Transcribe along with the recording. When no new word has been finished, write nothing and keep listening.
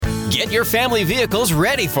Get your family vehicles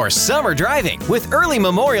ready for summer driving with early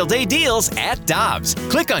Memorial Day deals at Dobbs.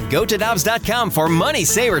 Click on GoToDobbs.com for money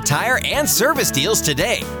saver tire and service deals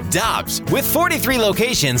today. Dobbs, with 43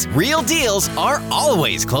 locations, real deals are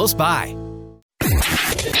always close by. This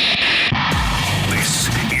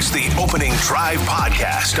is the Opening Drive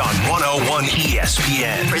podcast on 101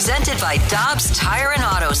 ESPN. Presented by Dobbs Tire and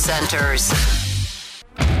Auto Centers.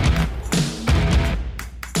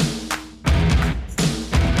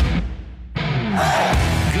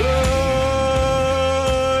 Good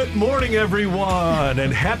morning, everyone,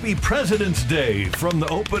 and happy President's Day from the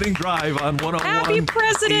Opening Drive on 101 Happy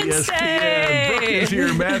President's ESPN. Day! Brooke is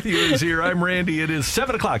here, Matthew is here, I'm Randy. It is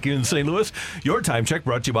 7 o'clock in St. Louis. Your time check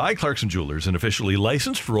brought to you by Clarkson Jewelers, an officially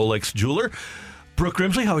licensed Rolex jeweler. Brooke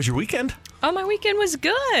Grimsley, how was your weekend? Oh, my weekend was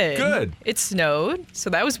good. Good. It snowed, so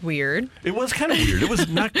that was weird. It was kind of weird. It was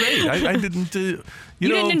not great. I didn't, You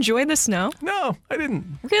didn't enjoy the snow? No, I didn't.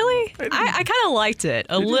 Really? I didn't. I kind of liked it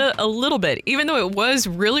a little bit, even though it was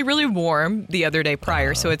really, really warm the other day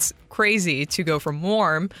prior. So it's crazy to go from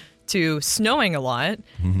warm to snowing a lot.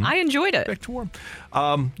 I enjoyed it. Back to warm.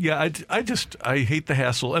 Yeah, I hate the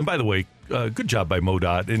hassle. And by the way, good job by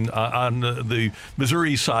MoDOT. And on the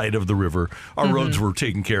Missouri side of the river, our roads were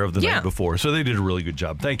taken care of the night before. So they did a really good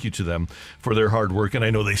job. Thank you to them for their hard work. And I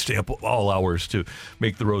know they stay up all hours to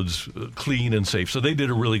make the roads clean and safe. So they did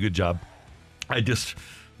a really good job.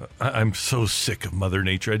 I'm so sick of Mother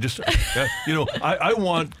Nature. I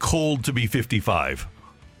want cold to be 55.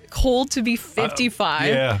 Cold to be 55.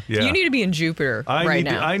 Yeah. You need to be in Jupiter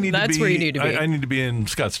now. That's where you need to be. I need to be in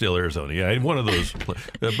Scottsdale, Arizona. Yeah, one of those.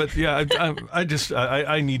 But yeah,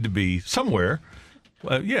 I need to be somewhere.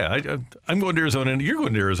 I'm going to Arizona, and you're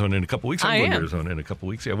going to Arizona in a couple weeks. I'm going to Arizona in a couple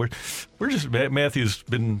weeks. Yeah, we're just. Matthew's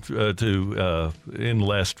been in the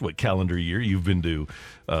last calendar year. You've been to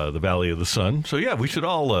the Valley of the Sun. So yeah, we should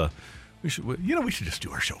all. We should just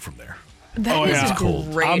do our show from there. That is a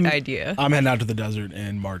great idea. I'm heading out to the desert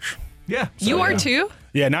in March. Yeah. You are too?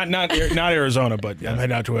 Yeah, not Arizona, but I'm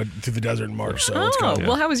heading out to the desert in March. So it's cool.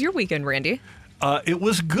 Well, how was your weekend, Randy? It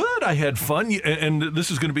was good. I had fun. And this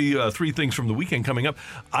is going to be three things from the weekend coming up.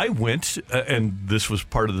 I went, and this was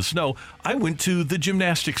part of the snow, I went to the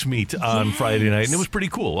gymnastics meet on Friday night, and it was pretty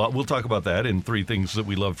cool. We'll talk about that in three things that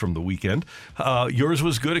we loved from the weekend. Yours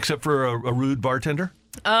was good, except for a rude bartender?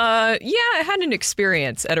 I had an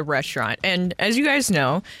experience at a restaurant. And as you guys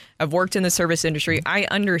know, I've worked in the service industry. I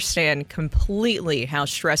understand completely how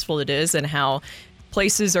stressful it is and how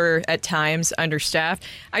places are at times understaffed.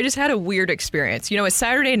 I just had a weird experience. It's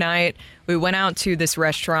Saturday night. We went out to this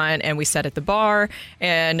restaurant and we sat at the bar,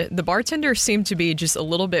 and the bartender seemed to be just a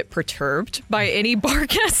little bit perturbed by any bar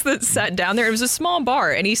guests that sat down there. It was a small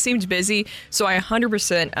bar and he seemed busy, so I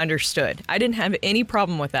 100% understood. I didn't have any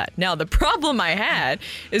problem with that. Now, the problem I had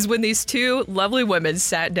is when these two lovely women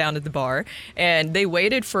sat down at the bar and they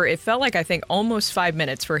waited for, it felt like, I think, almost 5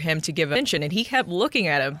 minutes for him to give attention, and he kept looking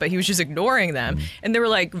at him, but he was just ignoring them. And they were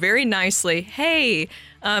like, very nicely, hey,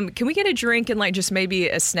 can we get a drink and just maybe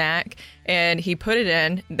a snack? And he put it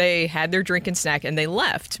in. They had their drink and snack and they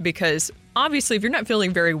left, because obviously if you're not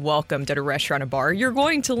feeling very welcomed at a restaurant or bar, you're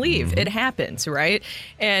going to leave. It happens, right?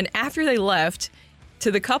 And after they left,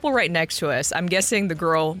 to the couple right next to us, I'm guessing the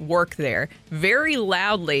girl worked there, very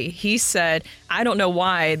loudly, he said, I don't know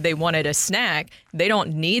why they wanted a snack. They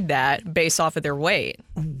don't need that based off of their weight.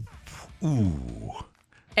 Ooh.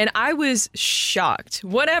 And I was shocked.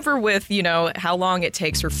 Whatever with, how long it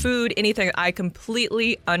takes for food, anything. I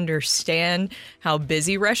completely understand how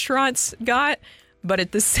busy restaurants got. But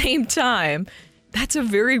at the same time, that's a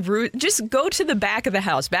very rude. Just go to the back of the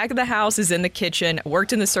house. Back of the house is in the kitchen. I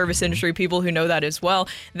worked in the service industry, people who know that as well.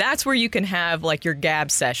 That's where you can have your gab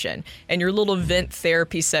session and your little vent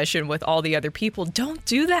therapy session with all the other people. Don't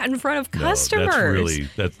do that in front of customers.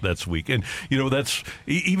 That's weak. And that's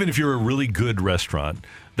even if you're a really good restaurant,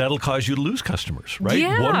 that'll cause you to lose customers, right?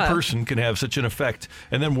 Yeah. One person can have such an effect,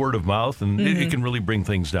 and then word of mouth, and it can really bring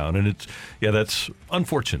things down. And that's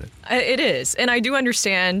unfortunate. It is. And I do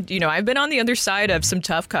understand, I've been on the other side of some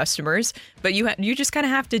tough customers, but you just kind of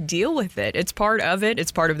have to deal with it. It's part of it.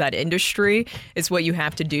 It's part of that industry. It's what you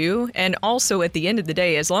have to do. And also, at the end of the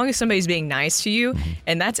day, as long as somebody's being nice to you,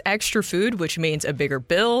 and that's extra food, which means a bigger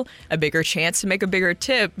bill, a bigger chance to make a bigger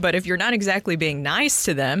tip. But if you're not exactly being nice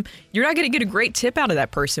to them, you're not going to get a great tip out of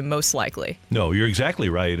that person, most likely. No, you're exactly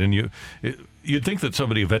right. And you'd think that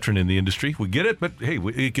somebody, a veteran in the industry, would get it, but hey,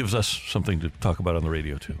 it gives us something to talk about on the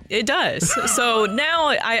radio too. It does. So now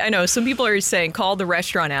I know some people are saying call the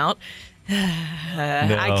restaurant out.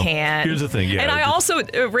 I can't. Here's the thing, yeah. And I also,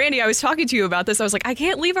 Randy, I was talking to you about this. I was like, I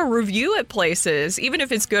can't leave a review at places, even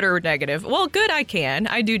if it's good or negative. Well, good, I can.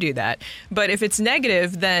 I do that. But if it's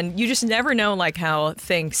negative, then you just never know like how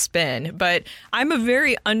things spin. But I'm a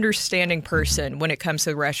very understanding person when it comes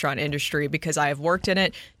to the restaurant industry because I have worked in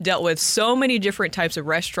it, dealt with so many different types of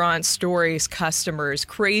restaurants, stories, customers,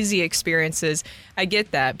 crazy experiences. I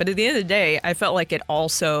get that. But at the end of the day, I felt like it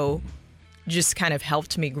also just kind of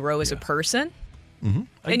helped me grow as a person. Mm-hmm.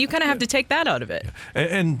 And you kind of have to take that out of it.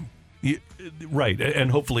 Right.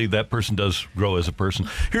 And hopefully that person does grow as a person.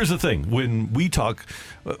 Here's the thing. When we talk,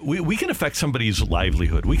 we can affect somebody's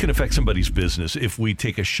livelihood. We can affect somebody's business if we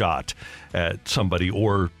take a shot at somebody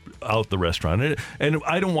or out the restaurant. And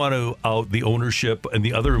I don't want to out the ownership and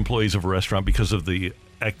the other employees of a restaurant because of the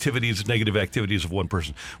negative activities of one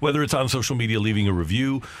person, whether it's on social media leaving a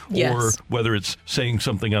review or whether it's saying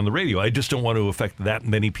something on the radio. I just don't want to affect that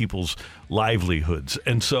many people's livelihoods.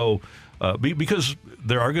 And so because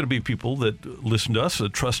there are going to be people that listen to us,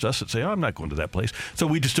 that trust us, that say, I'm not going to that place. So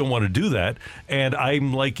we just don't want to do that. And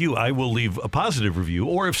I'm like you. I will leave a positive review.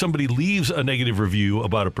 Or if somebody leaves a negative review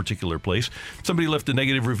about a particular place, somebody left a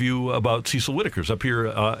negative review about Cecil Whitaker's up here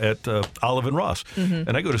at Olive and Ross. Mm-hmm.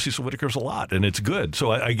 And I go to Cecil Whitaker's a lot, and it's good.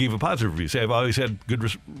 So I gave a positive review. Say, I've always had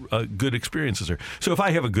good experiences there. So if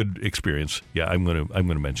I have a good experience, I'm going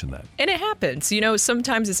to mention that. And it happens.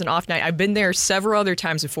 Sometimes it's an off night. I've been there several other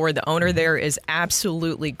times before. The owner there is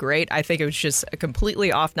absolutely great. I think it was just a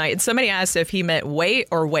completely off night. And somebody asked if he meant weight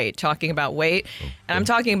or weight, talking about weight. And I'm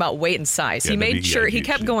talking about weight and size. He made sure he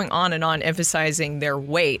kept going on and on emphasizing their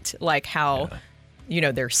weight, like how,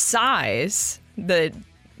 their size,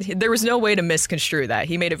 there was no way to misconstrue that.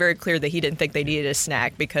 He made it very clear that he didn't think they needed a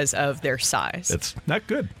snack because of their size. That's not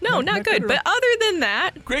good. No, not good. But other than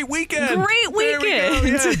that, great weekend. Great weekend. There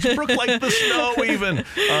we go. Yeah, Brooke like the snow even.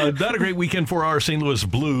 Not a great weekend for our St. Louis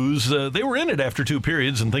Blues. They were in it after two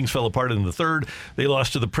periods and things fell apart in the third. They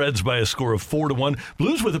lost to the Preds by a score of 4-1.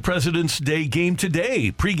 Blues with a President's Day game today.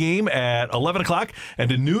 Pre-game at 11 o'clock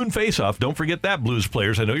and a noon face-off. Don't forget that, Blues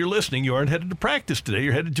players. I know you're listening. You aren't headed to practice today.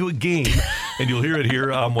 You're headed to a game, and you'll hear it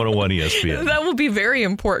here on 101 ESPN. That will be very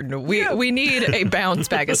important. We need a bounce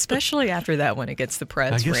back, especially after that when it gets the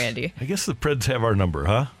Preds, Randy. I guess the Preds have our number,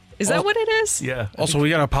 huh? Is that what it is? Yeah. Also, we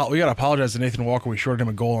gotta apologize to Nathan Walker. We shorted him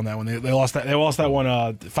a goal on that one. They lost that one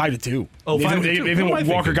 5-2. Oh, 5-2. Nathan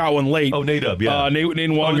Walker got one late. Oh, Nate-Up, yeah.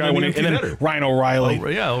 Nathan Walker got one, and then Ryan O'Reilly. Oh,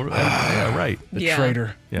 yeah, right. The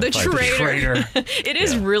traitor. Yeah, the traitor. It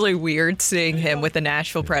is really weird seeing him with the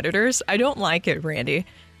Nashville Predators. I don't like it, Randy.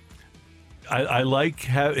 I like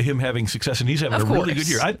him having success, and he's having a really good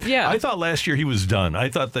year. I thought last year he was done. I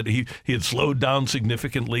thought that he had slowed down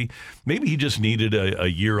significantly. Maybe he just needed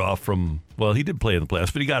a year off from, well, he did play in the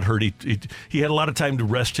playoffs, but he got hurt. He had a lot of time to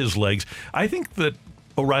rest his legs. I think that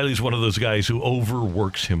O'Reilly's one of those guys who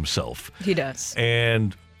overworks himself. He does.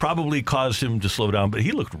 And probably caused him to slow down, but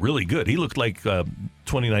he looked really good. He looked like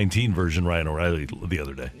 2019 version Ryan O'Reilly the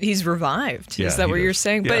other day. He's revived. Yeah, is that what you're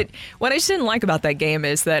saying? Yeah. But what I just didn't like about that game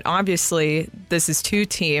is that obviously this is two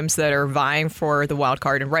teams that are vying for the wild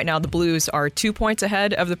card, and right now the Blues are 2 points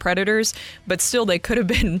ahead of the Predators, but still they could have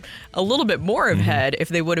been a little bit more ahead if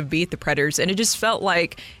they would have beat the Predators. And it just felt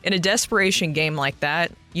like in a desperation game like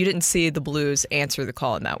that, you didn't see the Blues answer the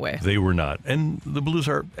call in that way. They were not, and the Blues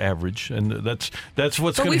are average, and that's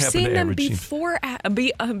what's going to happen to average teams. But we've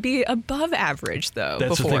seen them be above average, though.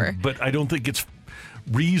 That's before. the thing, but I don't think it's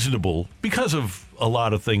reasonable because of a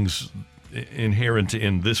lot of things inherent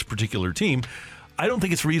in this particular team. I don't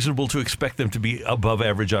think it's reasonable to expect them to be above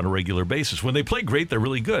average on a regular basis. When they play great, they're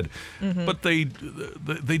really good. Mm-hmm. But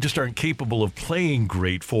they just aren't capable of playing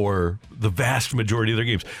great for the vast majority of their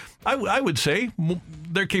games. I would say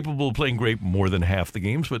they're capable of playing great more than half the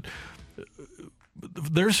games, but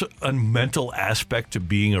there's a mental aspect to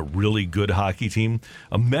being a really good hockey team,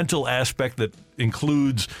 a mental aspect that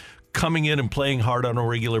includes coming in and playing hard on a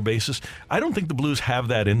regular basis. I don't think the Blues have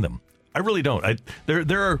that in them. I really don't.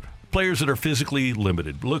 There are players that are physically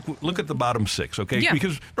limited. Look at the bottom six, okay? Yeah.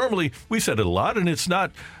 Because normally we said it a lot, and it's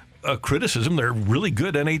not a criticism. They're really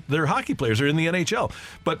good. They're hockey players. They're in the NHL.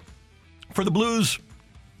 But for the Blues,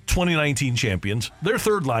 2019 champions, their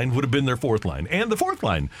third line would have been their fourth line, and the fourth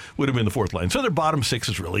line would have been the fourth line. So their bottom six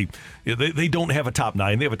is really, they don't have a top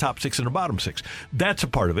nine. They have a top six and a bottom six. That's a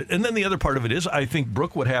part of it. And then the other part of it is, I think,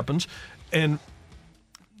 Brooke, what happens, and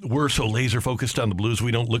we're so laser focused on the Blues,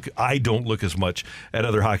 I don't look as much at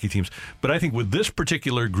other hockey teams. But I think with this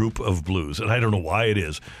particular group of Blues, and I don't know why it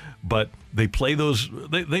is, but they play those.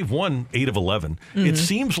 They've won 8 of 11. It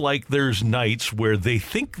seems like there's nights where they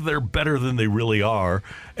think they're better than they really are,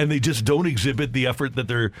 and they just don't exhibit the effort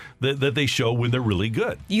that they show when they're really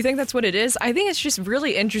good. You think that's what it is? I think it's just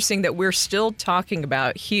really interesting that we're still talking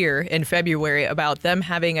about here in February about them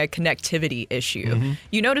having a connectivity issue.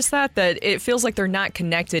 You notice that it feels like they're not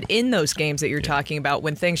connected in those games that you're talking about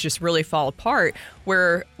when things just really fall apart.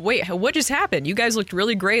 Where, wait, what just happened? You guys looked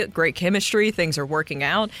really great chemistry, things are working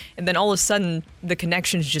out, and then all of a sudden the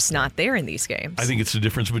connection's just not there in these games. I think it's the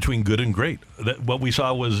difference between good and great. What we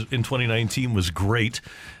saw was in 2019 was great,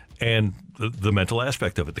 and the mental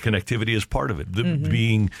aspect of it, the connectivity is part of it.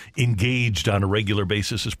 Being engaged on a regular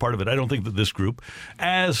basis is part of it. I don't think that this group,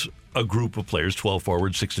 as a group of players, 12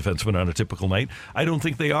 forwards, 6 defensemen on a typical night, I don't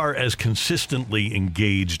think they are as consistently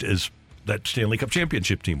engaged as that Stanley Cup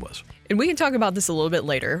championship team was. And we can talk about this a little bit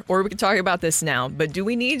later, or we can talk about this now, but do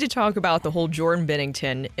we need to talk about the whole Jordan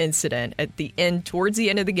Binnington incident at the end, towards the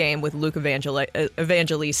end of the game with Luke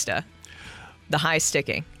Evangelista? The high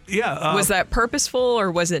sticking. Yeah. Was that purposeful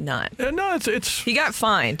or was it not? No, it's... He got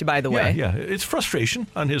fined, by the way. Yeah, it's frustration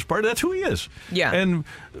on his part. That's who he is. Yeah. And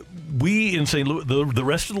we in St. Louis, the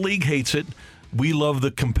rest of the league hates it. We love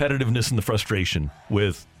the competitiveness and the frustration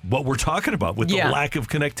with what we're talking about, with the lack of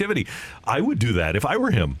connectivity. I would do that if I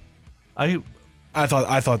were him. I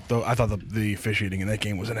thought the officiating in that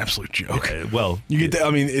game was an absolute joke. Well, you get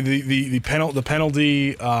the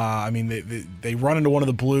penalty. They run into one of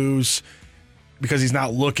the Blues because he's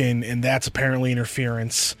not looking, and that's apparently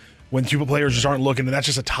interference. When two players just aren't looking, and that's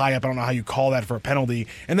just a tie up. I don't know how you call that for a penalty.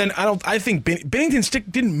 And then I think Binnington's stick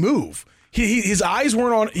didn't move. His eyes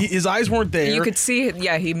weren't on. His eyes weren't there. You could see,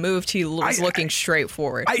 he moved. He was looking straight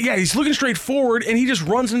forward. He's looking straight forward, and he just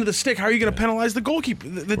runs into the stick. How are you going to penalize the goalkeeper,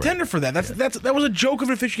 the tender for that? That was a joke of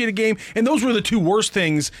an officiated game, and those were the two worst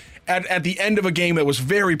things at the end of a game that was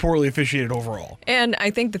very poorly officiated overall. And I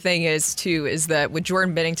think the thing is that with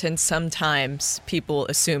Jordan Binnington, sometimes people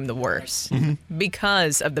assume the worst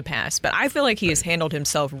because of the past. But I feel like he has handled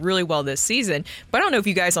himself really well this season. But I don't know if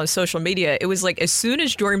you guys on social media, it was like as soon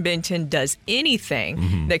as Jordan Binnington does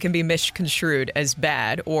anything that can be misconstrued as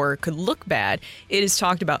bad or could look bad, it is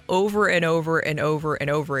talked about over and over and over and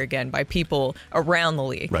over again by people around the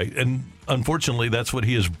league. Right. And unfortunately, that's what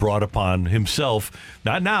he has brought upon himself,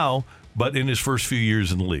 not now, but in his first few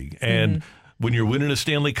years in the league. And when you're winning a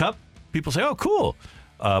Stanley Cup, people say, oh, cool.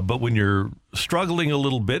 But when you're struggling a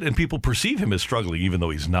little bit, and people perceive him as struggling, even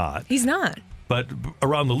though he's not. He's not. But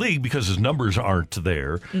around the league, because his numbers aren't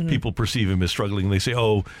there, people perceive him as struggling. They say,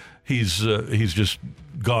 oh, he's just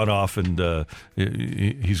gone off and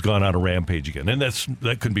he's gone on a rampage again. And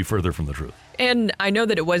that couldn't be further from the truth. And I know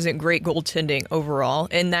that it wasn't great goaltending overall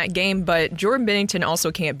in that game, but Jordan Binnington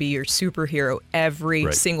also can't be your superhero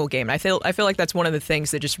every single game. I feel like that's one of the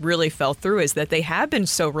things that just really fell through is that they have been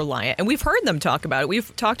so reliant. And we've heard them talk about it.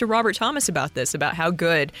 We've talked to Robert Thomas about this, about how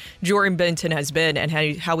good Jordan Binnington has been and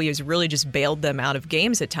how he has really just bailed them out of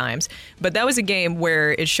games at times. But that was a game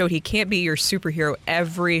where it showed he can't be your superhero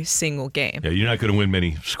every single game. Yeah, you're not going to win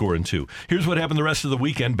many scoring two. Here's what happened the rest of the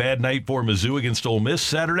weekend. Bad night for Mizzou against Ole Miss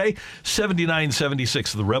Saturday.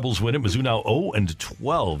 79-76. The Rebels win it. Mizzou now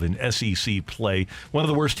 0-12 in SEC play. One of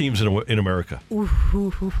the worst teams in America.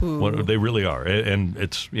 They really are. And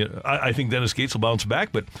it's, I think Dennis Gates will bounce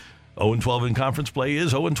back, but 0-12 in conference play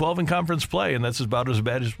is 0-12 in conference play, and that's about as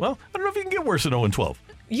bad as, well, I don't know if you can get worse than 0-12.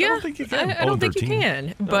 Yeah, I don't think you can. I don't think you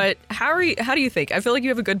can. No. But how do you think? I feel like you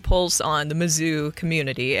have a good pulse on the Mizzou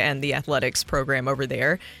community and the athletics program over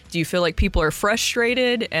there. Do you feel like people are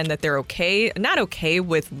frustrated and that they're not okay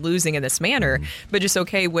with losing in this manner, but just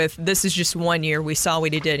okay with this is just 1 year. We saw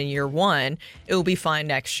what he did in year one. It will be fine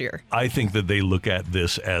next year. I think that they look at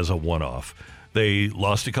this as a one-off. They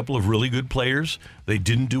lost a couple of really good players. They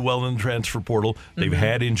didn't do well in the transfer portal. They've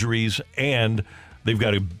had injuries, and they've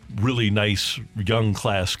got a really nice young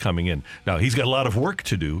class coming in. Now, he's got a lot of work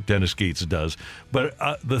to do, Dennis Gates does, but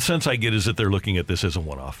the sense I get is that they're looking at this as a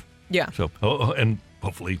one-off. Yeah. So, and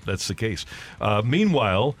hopefully that's the case.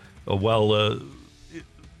 Meanwhile, while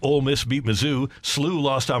Ole Miss beat Mizzou, SLU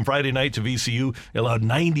lost on Friday night to VCU, allowed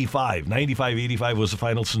 95. 95-85 was the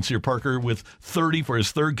final. Sincere Parker with 30 for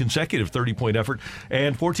his third consecutive 30-point effort.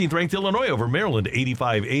 And 14th-ranked Illinois over Maryland,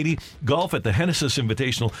 85-80. Golf at the Hennessy's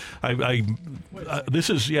Invitational. This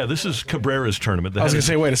is Cabrera's tournament. I was going to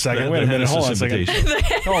say, wait a second. Wait a minute. Hold on a second.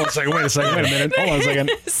 Hold on a second. Wait a second. Wait a minute. Hold on a second.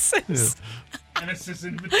 This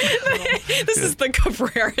is the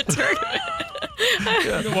Cabrera tournament.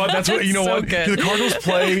 Well, that's what you know. So what good. The Cardinals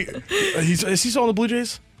play? Is he still on the Blue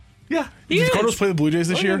Jays? Yeah. Did the Cardinals play the Blue Jays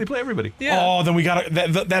this year? Yeah, they play everybody. Yeah. Oh, then we got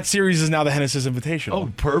that series is now the Hennessy's Invitational.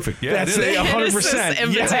 Oh, perfect. Yeah, That's it is. 100%.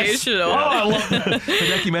 Invitational. Yes. Oh, I love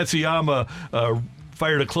Hideki Matsuyama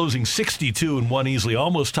fired a closing 62 and won easily.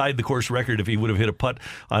 Almost tied the course record. If he would have hit a putt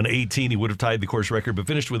on 18, he would have tied the course record, but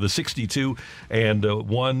finished with a 62 and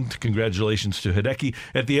won. Congratulations to Hideki.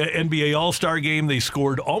 At the NBA All-Star Game, they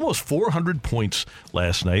scored almost 400 points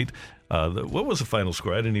last night. What was the final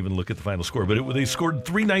score? I didn't even look at the final score, but they scored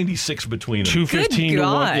 396 between them. 215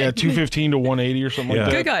 to 215 to 180 or something like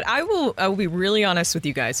that. Good God. I will be really honest with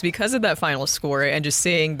you guys because of that final score and just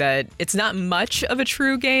seeing that it's not much of a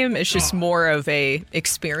true game. It's just more of a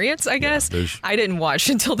experience, I guess. I didn't watch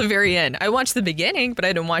until the very end. I watched the beginning, but I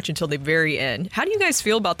didn't watch until the very end. How do you guys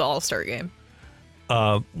feel about the All-Star Game?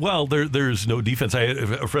 Well, there's no defense.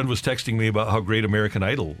 A friend was texting me about how great American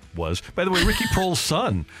Idol was. By the way, Ricky Prohl's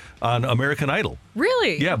son on American Idol.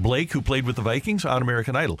 Really? Yeah, Blake, who played with the Vikings on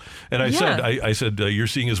American Idol. And I said, you're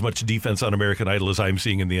seeing as much defense on American Idol as I'm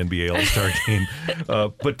seeing in the NBA All-Star Game.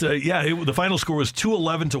 The final score was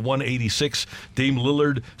 211 to 186. Dame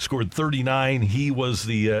Lillard scored 39. He was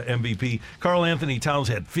the MVP. Karl Anthony Towns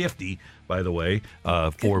had 50. By the way,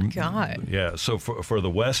 so for the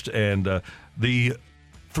West, and the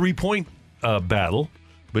 3-point battle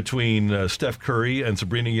between Steph Curry and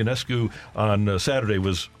Sabrina Ionescu on Saturday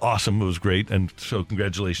was awesome. It was great, and so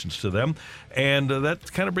congratulations to them. And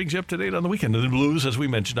that kind of brings you up to date on the weekend. And the Blues, as we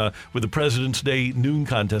mentioned, with the President's Day noon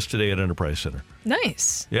contest today at Enterprise Center.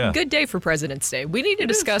 Nice. Yeah. Good day for President's Day. We need to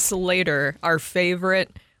discuss later our favorite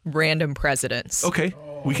random presidents. Okay.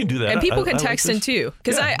 We can do that. And people can text in too.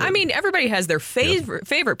 Because I mean, everybody has their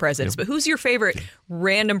favorite presidents, but who's your favorite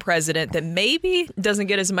random president that maybe doesn't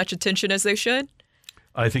get as much attention as they should?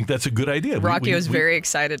 I think that's a good idea. Rocky was very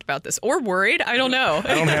excited about this, or worried. I don't know.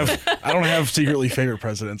 I don't have secretly favorite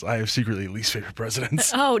presidents. I have secretly least favorite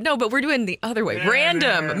presidents. Oh no, but we're doing the other way.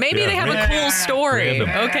 Random. Maybe they have a cool story.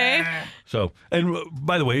 Random. Okay. So, and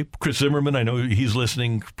by the way, Chris Zimmerman, I know he's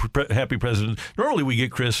listening. Happy President. Normally we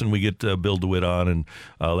get Chris and we get Bill DeWitt on, and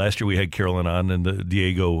last year we had Carolyn on and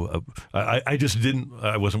Diego. I just didn't.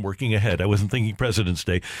 I wasn't working ahead. I wasn't thinking President's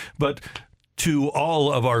Day, but. To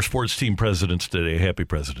all of our sports team presidents today, happy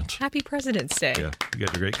presidents. Happy President's Day. Yeah, you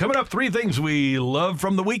guys are great. Coming up, 3 things we love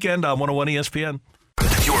from the weekend on 101 ESPN.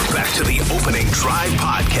 You're back to the Opening Drive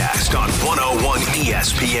podcast on 101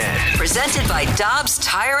 ESPN. Presented by Dobbs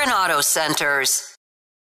Tire and Auto Centers.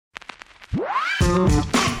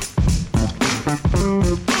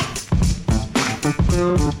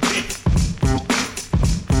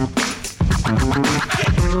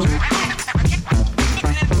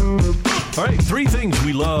 All right, 3 things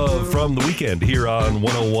we love from the weekend here on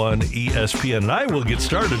 101 ESPN. And I will get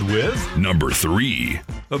started with number 3.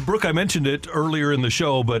 Brooke, I mentioned it earlier in the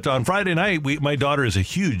show, but on Friday night, my daughter is a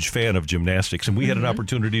huge fan of gymnastics, and we had an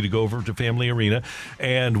opportunity to go over to Family Arena,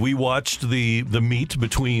 and we watched the meet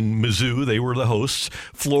between Mizzou, they were the hosts,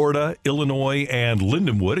 Florida, Illinois, and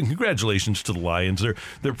Lindenwood, and congratulations to the Lions.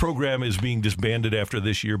 Their program is being disbanded after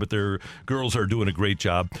this year, but their girls are doing a great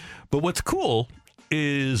job. But what's cool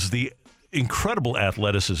is the incredible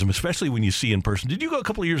athleticism, especially when you see in person. Did you go a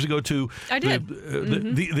couple of years ago to I did.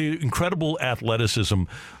 The incredible athleticism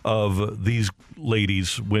of these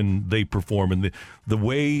ladies when they perform, and the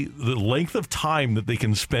length of time that they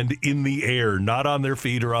can spend in the air, not on their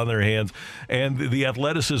feet or on their hands, and the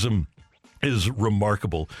athleticism is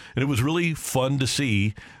remarkable. And it was really fun to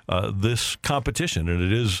see this competition, and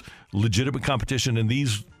it is legitimate competition, and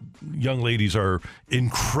these young ladies are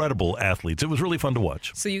incredible athletes. It was really fun to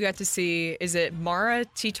watch. So you got to see, is it Mara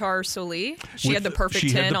Titar-Soli? She had the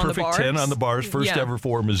perfect 10 on the bars? She had the perfect 10 on the bars, first ever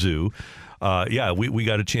for Mizzou. We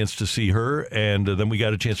got a chance to see her, and then we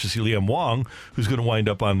got a chance to see Liam Wong, who's going to wind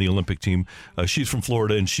up on the Olympic team. She's from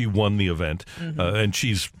Florida, and she won the event, and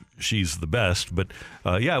she's the best. But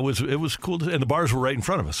it was cool, and the bars were right in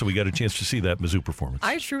front of us, so we got a chance to see that Mizzou performance.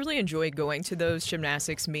 I truly enjoyed going to those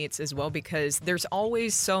gymnastics meets as well because there's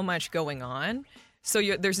always so much going on. So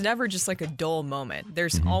there's never just like a dull moment.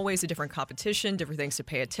 There's always a different competition, different things to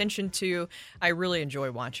pay attention to. I really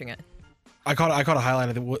enjoy watching it. I caught a highlight.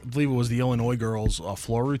 I believe it was the Illinois girls'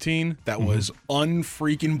 floor routine. That was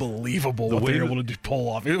unfreaking believable. What they were able to pull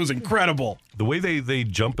off. It was incredible. The way they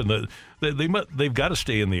jump in they've got to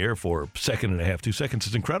stay in the air for a second and a half, 2 seconds.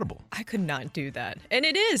 It's incredible. I could not do that, and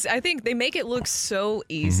it is. I think they make it look so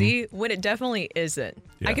easy when it definitely isn't.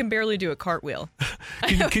 Yeah. I can barely do a cartwheel.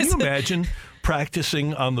 Can you imagine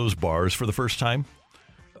practicing on those bars for the first time?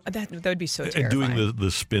 That would be so terrifying. And doing the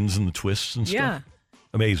spins and the twists and stuff. Yeah.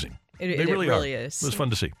 Amazing. They really is. It was fun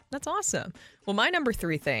to see. That's awesome. Well, my number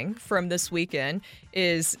 3 thing from this weekend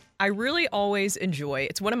is I really always enjoy,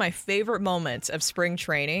 it's one of my favorite moments of spring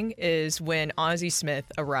training is when Ozzie Smith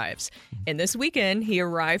arrives. And this weekend, he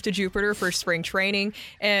arrived to Jupiter for spring training.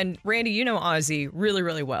 And Randy, you know Ozzie really,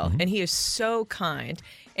 really well. And he is so kind.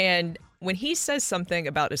 And when he says something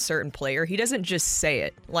about a certain player, he doesn't just say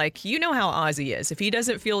it. Like, you know how Ozzie is. If he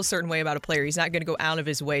doesn't feel a certain way about a player, he's not going to go out of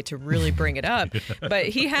his way to really bring it up. But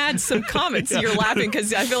he had some comments. You're laughing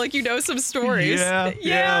because I feel like you know some stories.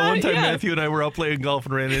 Yeah. One time Matthew and I were out playing golf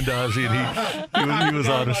and ran into Ozzie, and he was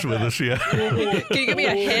honest with us, yeah. Can you give me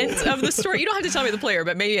a hint of the story? You don't have to tell me the player,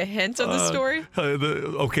 but maybe a hint of the story?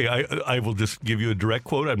 Okay, I will just give you a direct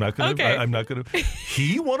quote. I'm not going to. Okay. I'm not going to.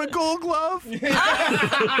 He won a Gold Glove?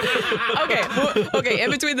 Okay.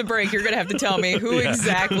 In between the break, you're going to have to tell me who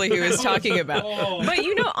exactly he was talking about. But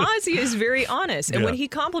you know, Ozzie is very honest. And when he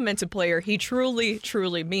compliments a player, he truly,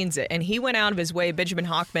 truly means it. And he went out of his way. Benjamin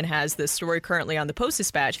Hockman has this story currently on the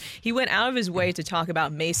Post-Dispatch. He went out of his way to talk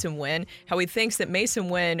about Mason Wynn, how he thinks that Mason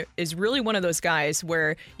Wynn is really one of those guys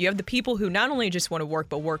where you have the people who not only just want to work,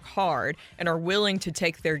 but work hard and are willing to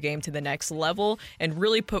take their game to the next level and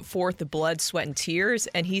really put forth the blood, sweat, and tears.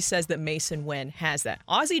 And he says that Mason Wynn has that.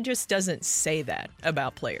 Ozzie just doesn't say that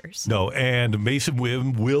about players. No, and Mason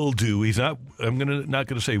Wynn will do. He's not. I'm not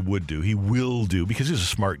gonna say would do. He will do because he's a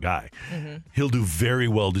smart guy. He'll do very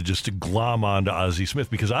well to glom on to Ozzie Smith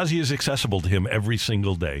because Ozzie is accessible to him every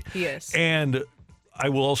single day. He is. And I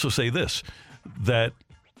will also say this: that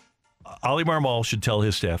Ollie Marmol should tell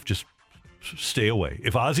his staff just stay away.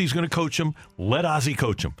 If Ozzie's going to coach him, let Ozzie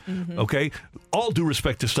coach him. Okay? All due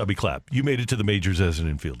respect to Stubby Clapp. You made it to the majors as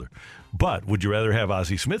an infielder. But would you rather have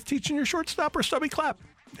Ozzie Smith teaching your shortstop or Stubby Clapp?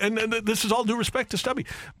 And this is all due respect to Stubby.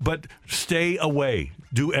 But stay away.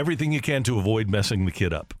 Do everything you can to avoid messing the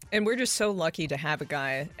kid up. And we're just so lucky to have a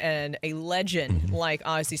guy and a legend like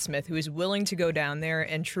Ozzie Smith who is willing to go down there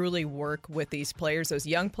and truly work with these players, those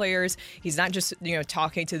young players. He's not just,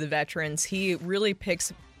 talking to the veterans. He really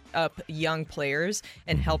picks up young players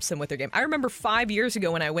and helps them with their game. I remember 5 years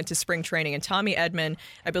ago when I went to spring training and Tommy Edman,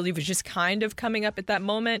 I believe, was just kind of coming up at that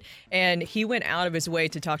moment, and he went out of his way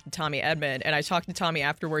to talk to Tommy Edman, and I talked to Tommy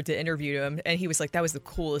afterward to interview him, and he was like, that was the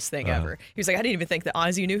coolest thing ever. He was like, I didn't even think that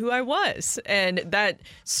Ozzie knew who I was, and that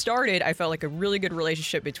started, I felt like, a really good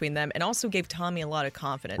relationship between them and also gave Tommy a lot of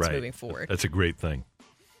confidence moving forward. That's a great thing.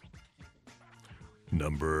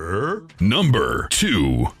 Number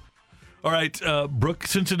 2. All right, Brooke,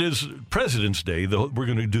 since it is President's Day, we're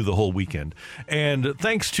going to do the whole weekend. And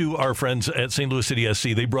thanks to our friends at St. Louis City SC,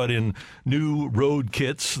 they brought in new road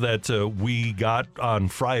kits that we got on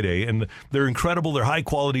Friday. And they're incredible. They're high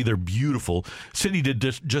quality. They're beautiful. City did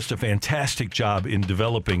just a fantastic job in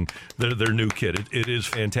developing their new kit. It is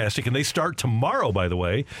fantastic. And they start tomorrow, by the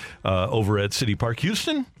way, over at City Park.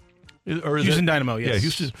 Houston? Houston Dynamo, yes. Yeah,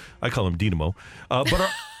 Houston. I call them Dynamo. But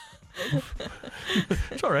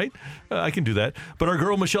it's all right. I can do that. But our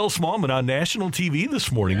girl Michelle Smallman on national TV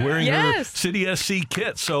this morning wearing her City SC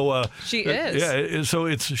kit. So she is. Yeah.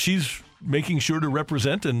 So she's making sure to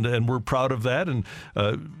represent, and we're proud of that. And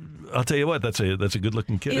I'll tell you what, that's a good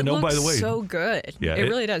looking kit. It looks by the way, so good. Yeah, it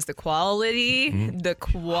really does. The quality, the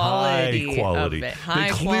quality, high quality. Of it. High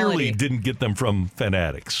they clearly didn't get them from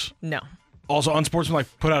Fanatics. No. Also, Unsportsmanlike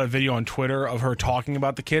put out a video on Twitter of her talking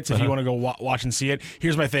about the kits. If you want to go watch and see it,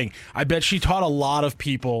 here's my thing. I bet she taught a lot of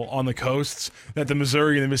people on the coasts that the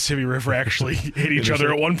Missouri and the Mississippi River actually hit each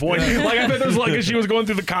other at one point. Like, I bet there's as she was going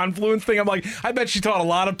through the confluence thing, I'm like, I bet she taught a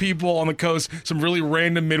lot of people on the coast some really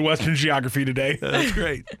random Midwestern geography today. That's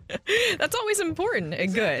great. That's always important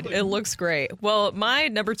and good. It looks great. Well, my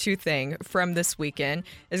number 2 thing from this weekend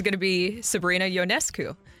is going to be Sabrina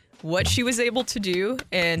Ionescu. What she was able to do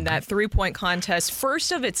in that 3-point contest,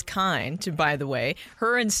 first of its kind, by the way,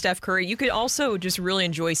 her and Steph Curry, you could also just really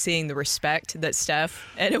enjoy seeing the respect that Steph,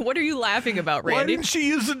 and what are you laughing about, Randy? Why didn't she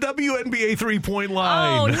use the WNBA 3-point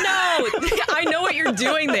line? Oh, no. I know what you're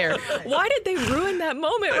doing there. Why did they ruin that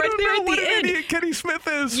moment right there at the end? Idiot Kenny Smith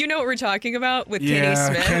is. You know what we're talking about with Kenny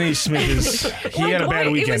Smith? Kenny Smith is, he had a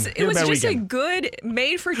bad weekend. It was just a good,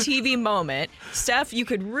 made-for-TV moment. Steph, you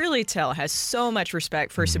could really tell, has so much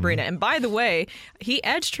respect for Sabrina. And by the way, he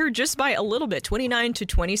edged her just by a little bit,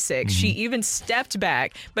 29-26. She even stepped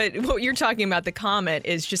back. But what you're talking about, the comment,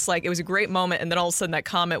 is just like, it was a great moment, and then all of a sudden that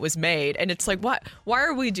comment was made. And it's like, what? Why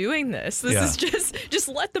are we doing this? This is just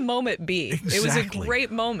let the moment be. Exactly. It was a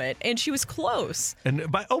great moment, and she was close.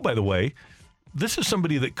 And by the way, this is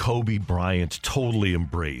somebody that Kobe Bryant totally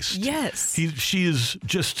embraced. Yes. She is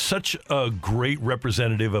just such a great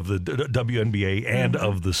representative of the WNBA and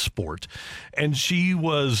of the sport. And she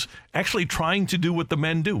was actually trying to do what the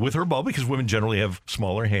men do with her ball, because women generally have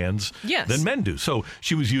smaller hands than men do. So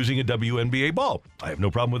she was using a WNBA ball. I have no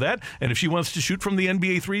problem with that. And if she wants to shoot from the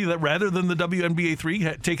NBA 3 that rather than the WNBA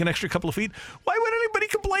 3, take an extra couple of feet, why would anybody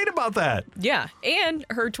complain about that? Yeah, and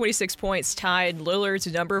her 26 points tied Lillard's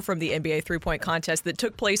number from the NBA three-point contest that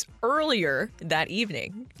took place earlier that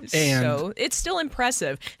evening. And so it's still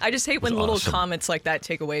impressive. I just hate when little comments like that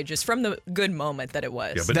take away just from the good moment that it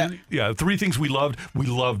was. Yeah, but three things we loved. We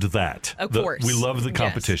loved that. Of course. We loved the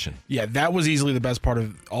competition. Yeah, that was easily the best part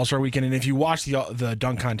of All-Star Weekend. And if you watched the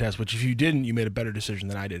dunk contest, which if you didn't, you made a better decision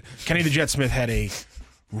than I did. Kenny the Jet Smith had a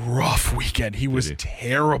rough weekend. He was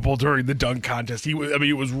terrible during the dunk contest. It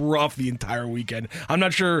was rough the entire weekend. I'm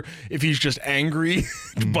not sure if he's just angry,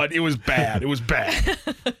 but it was bad. It was bad.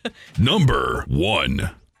 Number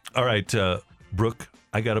 1. All right, Brooke,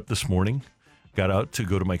 I got up this morning, got out to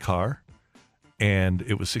go to my car, and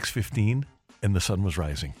it was 6:15, and the sun was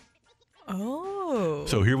rising. Oh.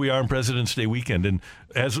 So here we are on President's Day weekend, and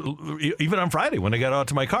even on Friday when I got out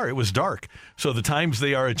to my car, it was dark. So the times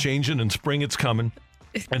they are a-changing, and spring it's coming,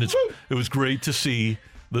 and it was great to see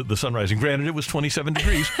the sun rising. Granted, it was 27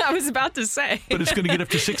 degrees. I was about to say. But it's going to get up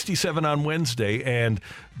to 67 on Wednesday, and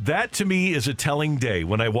that to me is a telling day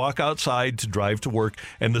when I walk outside to drive to work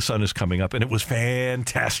and the sun is coming up, and it was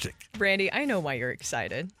fantastic. Brandy, I know why you're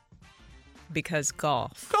excited. Because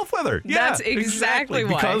golf. Golf weather. Yeah, That's exactly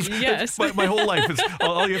why. Because yes. my whole life is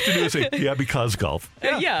all you have to do is say, yeah, because golf.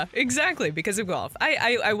 Yeah, exactly, because of golf.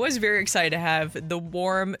 I was very excited to have the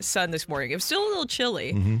warm sun this morning. It was still a little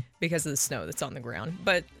chilly because of the snow that's on the ground.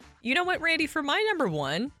 But you know what, Randy? For my number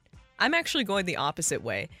 1, I'm actually going the opposite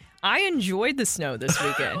way. I enjoyed the snow this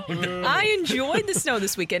weekend. And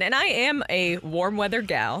I am a warm weather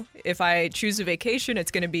gal. If I choose a vacation,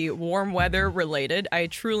 it's going to be warm weather related. I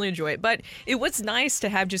truly enjoy it. But it was nice to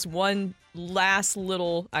have just one last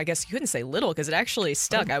little, I guess you couldn't say little because it actually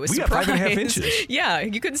stuck. I was surprised. We got 5.5 inches. Yeah,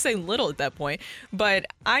 you couldn't say little at that point. But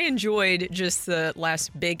I enjoyed just the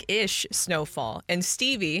last big-ish snowfall. And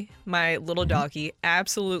Stevie, my little doggy,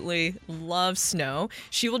 absolutely loves snow.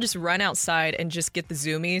 She will just run outside and just get the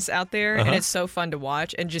zoomies out there, and it's so fun to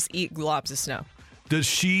watch, and just eat globs of snow. Does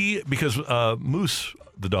she, because Moose,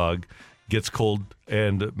 the dog, gets cold,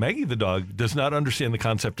 and Maggie, the dog, does not understand the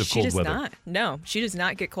concept of cold weather. She does not. No, she does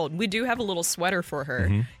not get cold. We do have a little sweater for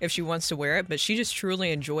her if she wants to wear it, but she just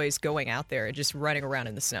truly enjoys going out there and just running around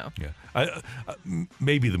in the snow. Yeah,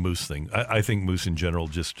 maybe the Moose thing. I think Moose in general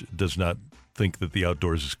just does not think that the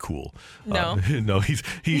outdoors is cool. No. No, he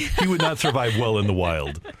would not survive well in the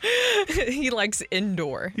wild. He likes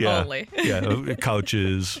indoor only. Yeah,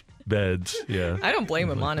 couches, beds. Yeah, I don't blame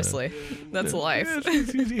him, honestly. That's life.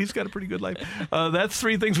 He's got a pretty good life. That's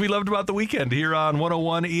 3 things we loved about the weekend here on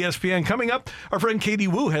 101 ESPN. Coming up, our friend Katie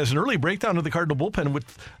Woo has an early breakdown of the Cardinal bullpen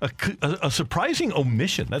with a surprising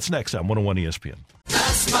omission. That's next on 101 ESPN. The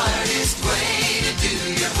smartest way to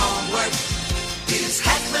do your homework is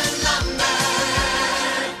Heckman Lumber.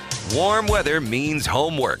 Warm weather means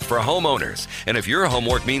homework for homeowners. And if your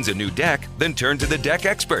homework means a new deck, then turn to the deck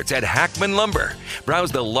experts at Hackman Lumber. Browse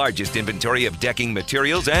the largest inventory of decking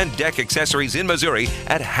materials and deck accessories in Missouri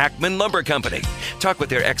at Hackman Lumber Company. Talk with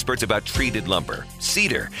their experts about treated lumber,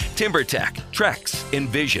 cedar, TimberTech, Trex,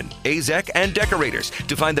 Envision, AZEK, and Decorators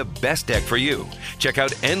to find the best deck for you. Check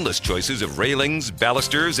out endless choices of railings,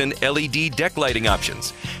 balusters, and LED deck lighting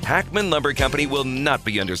options. Hackman Lumber Company will not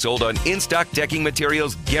be undersold on in-stock decking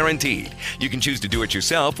materials guaranteed. You can choose to do it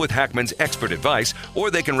yourself with Hackman's expert advice,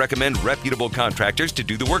 or they can recommend reputable contractors to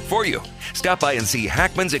do the work for you. Stop by and see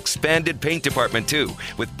Hackman's expanded paint department too,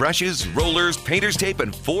 with brushes, rollers, painter's tape,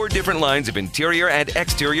 and 4 different lines of interior and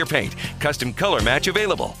exterior paint, custom color match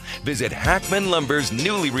available. Visit Hackman Lumber's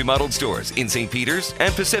newly remodeled stores in St. Peters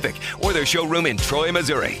and Pacific, or their showroom in Troy,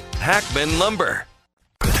 Missouri. Hackman Lumber.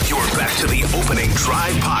 You're back to the Opening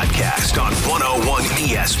Drive podcast on 101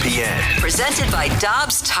 ESPN. Presented by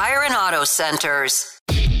Dobbs Tire and Auto Centers.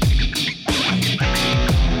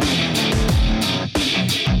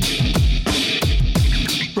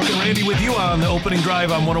 Brooke and Randy with you on the Opening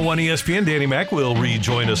Drive on 101 ESPN. Danny Mac will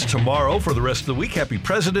rejoin us tomorrow for the rest of the week. Happy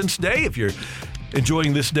President's Day. If you're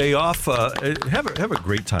enjoying this day off, have a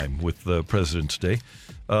great time with President's Day.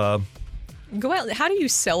 Go out. How do you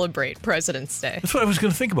celebrate President's Day? That's what I was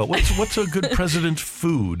going to think about. What's a good president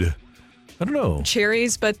food? I don't know.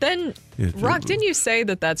 cherries, but then, Yeah, Rock, didn't you say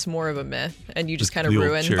that that's more of a myth, and you just kind of the old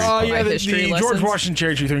ruined cherry my pie. Yeah, history the lessons? George Washington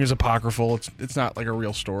cherry tree thing is apocryphal. It's not like a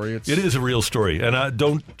real story. It is a real story, and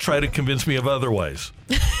don't try to convince me of otherwise.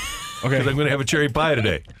 Okay. Because I'm going to have a cherry pie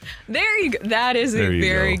today. There you go. That is There a you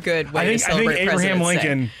very go. good way I to think celebrate Abraham President's Day.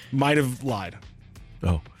 Lincoln might have lied.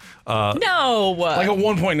 Oh. No. Like at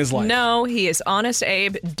one point in his life. No, he is honest,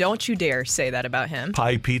 Abe. Don't you dare say that about him.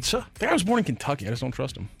 Pie pizza? I think I was born in Kentucky. I just don't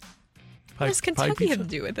trust him. What does Kentucky have to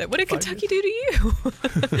do with it? What did Kentucky do to you? Want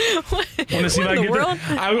to see if What in the world?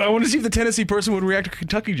 I want to see if the Tennessee person would react to a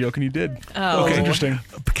Kentucky joke, and you did. Oh. Okay, interesting.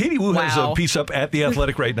 Katie Wu has Wow. a piece up at The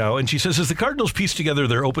Athletic right now, and she says, as the Cardinals piece together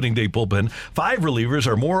their opening day bullpen, 5 relievers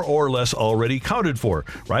are more or less already counted for.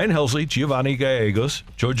 Ryan Helsley, Giovanni Gallegos,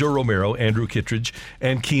 Jojo Romero, Andrew Kittredge,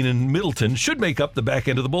 and Keenan Middleton should make up the back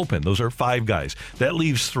end of the bullpen. Those are 5 guys. That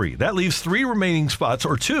leaves 3. That leaves 3 remaining spots,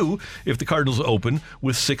 or 2 if the Cardinals open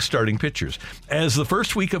with 6 starting pitchers. As the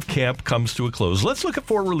first week of camp comes to a close, let's look at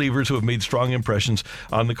 4 relievers who have made strong impressions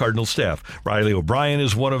on the Cardinals staff. Riley O'Brien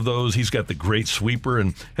is one of those. He's got the great sweeper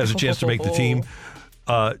and has a chance to make the team.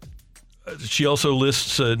 She also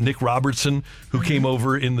lists Nick Robertson, who came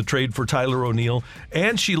over in the trade for Tyler O'Neill,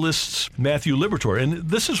 and she lists Matthew Liberatore. And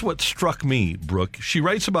this is what struck me, Brooke. She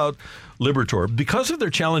writes about Liberatore. Because of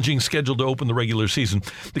their challenging schedule to open the regular season,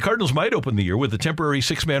 the Cardinals might open the year with a temporary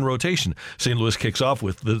 6-man rotation. St. Louis kicks off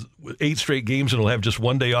with 8 straight games and will have just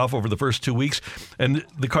 1 day off over the first 2 weeks. And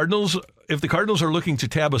the Cardinals, if the Cardinals are looking to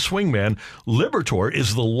tab a swingman, Liberatore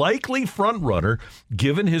is the likely front runner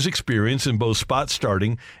given his experience in both spot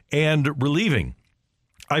starting and relieving.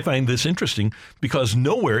 I find this interesting because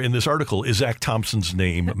nowhere in this article is Zach Thompson's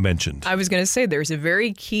name mentioned. I was going to say there's a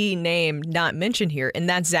very key name not mentioned here, and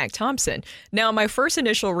that's Zach Thompson. Now, my first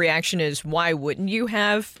initial reaction is, why wouldn't you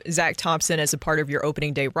have Zach Thompson as a part of your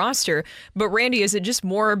opening day roster? But Randy, is it just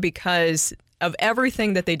more because of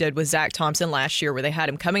everything that they did with Zach Thompson last year, where they had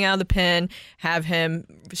him coming out of the pen, have him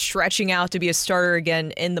stretching out to be a starter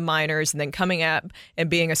again in the minors, and then coming up and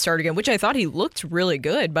being a starter again, which I thought he looked really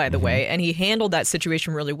good, by the way, and he handled that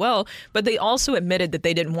situation really well. But they also admitted that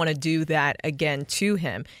they didn't want to do that again to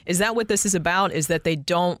him. Is that what this is about? Is that they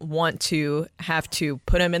don't want to have to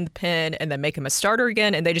put him in the pen and then make him a starter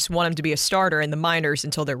again, and they just want him to be a starter in the minors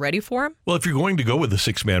until they're ready for him? Well, if you're going to go with a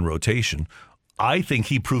 6-man rotation, I think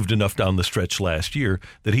he proved enough down the stretch last year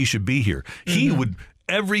that he should be here. He would.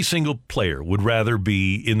 Every single player would rather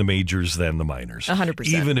be in the majors than the minors. 100%.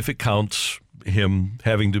 Even if it counts him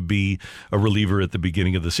having to be a reliever at the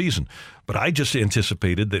beginning of the season. But I just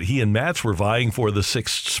anticipated that he and Matz were vying for the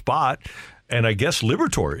 6th spot. And I guess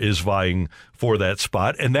Liberatore is vying for that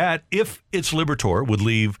spot. And that, if it's Liberatore, would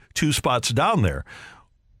leave 2 spots down there.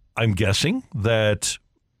 I'm guessing that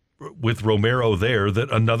with Romero there,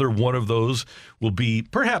 that another one of those will be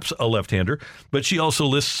perhaps a left-hander. But she also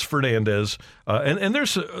lists Fernandez. And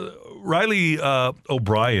there's Riley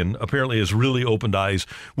O'Brien apparently has really opened eyes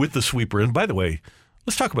with the sweeper. And by the way,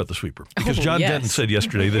 let's talk about the sweeper. Because John Denton said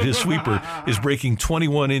yesterday that his sweeper is breaking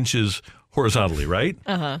 21 inches horizontally, right?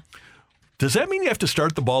 Uh-huh. Does that mean you have to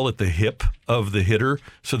start the ball at the hip of the hitter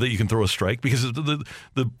so that you can throw a strike? Because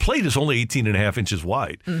the plate is only 18 and a half inches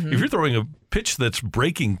wide. If you're throwing a pitch that's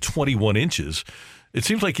breaking 21 inches, it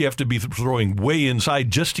seems like you have to be throwing way inside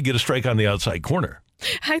just to get a strike on the outside corner.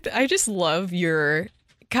 I just love your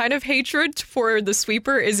kind of hatred for the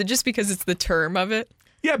sweeper. Is it just because it's the term of it?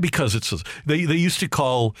 Yeah, because they used to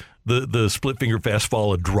call the split finger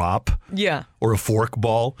fastball a drop, Yeah. or a fork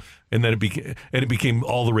ball, and then it became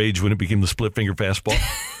all the rage when it became the split finger fastball.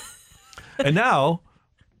 And now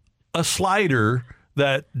a slider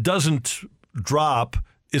that doesn't drop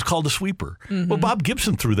is called a sweeper. Well, Bob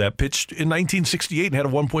Gibson threw that pitch in 1968 and had a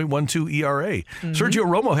 1.12 ERA. Sergio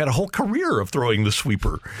Romo had a whole career of throwing the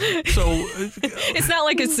sweeper. So It's not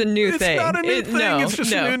like it's a new thing. It's not a new thing. No, it's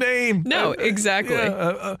just no. a new name. No, exactly.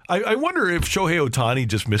 I wonder if Shohei Ohtani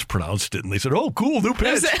just mispronounced it and they said, "Oh, cool, new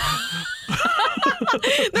pitch."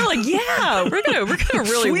 They're like, yeah, we're gonna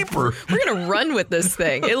really Sweeper. We're gonna run with this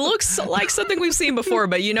thing. It looks like something we've seen before,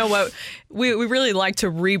 but you know what? We really like to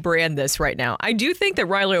rebrand this right now. I do think that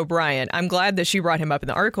Riley O'Brien, I'm glad that she brought him up in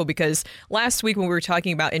the article, because last week when we were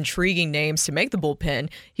talking about intriguing names to make the bullpen,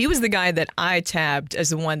 he was the guy that I tabbed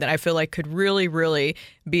as the one that I feel like could really, really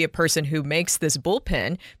be a person who makes this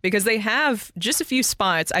bullpen, because they have just a few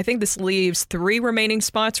spots. I think this leaves 3 remaining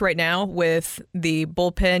spots right now with the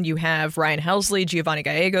bullpen. You have Ryan Helsley, Giovanni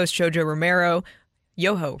Gallegos, Jojo Romero.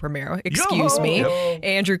 Yoho Romero, excuse me,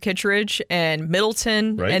 Andrew Kittredge and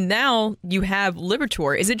Middleton, and now you have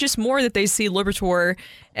Liberatore. Is it just more that they see Liberatore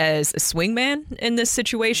as a swingman in this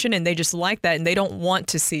situation, and they just like that, and they don't want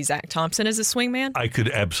to see Zach Thompson as a swingman? I could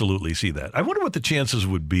absolutely see that. I wonder what the chances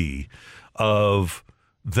would be of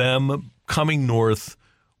them coming north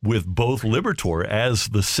with both Liberatore as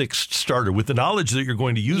the sixth starter, with the knowledge that you're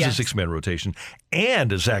going to use a six-man rotation,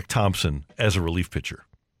 and Zach Thompson as a relief pitcher.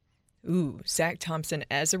 Ooh, Zach Thompson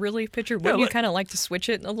as a relief pitcher? Wouldn't you kind of like to switch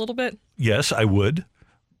it a little bit? Yes, I would.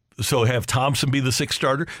 So have Thompson be the sixth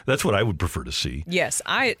starter? That's what I would prefer to see. Yes,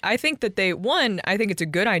 I think that I think it's a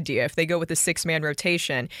good idea if they go with a six-man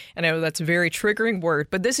rotation. And I know that's a very triggering word,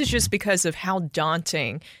 but this is just because of how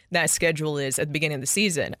daunting that schedule is at the beginning of the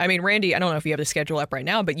season. I mean, Randy, I don't know if you have the schedule up right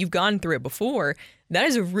now, but you've gone through it before. That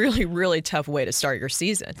is a really, really tough way to start your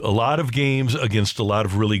season. A lot of games against a lot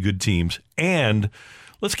of really good teams. And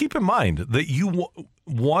let's keep in mind that you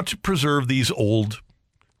want to preserve these old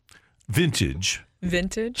Vintage.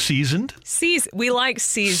 Seasoned? We like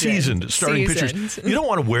seasoned starting pitchers. You don't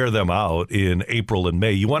want to wear them out in April and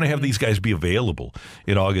May. You want to have these guys be available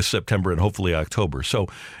in August, September, and hopefully October. So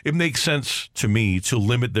it makes sense to me to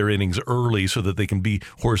limit their innings early so that they can be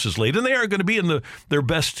horses late. And they aren't going to be in their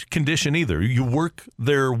best condition either. You work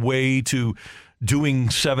their way to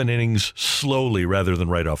doing 7 innings slowly rather than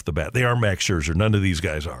right off the bat. They aren't Max Scherzer. None of these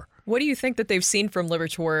guys are. What do you think that they've seen from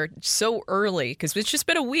Liberatore so early? Because it's just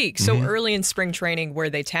been a week, so early in spring training where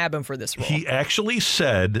they tab him for this role. He actually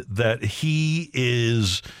said that he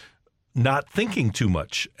is not thinking too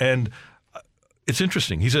much. And it's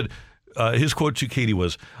interesting. He said, his quote to Katie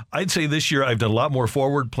was, "I'd say this year I've done a lot more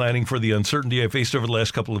forward planning for the uncertainty I faced over the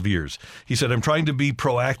last couple of years." He said, "I'm trying to be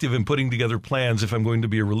proactive in putting together plans if I'm going to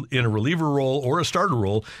be in a reliever role or a starter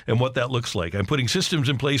role and what that looks like. I'm putting systems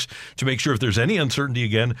in place to make sure if there's any uncertainty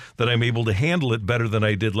again that I'm able to handle it better than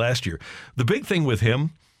I did last year." The big thing with him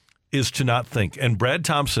is to not think. And Brad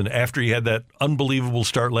Thompson, after he had that unbelievable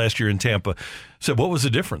start last year in Tampa, said, "What was the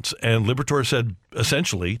difference?" And Liberatore said,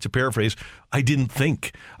 essentially, to paraphrase, "I didn't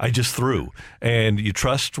think. I just threw." And you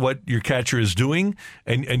trust what your catcher is doing,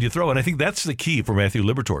 and you throw. And I think that's the key for Matthew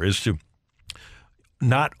Liberatore, is to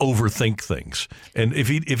not overthink things. And if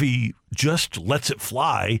he just lets it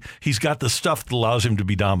fly, he's got the stuff that allows him to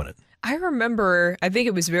be dominant. I remember, I think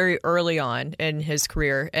it was very early on in his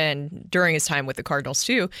career and during his time with the Cardinals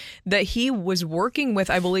too, that he was working with,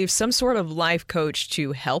 I believe, some sort of life coach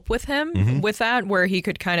to help with him with that, where he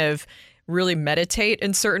could kind of really meditate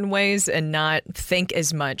in certain ways and not think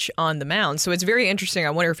as much on the mound. So it's very interesting. I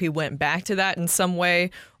wonder if he went back to that in some way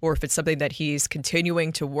or if it's something that he's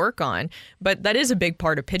continuing to work on. But that is a big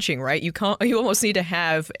part of pitching, right? You almost need to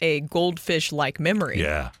have a goldfish-like memory.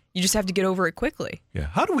 Yeah. You just have to get over it quickly. Yeah.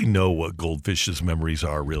 How do we know what goldfish's memories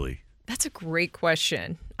are, really? That's a great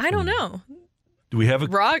question. I don't know. Do we have a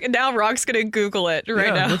Rock's going to Google it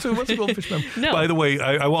now. What's a goldfish memory? No. By the way,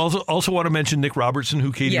 I also want to mention Nick Robertson,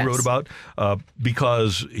 who Katie wrote about,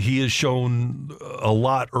 because he has shown a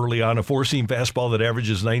lot early on. A 4-seam fastball that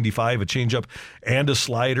averages 95, a changeup, and a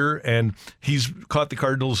slider, and he's caught the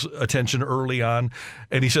Cardinals' attention early on.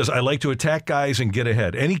 And he says, "I like to attack guys and get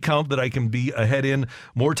ahead. Any count that I can be ahead in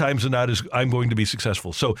more times than not I'm going to be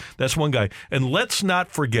successful." So that's one guy. And let's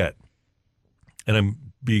not forget, and I'm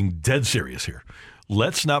being dead serious here,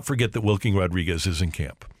 let's not forget that Wilking Rodriguez is in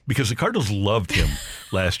camp, because the Cardinals loved him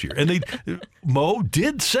last year. And Mo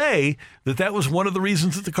did say that was one of the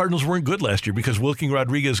reasons that the Cardinals weren't good last year, because Wilking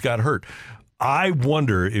Rodriguez got hurt. I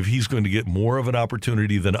wonder if he's going to get more of an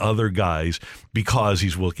opportunity than other guys because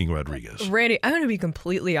he's Wilking Rodriguez. Randy, I'm going to be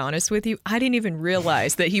completely honest with you. I didn't even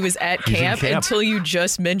realize that he was at camp until you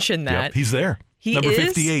just mentioned that. Yep, he's there. He Number is?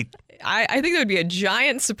 58. I think it would be a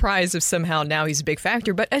giant surprise if somehow now he's a big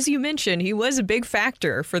factor. But as you mentioned, he was a big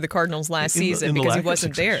factor for the Cardinals last season because he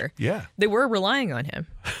wasn't there. Yeah. They were relying on him.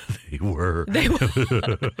 They were.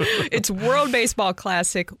 It's World Baseball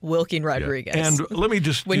Classic Wilking Rodriguez. Yeah. And let me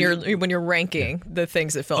just when you're ranking the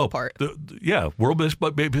things that fell apart. World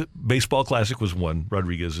Baseball Classic was one.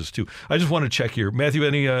 Rodriguez is two. I just want to check here, Matthew.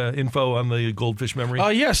 Any info on the goldfish memory?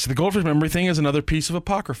 Yes, the goldfish memory thing is another piece of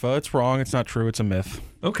apocrypha. It's wrong. It's not true. It's a myth.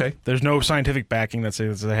 Okay. There's no scientific backing that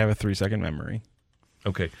says they have a 3-second memory.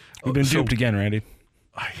 Okay. We've been duped again, Randy.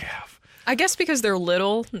 I have. I guess because they're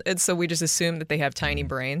little, and so we just assume that they have tiny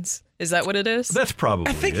brains. Is that what it is? That's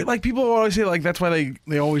probably I think like people always say like that's why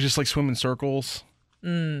they always just like swim in circles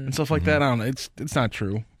and stuff like that. I don't know. It's not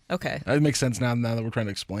true. Okay. It makes sense now that we're trying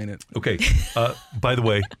to explain it. Okay. By the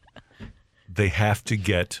way, they have to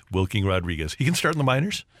get Wilking Rodriguez. He can start in the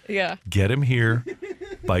minors. Yeah. Get him here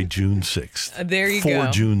by June 6th. There you go.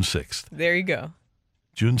 For June 6th. There you go.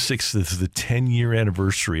 June 6th is the 10-year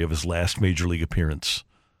anniversary of his last Major League appearance.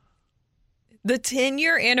 The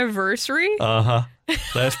 10-year anniversary? Uh-huh.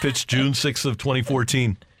 Last pitch June 6th of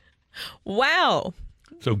 2014. Wow.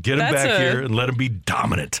 So get him back here and let him be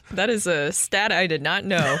dominant. That is a stat I did not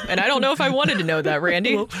know. And I don't know if I wanted to know that,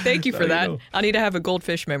 Randy. Well, Thank you for that. know. I need to have a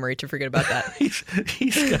goldfish memory to forget about that.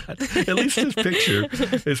 He's got, at least his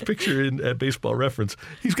picture at Baseball Reference,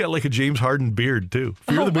 he's got like a James Harden beard, too.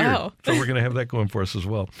 Fear the beard. Wow. So we're going to have that going for us as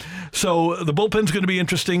well. So the bullpen's going to be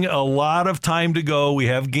interesting. A lot of time to go. We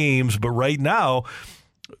have games, but right now,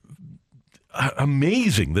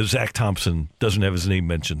 amazing that Zach Thompson doesn't have his name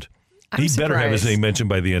mentioned. He better have his name mentioned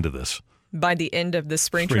by the end of this. By the end of the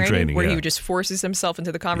spring training where he just forces himself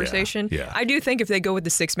into the conversation. Yeah. I do think if they go with the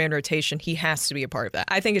 6-man rotation, he has to be a part of that.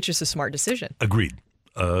 I think it's just a smart decision. Agreed.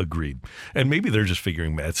 And maybe they're just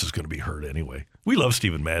figuring Matz is going to be hurt anyway. We love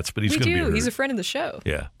Steven Matz, but he's going to be hurt. He's a friend of the show.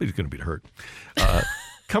 Yeah, but he's going to be hurt.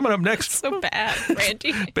 Coming up next. So bad,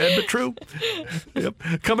 Randy. Bad but true. Yep.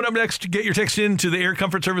 Coming up next, get your text in to the Air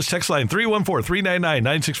Comfort Service text line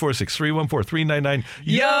 314-399-9646.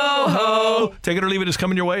 314-399-YO-HO. Take it or leave it is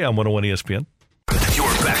coming your way on 101 ESPN. You're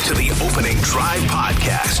back to the Opening Drive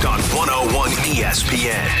podcast on 101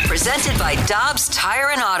 ESPN. Presented by Dobbs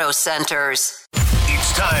Tire and Auto Centers.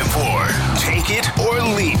 It's time for Take It or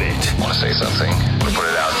Leave It. Want to say something? Want to put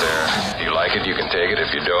it out there? If you like it, you can take it.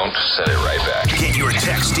 If you don't, send it right back. Get your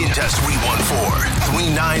text into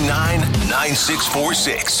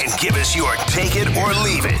 314-399-9646 and give us your Take It or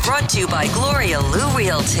Leave It. Brought to you by Gloria Lou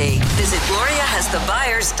Realty. Visit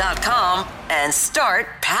GloriaHasTheBuyers.com and start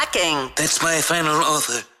packing. That's my final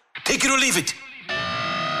offer. Take it or leave it.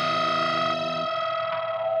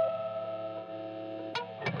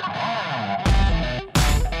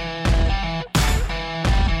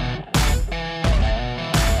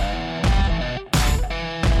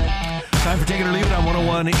 Time for Take It or Leave It on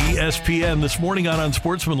 101 ESPN. This morning on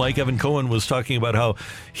Unsportsmanlike, Evan Cohen was talking about how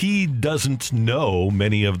he doesn't know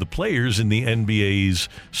many of the players in the NBA's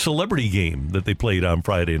celebrity game that they played on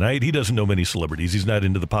Friday night. He doesn't know many celebrities. He's not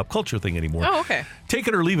into the pop culture thing anymore. Oh, okay. Take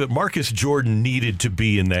it or leave it. Marcus Jordan needed to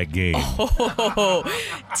be in that game. Oh,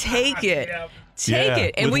 take it. Take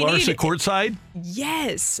it. And with we Larsa need courtside?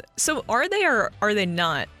 Yes. So are they or are they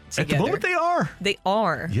not together? At the moment, they are. They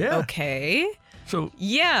are. Yeah. Okay. So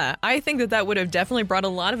yeah, I think that would have definitely brought a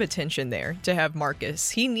lot of attention there to have Marcus.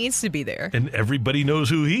 He needs to be there. And everybody knows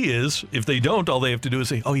who he is. If they don't, all they have to do is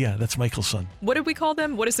say, oh, yeah, that's Michael's son. What did we call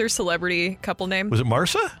them? What is their celebrity couple name? Was it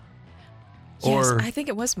Marsa? Yes, Or I think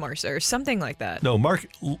it was Marsa or something like that. no,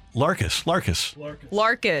 Larkus.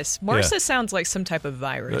 Larkus. Marsa sounds like some type of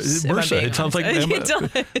virus. if I'm MRSA. being It sounds like honest. It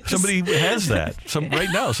does. somebody has that. Right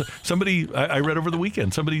now, somebody I read over the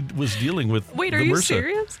weekend. Somebody was dealing with. Wait, the are you MRSA.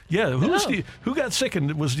 serious? Yeah, Oh. who got sick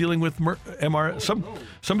and was dealing with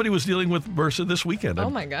somebody was dealing with MRSA this weekend.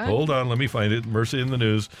 Oh, my God. Hold on, let me find it. MRSA in the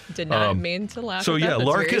news. Did not mean to laugh. So at yeah, that.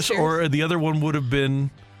 That's very Larkus, serious. or the other one would have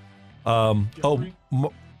been, MAR.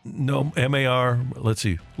 Let's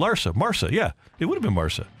see, Marsa. Yeah, it would have been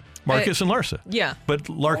Marsa, Marcus and Larsa. Yeah. But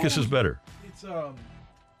Larkus is better. It's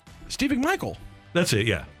Steve McMichael, That's it.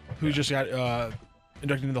 Yeah, who just got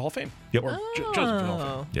inducted into the Hall of Fame. Yep. Or chose to the Hall of Fame.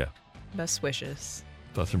 Oh, yeah. best wishes.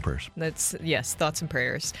 Thoughts and prayers. Yes, thoughts and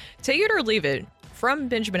prayers. Take it or leave it. From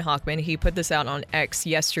Benjamin Hockman, he put this out on X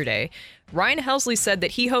yesterday. Ryan Helsley said that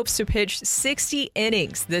he hopes to pitch 60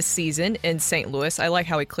 innings this season in St. Louis. I like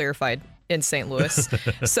how he clarified in St. Louis.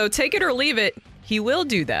 So take it or leave it, he will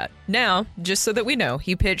do that. Now, just so that we know,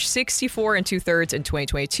 he pitched 64 2/3 in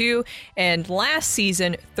 2022, and last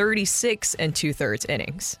season, 36 2/3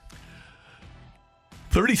 innings.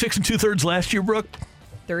 36 2/3 last year, Brooke.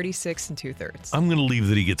 36 2/3. I'm going to leave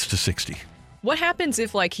that he gets to 60. What happens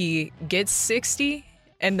if he gets 60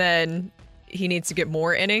 and then he needs to get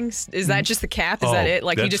more innings? Is that just the cap? Is that it? He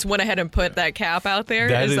that's- just went ahead and put that cap out there?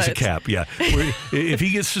 That is a cap, yeah. If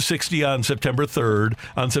he gets to 60 on September 3rd,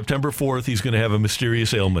 on September 4th, he's going to have a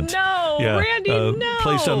mysterious ailment. No, Randy, no.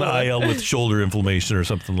 Placed on the IL with shoulder inflammation or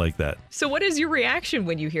something like that. So what is your reaction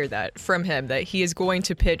when you hear that from him, that he is going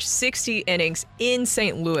to pitch 60 innings in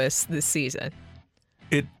St. Louis this season?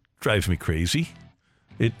 It drives me crazy.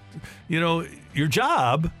 Your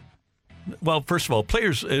job. Well, first of all,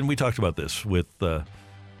 players, and we talked about this with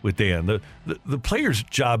Dan. The player's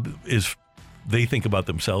job is they think about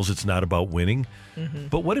themselves. It's not about winning. Mm-hmm.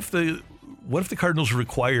 But what if the Cardinals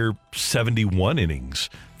require 71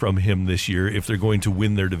 innings from him this year if they're going to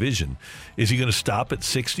win their division? Is he going to stop at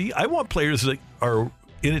 60? I want players that are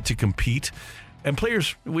in it to compete. And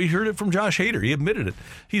players, we heard it from Josh Hader. He admitted it.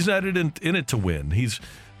 He's not in it to win. He's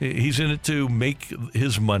in it to make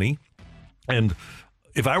his money. And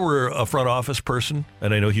if I were a front office person,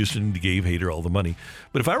 and I know Houston gave Hader all the money,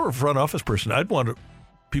 but if I were a front office person, I'd want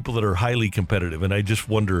people that are highly competitive. And I just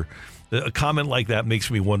wonder, a comment like that makes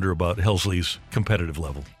me wonder about Helsley's competitive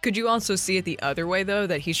level. Could you also see it the other way, though,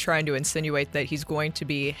 that he's trying to insinuate that he's going to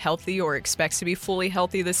be healthy or expects to be fully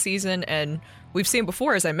healthy this season? And we've seen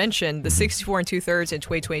before, as I mentioned, the 64 2/3 in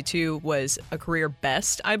 2022 was a career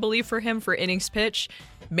best, I believe, for him for innings pitched.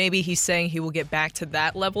 Maybe he's saying he will get back to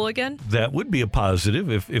that level again? That would be a positive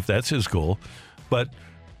if that's his goal. But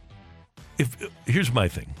here's my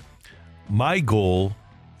thing. My goal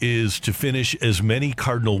is to finish as many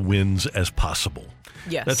Cardinal wins as possible.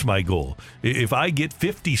 Yes. That's my goal. If I get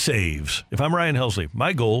 50 saves, if I'm Ryan Helsley,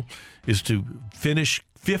 my goal is to finish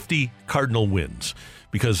 50 Cardinal wins,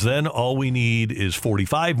 because then all we need is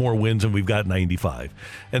 45 more wins and we've got 95.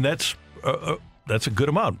 And that's a good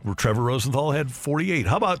amount. Trevor Rosenthal had 48.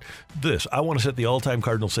 How about this? I want to set the all-time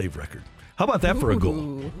Cardinal save record. How about that for a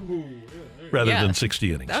goal? Rather than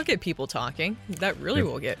 60 innings. That'll get people talking. That really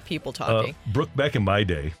will get people talking. Brooke, back in my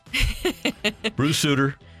day, Bruce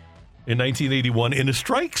Sutter in 1981, in a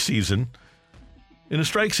strike season,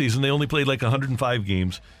 they only played like 105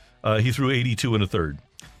 games. He threw 82 and a third.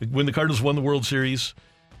 When the Cardinals won the World Series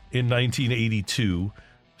in 1982,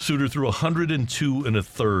 Sutter threw 102 and a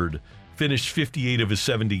third, finished 58 of his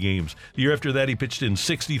 70 games. The year after that, he pitched in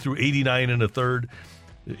 60 through 89 and a third.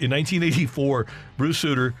 In 1984, Bruce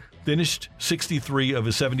Sutter finished 63 of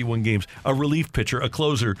his 71 games. A relief pitcher, a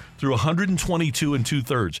closer, threw 122 and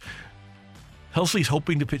 2/3. Helsley's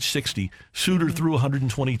hoping to pitch 60. Sutter threw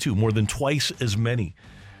 122, more than twice as many.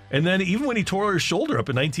 And then even when he tore his shoulder up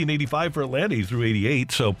in 1985 for Atlanta, he threw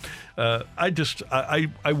 88. So I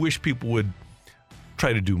wish people would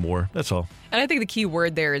try to do more. That's all. And I think the key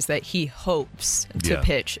word there is that he hopes to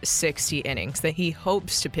pitch 60 innings, that he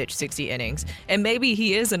hopes to pitch 60 innings. And maybe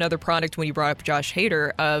he is another product, when you brought up Josh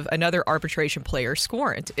Hader, of another arbitration player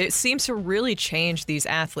scorned. It seems to really change these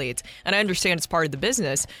athletes. And I understand it's part of the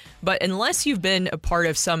business, but unless you've been a part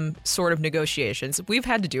of some sort of negotiations, we've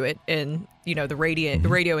had to do it in the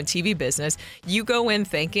radio and TV business. You go in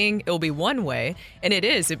thinking it'll be one way, and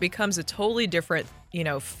it becomes a totally different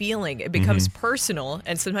feeling. It becomes personal,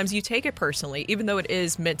 and sometimes you take it personally, even though it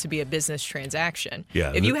is meant to be a business transaction.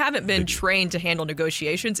 Yeah, if you haven't been trained to handle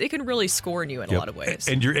negotiations, it can really scorn you in a lot of ways.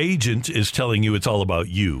 And your agent is telling you it's all about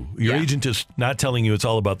you. Your agent is not telling you it's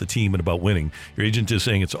all about the team and about winning. Your agent is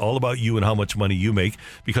saying it's all about you and how much money you make,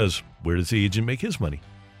 because where does the agent make his money?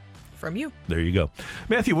 From you. There you go.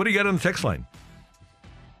 Matthew, what do you got on the text line?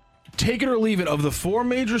 Take it or leave it. Of the four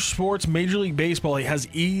major sports, Major League Baseball has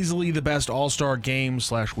easily the best all-star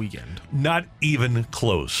game/weekend. Not even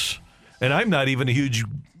close. And I'm not even a huge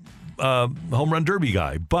home run derby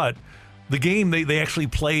guy, but the game, they actually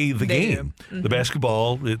play the game. The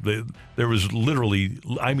basketball, there was literally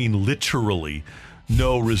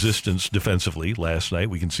no resistance defensively last night.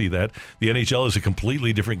 We can see that. The NHL is a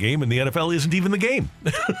completely different game, and the NFL isn't even the game.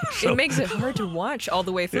 It makes it hard to watch all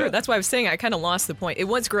the way through. Yeah. That's why I was saying I kind of lost the point. It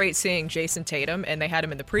was great seeing Jason Tatum, and they had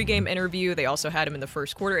him in the pregame interview. They also had him in the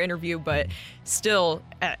first quarter interview, but still,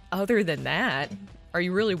 other than that, are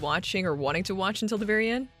you really watching or wanting to watch until the very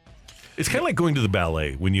end? It's kind of like going to the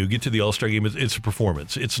ballet. When you get to the All-Star game, it's a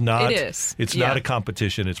performance. It's not. It is. It's not a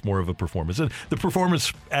competition. It's more of a performance. And the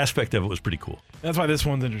performance aspect of it was pretty cool. That's why this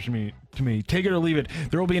one's interesting to me. Take it or leave it.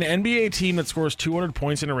 There will be an NBA team that scores 200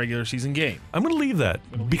 points in a regular season game. I'm going to leave that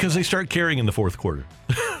because they start caring in the fourth quarter.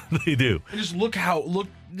 They do. And just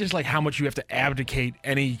like how much you have to abdicate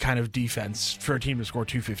any kind of defense for a team to score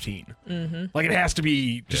 215. Mm-hmm. Like it has to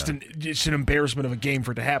be just an embarrassment of a game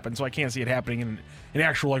for it to happen. So I can't see it happening in an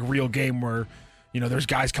actual real game where there's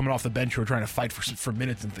guys coming off the bench who are trying to fight for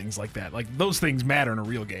minutes and things like that. Like those things matter in a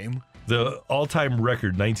real game. The all-time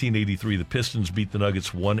record, 1983, the Pistons beat the Nuggets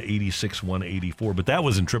 186-184, but that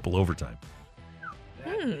was in triple overtime.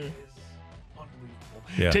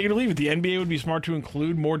 Yeah. Take it or leave it. The NBA would be smart to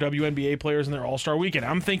include more WNBA players in their All-Star weekend.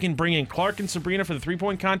 I'm thinking bringing Clark and Sabrina for the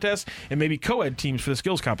three-point contest and maybe co-ed teams for the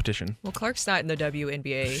skills competition. Well, Clark's not in the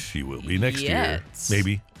WNBA. She will be next year.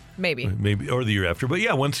 Maybe, or the year after. But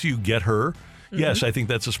yeah, once you get her, yes, I think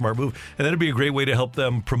that's a smart move. And that'd be a great way to help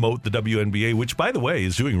them promote the WNBA, which, by the way,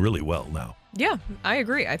 is doing really well now. Yeah, I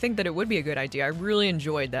agree. I think that it would be a good idea. I really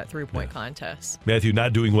enjoyed that three-point contest. Matthew,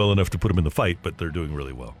 not doing well enough to put them in the fight, but they're doing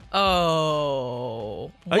really well.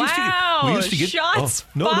 Oh, we used to get shots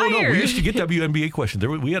No. fired. We used to get WNBA questions.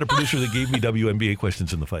 We had a producer that gave me WNBA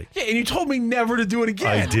questions in the fight. Yeah, and you told me never to do it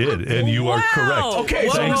again. I did, and you are correct. Okay,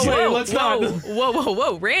 let's not.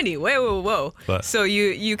 Whoa, Randy, whoa. What? So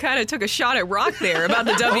you kind of took a shot at Rock there about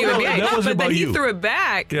the WNBA, that wasn't but then about he you. threw it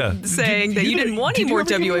back, Yeah. saying that you didn't want any more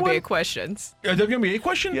WNBA questions. questions. A WNBA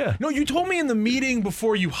question? Yeah. No, you told me in the meeting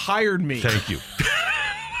before you hired me. Thank you.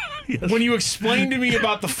 Yes. When you explained to me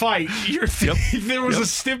about the fight, there was a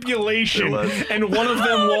stipulation, and one of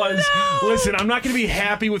them was, listen, I'm not going to be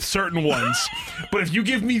happy with certain ones, but if you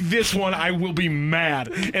give me this one, I will be mad.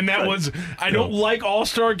 And that was, I don't like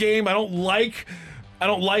All-Star Game. I don't like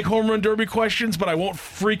home run derby questions, but I won't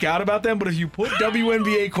freak out about them. But if you put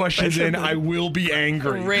WNBA questions in, I will be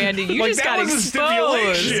angry. Randy, you like, just that got was exposed.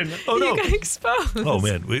 A stipulation. Oh, no. You got exposed. Oh,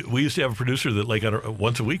 man. We used to have a producer that, like,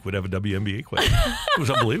 once a week would have a WNBA question. It was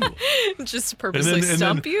unbelievable. Just purposely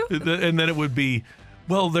stump you? And then it would be,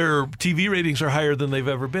 well, their TV ratings are higher than they've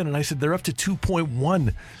ever been. And I said, they're up to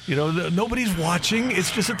 2.1. You know, nobody's watching.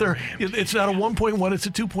 It's just that it's not a 1.1, it's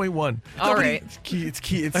a 2.1. All right. It's key.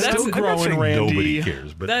 It's That's- still I'm growing, I'm not saying Randy. nobody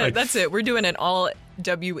cares. But That's it. We're doing an all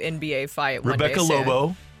WNBA fight one Rebecca day soon.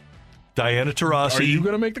 Lobo, Diana Taurasi. Are you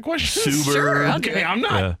going to make the question? Suber. Sure, I'll do Okay, it. I'm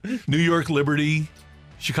not. New York Liberty,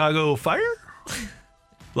 Chicago Fire,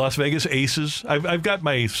 Las Vegas Aces. I've got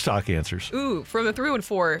my stock answers. Ooh, from the 3 and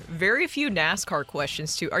 4, very few NASCAR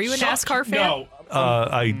questions too. Are you a NASCAR fan? No.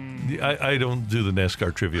 I don't do the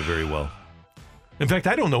NASCAR trivia very well. In fact,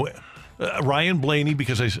 I don't know Ryan Blaney,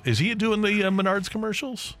 because is he doing the Menards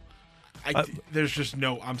commercials? There's just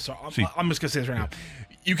no. I'm sorry. See. I'm just gonna say this right now.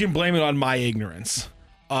 You can blame it on my ignorance.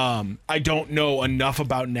 I don't know enough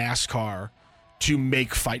about NASCAR to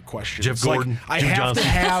make fight questions. Jeff Gordon, I Jim have Johnson. to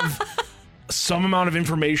have some amount of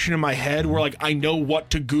information in my head where, like, I know what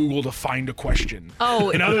to Google to find a question.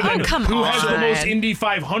 Oh, and other than come who has the on. most Indy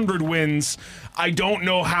 500 wins, I don't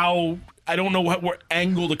know what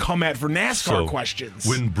angle to come at for NASCAR questions.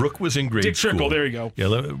 When Brooke was in grade Dick school. Trickle, there you go.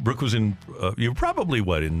 Yeah, Brooke was in, you were probably,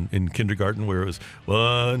 in kindergarten, where it was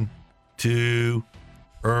 1, 2,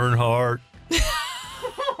 Earnhardt.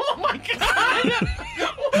 Oh, my God.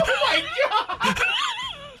 Oh, my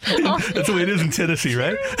God. That's the way it is in Tennessee,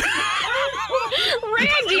 right?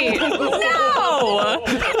 Randy, no.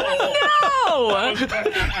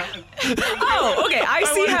 Oh, okay.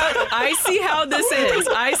 I see how this is.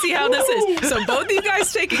 So both of you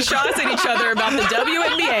guys taking shots at each other about the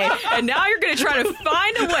WNBA, and now you're going to try to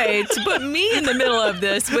find a way to put me in the middle of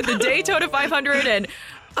this with the Daytona 500 and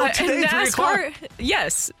today, 3 NASCAR.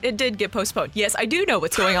 Yes, it did get postponed. Yes, I do know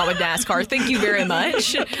what's going on with NASCAR. Thank you very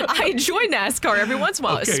much. I enjoy NASCAR every once in a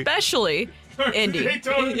while, Okay. especially Indy.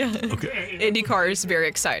 Okay. IndyCar is very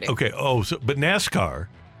exciting. Okay. Oh, but NASCAR.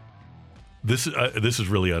 This is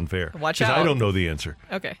really unfair. Watch 'cause out. I don't know the answer.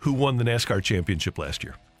 Okay. Who won the NASCAR championship last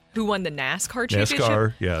year? Who won the NASCAR championship?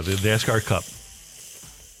 NASCAR, yeah, the NASCAR Cup.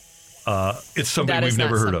 It's something That we've is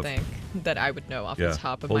never not heard of. something that I would know off Yeah. the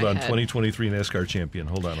top of Hold my on, head. 2023 NASCAR champion.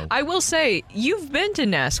 Hold on. I will say, you've been to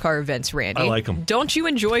NASCAR events, Randy. I like 'em. Don't you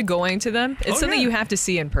enjoy going to them? It's something yeah. you have to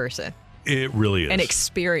see in person It really is. and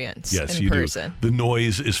experience Yes, in you person. do. The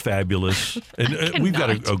noise is fabulous, and we've got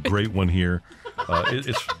a great one here.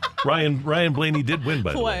 It's Ryan Blaney did win,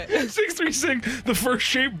 by the way. What? 636. The first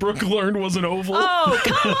shape Brooke learned was an oval. Oh,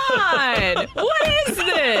 come on! What is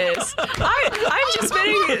this? I'm just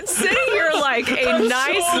sitting here like a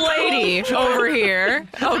nice lady over here,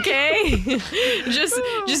 okay?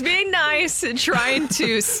 just being nice and trying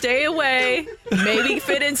to stay away, maybe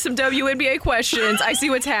fit in some WNBA questions. I see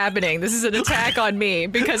what's happening. This is an attack on me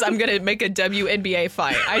because I'm going to make a WNBA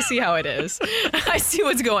fight. I see how it is. I see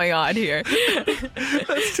what's going on here.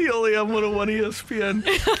 That's Teoli on 101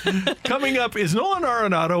 ESPN. Coming up, is Nolan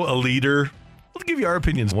Arenado a leader? We'll give you our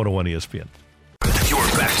opinions on 101 ESPN. You're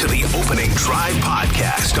back to the Opening Drive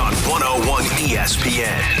podcast on 101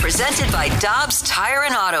 ESPN. Presented by Dobbs Tire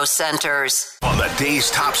and Auto Centers. On the day's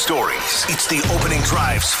top stories, it's the Opening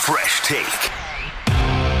Drive's Fresh Take.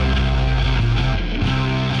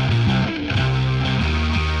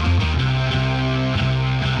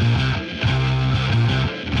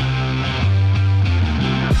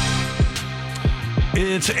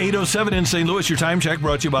 It's 8:07 in St. Louis. Your time check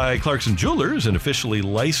brought to you by Clarkson Jewelers, an officially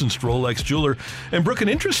licensed Rolex jeweler. And Brooke, an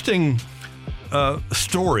interesting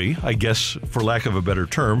story, I guess, for lack of a better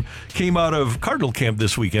term, came out of Cardinal camp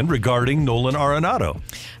this weekend regarding Nolan Arenado.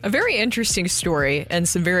 A very interesting story and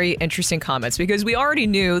some very interesting comments, because we already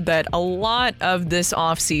knew that a lot of this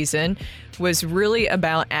offseason was really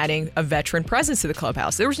about adding a veteran presence to the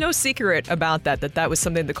clubhouse. There was no secret about that was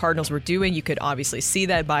something the Cardinals were doing. You could obviously see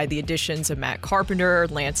that by the additions of Matt Carpenter,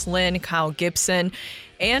 Lance Lynn, Kyle Gibson,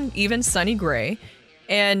 and even Sonny Gray.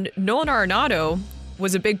 And Nolan Arenado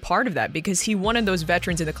was a big part of that because he wanted those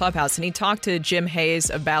veterans in the clubhouse. And he talked to Jim Hayes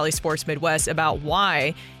of Bally Sports Midwest about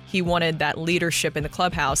why he wanted that leadership in the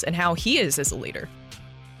clubhouse and how he is as a leader.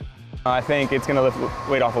 I think it's going to lift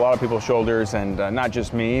weight off a lot of people's shoulders, and not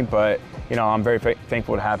just me, but I'm very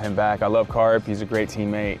thankful to have him back. I love Carp. He's a great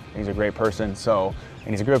teammate. He's a great person. And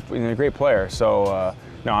he's a great player. So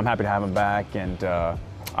I'm happy to have him back, and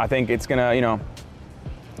I think it's going to,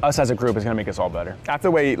 us as a group is going to make us all better. After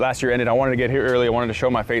the way last year ended, I wanted to get here early. I wanted to show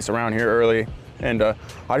my face around here early. And I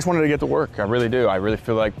just wanted to get to work. I really do. I really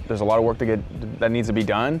feel like there's a lot of work that needs to be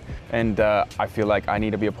done. And I feel like I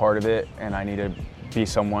need to be a part of it, and I need to be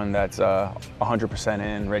someone that's 100%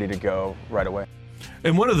 in, ready to go right away.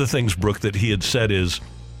 And one of the things, Brooke, that he had said is,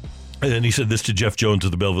 and he said this to Jeff Jones of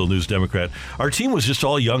the Belleville News-Democrat, our team was just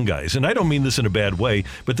all young guys. And I don't mean this in a bad way,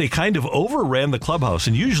 but they kind of overran the clubhouse.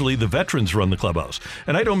 And usually the veterans run the clubhouse.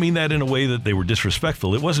 And I don't mean that in a way that they were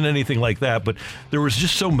disrespectful. It wasn't anything like that, but there was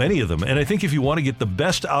just so many of them. And I think if you want to get the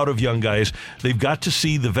best out of young guys, they've got to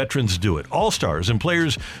see the veterans do it. All-stars and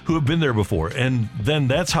players who have been there before. And then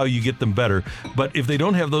that's how you get them better. But if they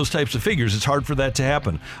don't have those types of figures, it's hard for that to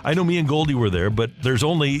happen. I know me and Goldie were there, but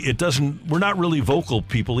we're not really vocal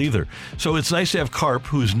people either. So it's nice to have Carp,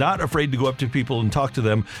 who's not afraid to go up to people and talk to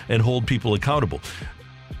them and hold people accountable.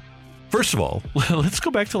 First of all, let's go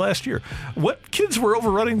back to last year. What kids were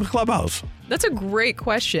overrunning the clubhouse? That's a great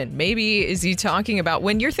question. Maybe is he talking about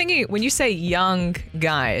when you say young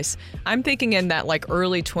guys, I'm thinking in that like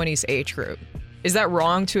early 20s age group. Is that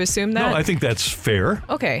wrong to assume that? No, I think that's fair.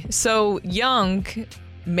 Okay, so young,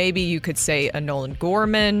 maybe you could say a Nolan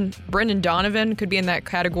Gorman, Brendan Donovan could be in that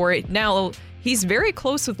category. Now, he's very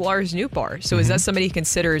close with Lars Nootbaar. So is that somebody he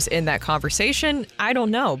considers in that conversation? I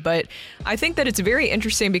don't know. But I think that it's very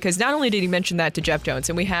interesting because not only did he mention that to Jeff Jones,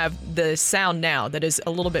 and we have the sound now that is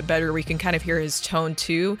a little bit better. We can kind of hear his tone,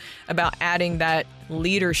 too, about adding that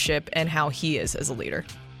leadership and how he is as a leader.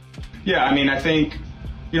 Yeah, I mean, I think,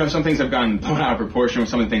 some things have gotten blown out of proportion with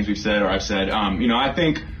some of the things we've said or I've said. I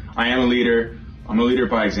think I am a leader. I'm a leader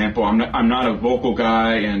by example. I'm not a vocal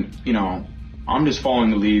guy, and, I'm just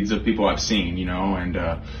following the leads of people I've seen, and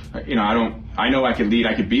I know I could lead,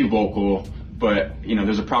 I could be vocal, but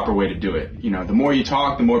there's a proper way to do it. The more you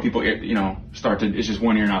talk, the more people start to, it's just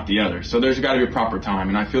one ear and out the other. So there's got to be a proper time,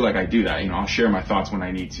 and I feel like I do that. I'll share my thoughts when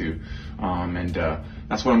I need to, and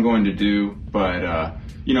that's what I'm going to do. But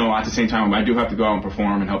at the same time, I do have to go out and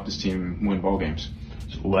perform and help this team win ball games.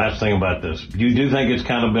 Last thing about this, you do think it's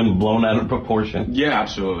kind of been blown out of proportion? Yeah,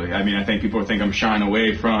 absolutely. I mean, I think people think I'm shying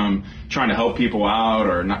away from trying to help people out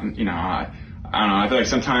or not, I don't know. I feel like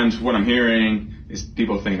sometimes what I'm hearing is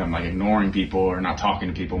people think I'm like ignoring people or not talking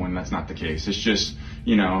to people when that's not the case. It's just,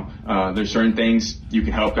 there's certain things you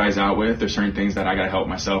can help guys out with. There's certain things that I got to help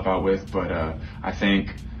myself out with. But I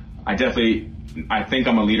think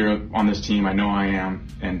I'm a leader on this team. I know I am.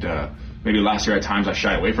 And maybe last year at times I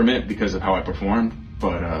shied away from it because of how I performed.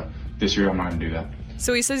 But this year I'm not going to do that.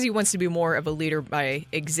 So he says he wants to be more of a leader by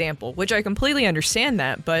example, which I completely understand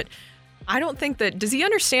that. But I don't think that, does he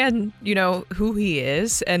understand, who he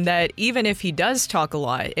is? And that even if he does talk a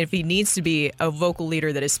lot, if he needs to be a vocal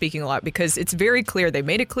leader that is speaking a lot, because it's very clear, they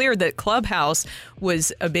made it clear that Clubhouse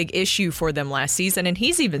was a big issue for them last season. And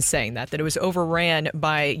he's even saying that it was overran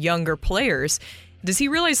by younger players. Does he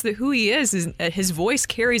realize that who he is his voice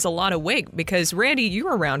carries a lot of weight? Because, Randy, you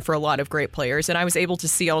were around for a lot of great players, and I was able to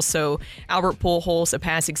see also Albert Pujols, a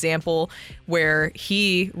past example, where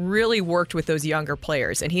he really worked with those younger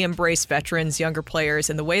players, and he embraced veterans, younger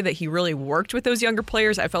players, and the way that he really worked with those younger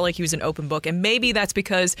players, I felt like he was an open book, and maybe that's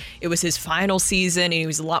because it was his final season and he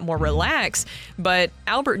was a lot more relaxed, but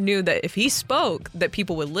Albert knew that if he spoke, that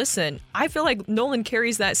people would listen. I feel like Nolan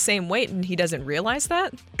carries that same weight, and he doesn't realize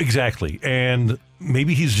that. Exactly, and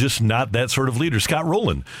maybe he's just not that sort of leader. Scott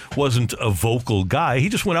Rowland wasn't a vocal guy. He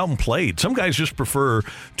just went out and played. Some guys just prefer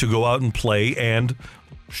to go out and play and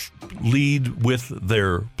lead with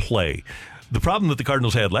their play. The problem that the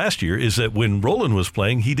Cardinals had last year is that when Rowland was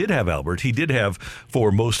playing, he did have Albert. He did have,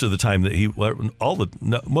 for most of the time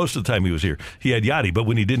that most of the time he was here, he had Yadi. But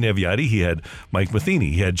when he didn't have Yadi, he had Mike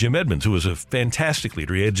Matheny. He had Jim Edmonds, who was a fantastic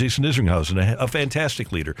leader. He had Jason Isringhausen, a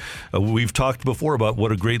fantastic leader. We've talked before about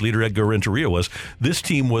what a great leader Edgar Renteria was. This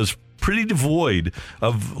team was pretty devoid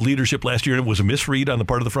of leadership last year, and it was a misread on the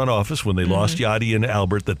part of the front office when they lost Yadi and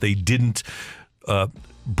Albert that they didn't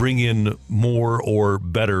bring in more or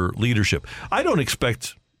better leadership. I don't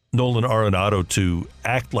expect Nolan Arenado to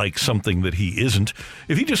act like something that he isn't.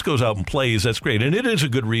 If he just goes out and plays, that's great. And it is a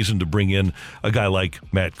good reason to bring in a guy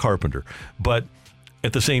like Matt Carpenter. But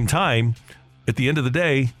at the same time, at the end of the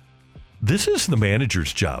day, this is the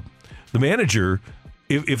manager's job. The manager,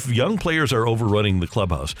 if young players are overrunning the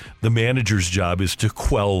clubhouse, the manager's job is to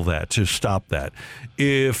quell that, to stop that.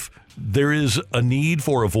 If there is a need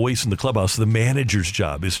for a voice in the clubhouse. The manager's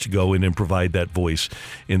job is to go in and provide that voice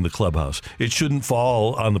in the clubhouse. It shouldn't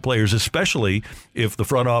fall on the players, especially if the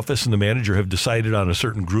front office and the manager have decided on a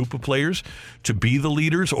certain group of players to be the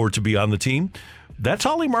leaders or to be on the team. That's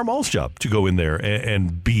Ollie Marmol's job, to go in there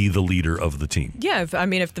and be the leader of the team. Yeah,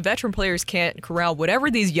 if the veteran players can't corral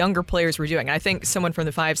whatever these younger players were doing, I think someone from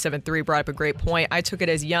the 573 brought up a great point. I took it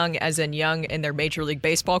as young in their Major League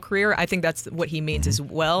Baseball career. I think that's what he means as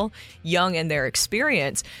well, young in their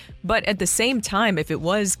experience. But at the same time, if it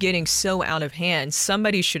was getting so out of hand,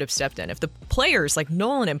 somebody should have stepped in. If the players like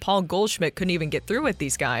Nolan and Paul Goldschmidt couldn't even get through with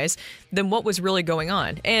these guys, then what was really going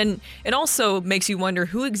on? And it also makes you wonder,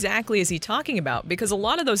 who exactly is he talking about? Because a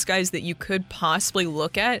lot of those guys that you could possibly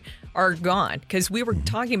look at are gone. Because we were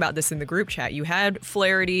talking about this in the group chat. You had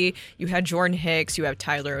Flaherty, you had Jordan Hicks, you have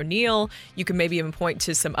Tyler O'Neill. You can maybe even point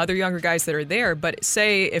to some other younger guys that are there. But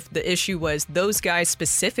say if the issue was those guys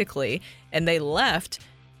specifically and they left,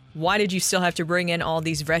 why did you still have to bring in all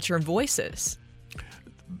these veteran voices?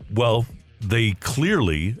 Well, they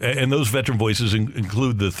clearly, and those veteran voices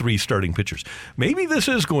include the 3 starting pitchers. Maybe this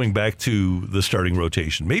is going back to the starting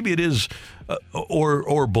rotation. Maybe it is,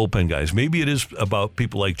 or bullpen guys. Maybe it is about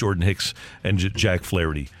people like Jordan Hicks and Jack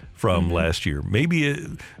Flaherty from last year. Maybe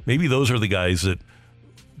those are the guys that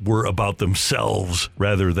were about themselves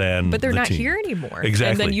rather than But they're the not team. Here anymore.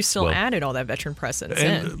 Exactly. And then you still added all that veteran presence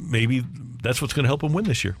and maybe that's what's going to help them win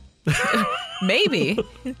this year. Maybe.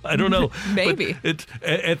 I don't know. Maybe. But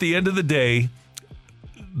at the end of the day,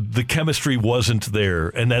 the chemistry wasn't there,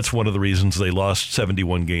 and that's one of the reasons they lost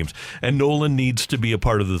 71 games. And Nolan needs to be a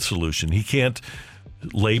part of the solution. He can't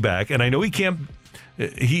lay back, and I know he can't.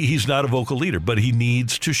 He's not a vocal leader, but he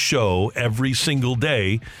needs to show every single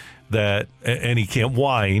day that, and he can't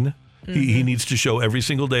whine. He needs to show every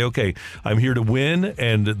single day, okay, I'm here to win,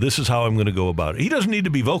 and this is how I'm going to go about it. He doesn't need to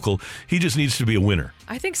be vocal. He just needs to be a winner.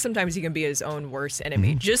 I think sometimes he can be his own worst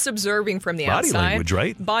enemy. Just observing from the outside. Body language,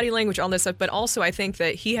 right? Body language, all this stuff. But also I think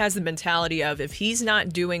that he has the mentality of if he's not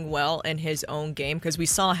doing well in his own game, because we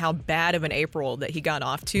saw how bad of an April that he got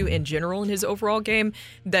off to in general in his overall game,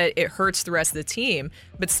 that it hurts the rest of the team.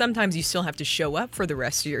 But sometimes you still have to show up for the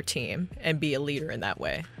rest of your team and be a leader in that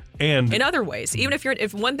way. And in other ways, even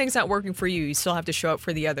if one thing's not working for you, you still have to show up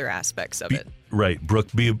for the other aspects of it. Right, Brooke,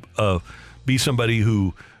 be somebody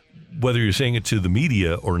who, whether you're saying it to the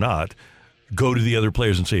media or not, go to the other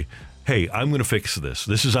players and say, hey, I'm going to fix this.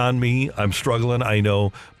 This is on me. I'm struggling, I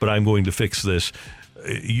know, but I'm going to fix this.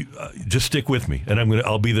 You, just stick with me, and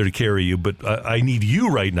I'll be there to carry you. But I need you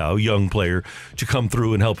right now, young player, to come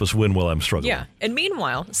through and help us win while I'm struggling. Yeah, and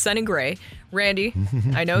meanwhile, Sonny Gray, Randy,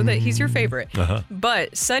 I know that he's your favorite,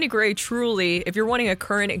 but Sonny Gray truly, if you're wanting a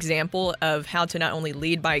current example of how to not only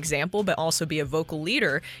lead by example, but also be a vocal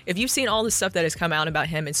leader, if you've seen all the stuff that has come out about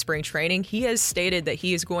him in spring training, he has stated that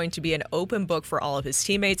he is going to be an open book for all of his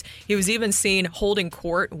teammates. He was even seen holding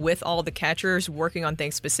court with all the catchers, working on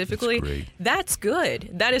things specifically. That's good.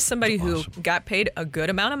 That is somebody who got paid a good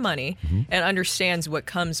amount of money and understands what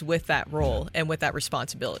comes with that role and with that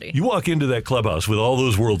responsibility. You walk into that clubhouse with all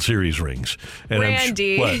those World Series rings. And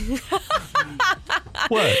Randy. What?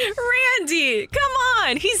 Randy, come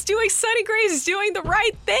on. He's doing, Sonny Gray's doing the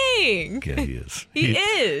right thing. Yeah, he is. He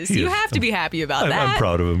is. You have to be happy about that. I'm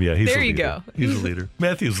proud of him. Yeah, he's there a you leader. go. He's a leader.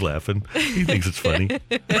 Matthew's laughing. He thinks it's funny.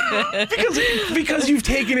 because you've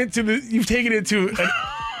taken it to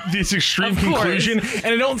this extreme conclusion,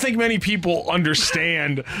 and I don't think many people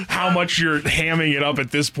understand how much you're hamming it up at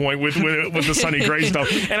this point with the Sonny Gray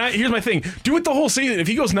stuff. And here's my thing: do it the whole season. If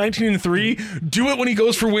he goes 19-3, do it when he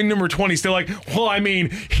goes for win number 20. Still like, well, I mean,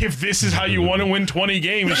 if this is how you want to win 20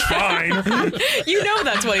 games, fine. You know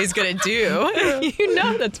that's what he's gonna do. You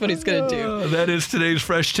know that's what he's gonna do. That is today's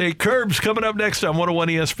Fresh Take. Curbs coming up next on 101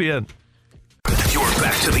 ESPN. You're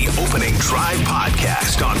back to the Opening Drive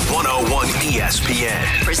podcast on 101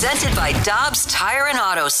 ESPN. Presented by Dobbs Tire and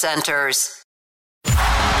Auto Centers. Bring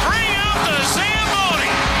out the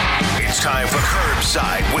Zamboni! It's time for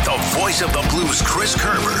Curbside with the voice of the Blues, Chris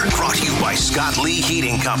Kerber. Brought to you by Scott Lee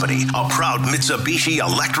Heating Company, a proud Mitsubishi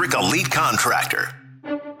Electric Elite contractor.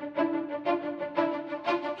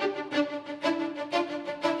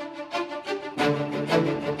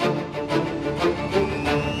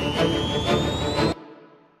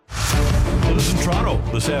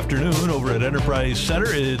 This afternoon over at Enterprise Center.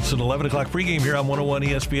 It's an 11 o'clock pregame here on 101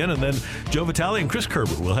 ESPN, and then Joe Vitale and Chris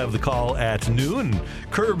Kerber will have the call at noon.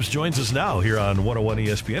 Kerbs joins us now here on 101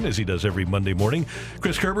 ESPN, as he does every Monday morning.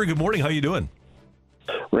 Chris Kerber, good morning. How you doing?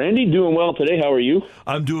 Randy, doing well today. How are you?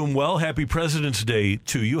 I'm doing well. Happy President's Day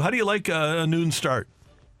to you. How do you like a noon start?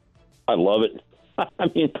 I love it. I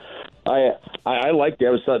mean, I like it. I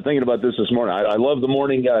was thinking about this morning. I love the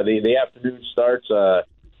morning, the afternoon starts,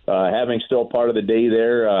 having still part of the day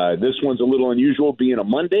there. This one's a little unusual being a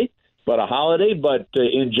Monday, but a holiday. But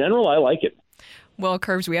in general, I like it. Well,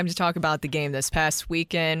 Curbs, we have to talk about the game this past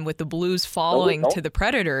weekend with the Blues falling to the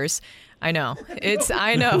Predators. I know.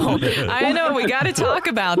 I know. We got to talk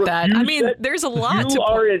about that. I mean, there's a lot to... You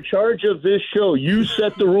are in charge of this show. You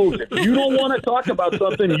set the rules. If you don't want to talk about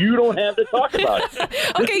something, you don't have to talk about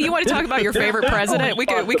it. Okay, you want to talk about your favorite president? We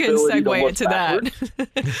can segue into that.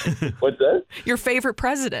 What's that? Your favorite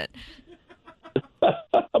president.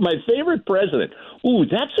 My favorite president. Ooh,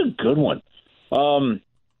 that's a good one.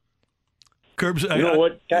 Curbs, you know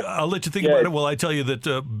what? I'll let you think about it while I tell you that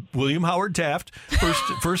William Howard Taft,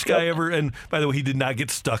 first guy ever, and by the way, he did not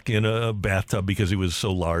get stuck in a bathtub because he was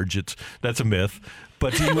so large. That's a myth.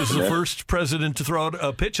 But he was the first president to throw out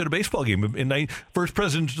a pitch at a baseball game. First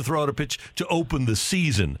president to throw out a pitch to open the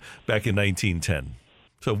season back in 1910.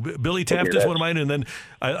 So Billy Taft is one of mine, and then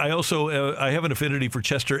I also I have an affinity for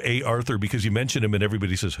Chester A. Arthur because you mention him and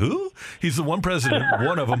everybody says, who? He's the one president,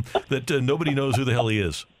 one of them, that nobody knows who the hell he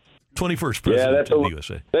is. 21st president of the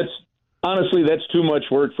USA. Honestly, that's too much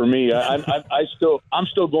work for me. I'm still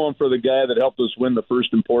going for the guy that helped us win the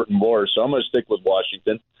first important war, so I'm going to stick with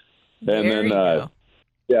Washington. I'm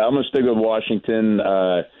going to stick with Washington.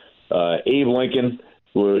 Abe Lincoln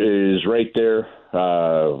is right there.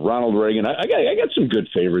 Ronald Reagan. I got some good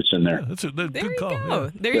favorites in there. Yeah, that's a good call. Yeah.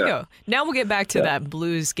 There you go. Now we'll get back to that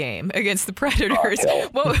Blues game against the Predators.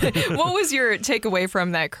 What was your takeaway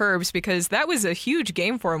from that, Curbs? Because that was a huge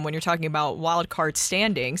game for him when you're talking about wild card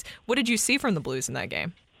standings. What did you see from the Blues in that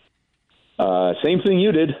game? Same thing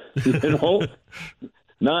you did. It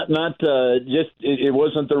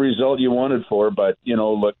wasn't the result you wanted for, but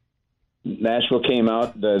look, Nashville came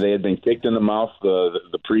out. They had been kicked in the mouth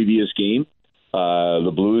the previous game.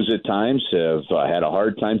 The Blues at times have had a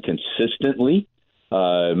hard time consistently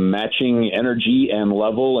matching energy and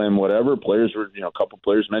level and whatever. Players were, a couple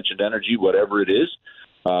players mentioned energy, whatever it is.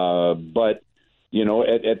 But,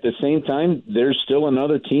 at the same time, there's still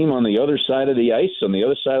another team on the other side of the ice, on the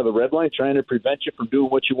other side of the red line, trying to prevent you from doing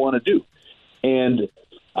what you want to do. And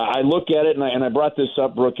I look at it, and I brought this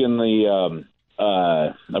up, Brooke, in the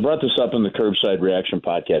Curbside Reaction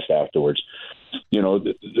podcast afterwards. You're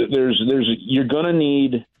going to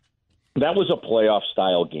need, that was a playoff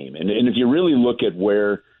style game. And if you really look at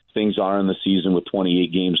where things are in the season with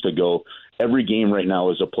 28 games to go, every game right now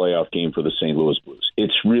is a playoff game for the St. Louis Blues.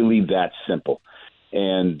 It's really that simple.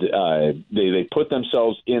 And they put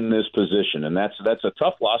themselves in this position. And that's a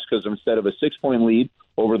tough loss because instead of a 6-point lead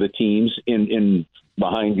over the teams in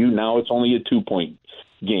behind you, now it's only a 2-point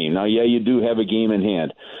game. Now, you do have a game in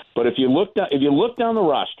hand. But if you look down the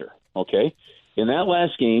roster, okay, in that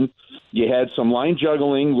last game, you had some line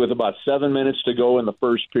juggling with about 7 minutes to go in the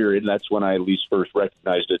first period. That's when I at least first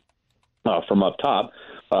recognized it from up top.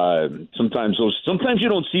 Sometimes you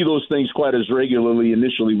don't see those things quite as regularly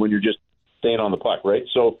initially when you're just staying on the puck, right?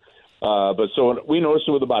 So we noticed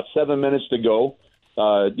it with about 7 minutes to go.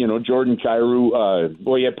 Jordan Kyrou,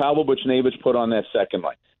 you had Pavel Buchnevich put on that second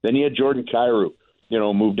line. Then you had Jordan Kyrou,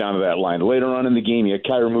 move down to that line. Later on in the game, you had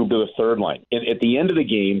Kyrou move to the third line. And at the end of the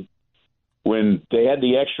game, when they had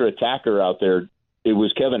the extra attacker out there, it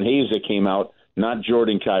was Kevin Hayes that came out, not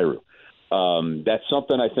Jordan Kyrou. That's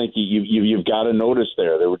something I think you've got to notice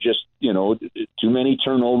there. There were just, too many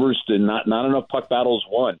turnovers, to not enough puck battles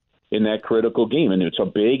won in that critical game. And it's a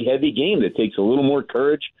big, heavy game that takes a little more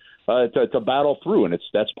courage to battle through, and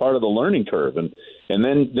that's part of the learning curve. And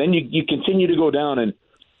then you continue to go down, and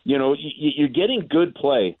you're getting good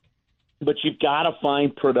play, but you've got to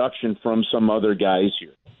find production from some other guys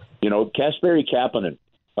here. Kasperi Kapanen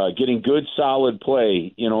getting good, solid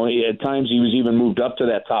play. At times he was even moved up to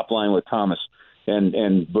that top line with Thomas and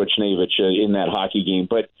Buchnevich in that hockey game.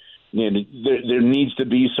 But there needs to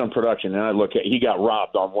be some production. And I look at, he got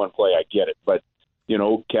robbed on one play. I get it, but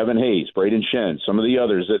Kevin Hayes, Braden Shen, some of the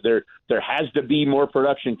others, that there has to be more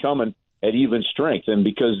production coming at even strength, and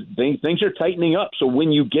because things are tightening up. So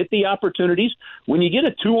when you get the opportunities, when you get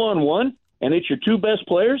a 2-on-1 and it's your two best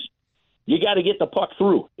players, you got to get the puck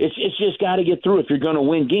through. It's just got to get through if you're going to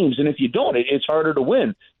win games. And if you don't, it's harder to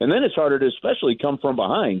win. And then it's harder to especially come from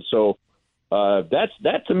behind. So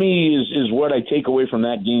that to me is what I take away from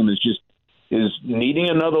that game, is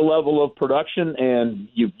needing another level of production. And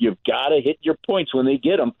you've got to hit your points when they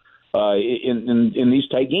get them in these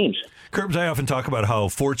tight games. Curbs, I often talk about how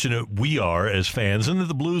fortunate we are as fans, and that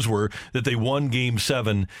the Blues were, that they won Game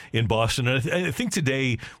 7 in Boston. And I think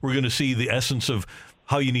today we're going to see the essence of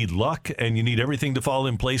how you need luck and you need everything to fall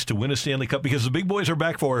in place to win a Stanley Cup because the big boys are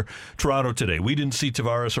back for Toronto today. We didn't see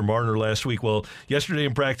Tavares or Marner last week. Well, yesterday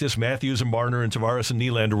in practice, Matthews and Marner and Tavares and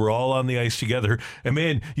Nylander were all on the ice together. And,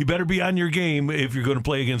 man, you better be on your game if you're going to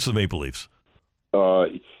play against the Maple Leafs.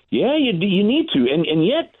 Yeah, you need to. And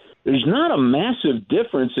yet there's not a massive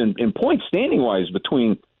difference in point standing-wise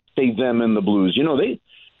between, say, them and the Blues. You know, they've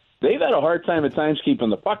had a hard time at times keeping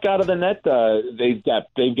the puck out of the net. They've got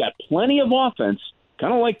plenty of offense,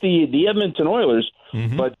 kind of like the Edmonton Oilers,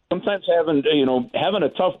 but sometimes having a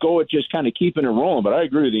tough go at just kind of keeping it rolling. But I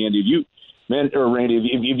agree with you, Andy.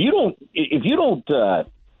 Randy, if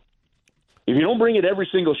you don't bring it every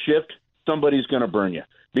single shift, somebody's going to burn you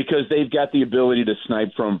because they've got the ability to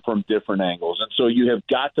snipe from different angles, and so you have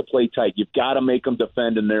got to play tight. You've got to make them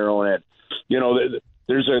defend in their own end. You know,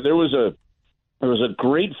 there was a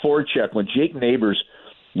great forecheck when Jake Neighbors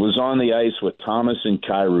was on the ice with Thomas and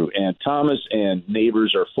Kyrou, and Thomas and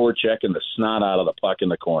Neighbors are forechecking the snot out of the puck in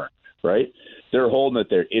the corner, right? They're holding it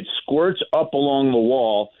there. It squirts up along the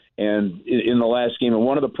wall, and in the last game, and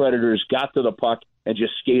one of the Predators got to the puck and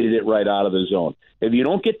just skated it right out of the zone. If you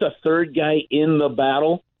don't get the third guy in the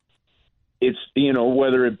battle, it's,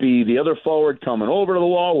 whether it be the other forward coming over to the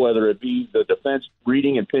wall, whether it be the defense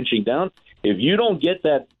reading and pinching down, if you don't get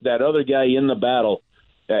that other guy in the battle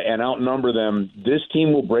and outnumber them, this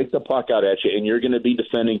team will break the puck out at you, and you're going to be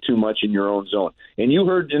defending too much in your own zone. And you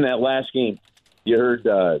heard in that last game, you heard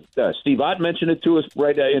Steve Ott mention it to us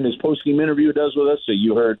right in his post-game interview he does with us, so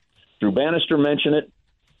you heard Drew Bannister mention it.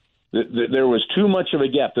 There was too much of a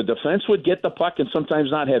gap. The defense would get the puck and sometimes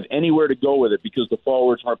not have anywhere to go with it because the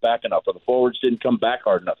forwards weren't back enough or the forwards didn't come back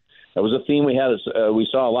hard enough. That was a theme we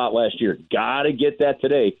saw a lot last year. Got to get that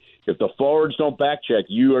today. If the forwards don't back check,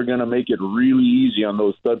 you are going to make it really easy on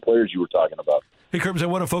those stud players you were talking about. Hey, Curbs, I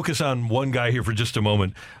want to focus on one guy here for just a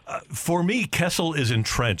moment. For me, Kessel is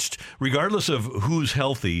entrenched, regardless of who's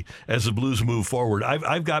healthy as the Blues move forward.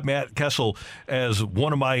 I've got Matt Kessel as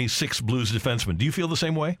one of my 6 Blues defensemen. Do you feel the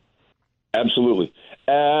same way? Absolutely.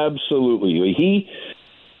 He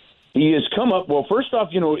has come up. Well, first off,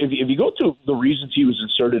 if you go to the reasons he was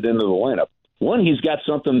inserted into the lineup, one, he's got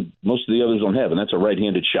something most of the others don't have, and that's a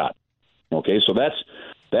right-handed shot. Okay, so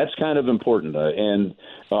that's kind of important. In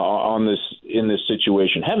this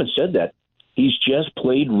situation. Having said that, he's just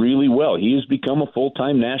played really well. He has become a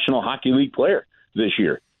full-time National Hockey League player this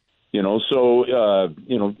year.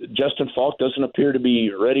 Justin Falk doesn't appear to be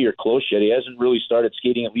ready or close yet. He hasn't really started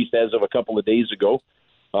skating, at least as of a couple of days ago.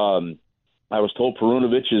 I was told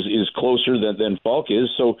Perunovic is closer than Falk is.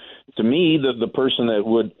 So to me, the person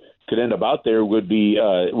that could end up out there would be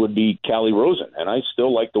Calle Rosen, and I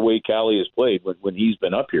still like the way Calle has played when he's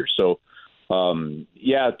been up here. So to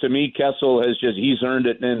me, Kessel he's earned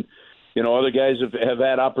it, and other guys have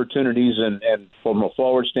had opportunities, and from a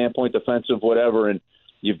forward standpoint, defensive, whatever, and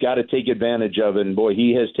you've got to take advantage of it. And boy,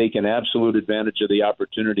 he has taken absolute advantage of the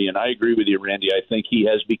opportunity. And I agree with you, Randy. I think he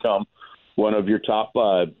has become one of your top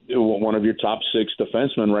 6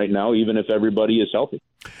 defensemen right now, even if everybody is healthy.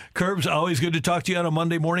 Curbs, always good to talk to you on a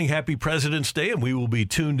Monday morning. Happy President's Day, and we will be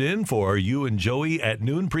tuned in for you and Joey at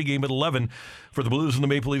noon, pregame at 11 for the Blues and the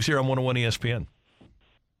Maple Leafs here on 101 ESPN.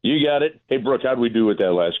 You got it. Hey, Brooke, how'd we do with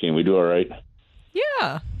that last game? We do all right?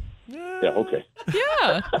 Yeah. Yeah, okay.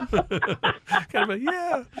 Yeah.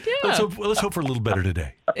 Yeah. Let's hope for a little better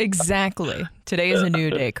today. Exactly. Today is a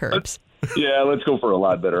new day, Curbs. Yeah, let's go for a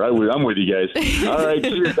lot better. I'm with you guys. All right,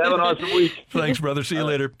 cheers. Have an awesome week. Thanks, brother. See you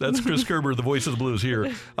later. That's Chris Kerber, the voice of the Blues here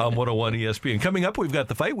on 101 ESPN. Coming up, we've got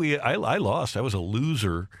the fight. I lost. I was a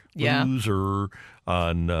loser. Yeah. Loser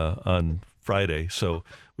on Friday. So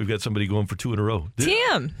we've got somebody going for 2 in a row.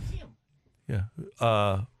 Tim. Yeah.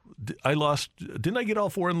 I lost. Didn't I get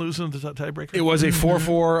all 4 and lose in the tiebreaker? It was a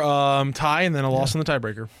 4-4 tie and then a loss in the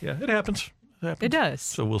tiebreaker. Yeah, it happens. It does.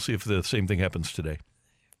 So we'll see if the same thing happens today.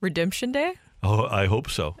 Redemption Day? Oh, I hope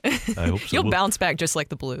so. You'll bounce back just like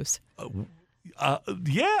the Blues.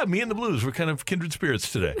 Yeah, me and the Blues. We're kind of kindred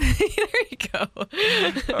spirits today. There you go.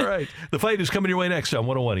 All right. The fight is coming your way next on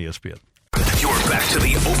 101 ESPN. You're back to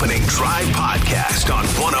the Opening Drive podcast on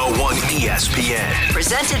 101 ESPN.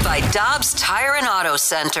 Presented by Dobbs Tire and Auto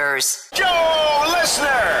Centers. Joe Listener.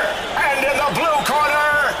 And in the blue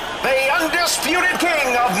corner, the undisputed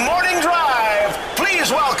king of Morning Drive. Please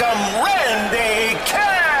welcome Randy Carricker.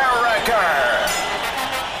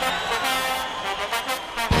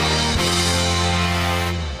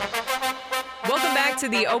 Welcome back to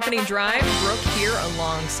the Opening Drive. Brooke here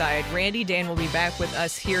alongside Randy. Dan will be back with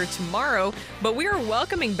us here tomorrow, but we are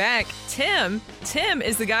welcoming back Tim. Tim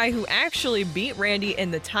is the guy who actually beat Randy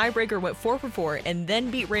in the tiebreaker, went 4 for 4, and then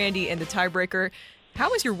beat Randy in the tiebreaker. How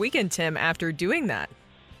was your weekend, Tim, after doing that?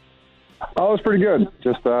 Oh, it was pretty good.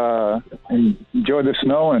 Just enjoyed the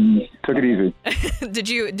snow and took it easy. Did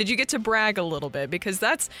you get to brag a little bit? Because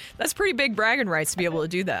that's pretty big bragging rights to be able to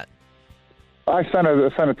do that. I sent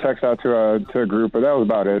a text out to a group, but that was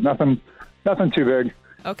about it. Nothing too big.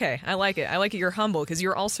 Okay, I like it. I like it. You're humble because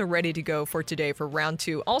you're also ready to go for today for round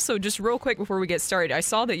 2. Also, just real quick before we get started, I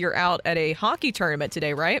saw that you're out at a hockey tournament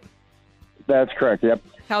today, right? That's correct. Yep.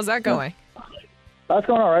 How's that going? That's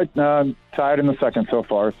going all right. Tied in the second so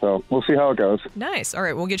far, so we'll see how it goes. Nice. All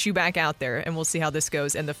right, we'll get you back out there, and we'll see how this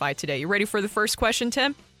goes in the fight today. You ready for the first question,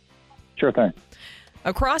 Tim? Sure thing.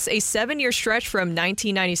 Across a 7-year stretch from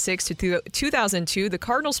 1996 to 2002, the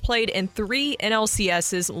Cardinals played in 3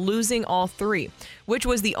 NLCSs, losing all 3, which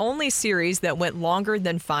was the only series that went longer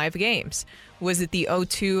than 5 games. Was it the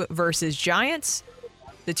 2002 versus Giants,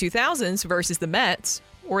 the 2000s versus the Mets,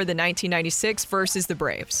 or the 1996 versus the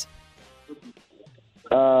Braves?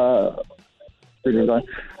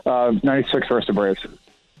 96 versus the Braves.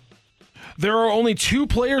 There are only 2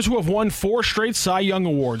 players who have won 4 straight Cy Young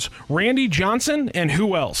Awards. Randy Johnson and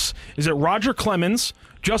who else? Is it Roger Clemens,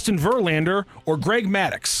 Justin Verlander, or Greg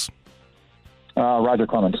Maddux? Roger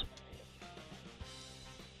Clemens.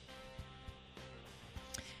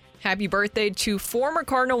 Happy birthday to former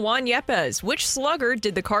Cardinal Juan Yepez. Which slugger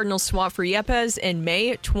did the Cardinals swap for Yepez in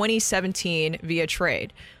May 2017 via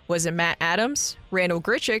trade? Was it Matt Adams, Randall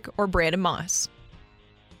Grichuk, or Brandon Moss?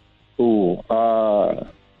 Ooh,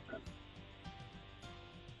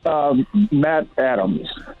 Matt Adams.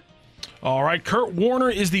 All right, Kurt Warner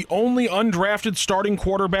is the only undrafted starting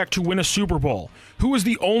quarterback to win a Super Bowl. Who is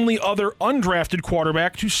the only other undrafted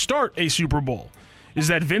quarterback to start a Super Bowl? Is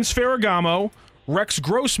that Vince Ferragamo, Rex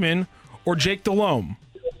Grossman, or Jake Delhomme?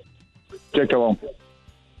 Jake Delhomme.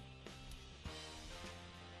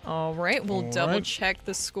 All right, we'll double check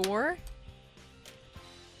the score.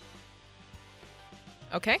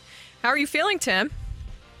 Okay. How are you feeling, Tim?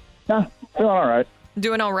 Yeah, feeling all right.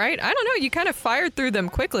 Doing all right? I don't know. You kind of fired through them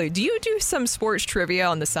quickly. Do you do some sports trivia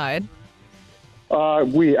on the side?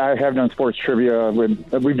 I have done sports trivia.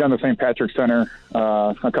 We've done the St. Patrick's Center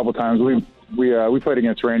a couple times. We played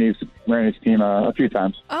against Randy's team a few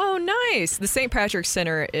times. Oh, nice. The St. Patrick's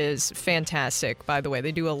Center is fantastic, by the way.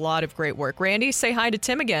 They do a lot of great work. Randy, say hi to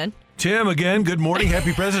Tim again. Tim, again, good morning.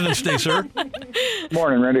 Happy President's Day, sir.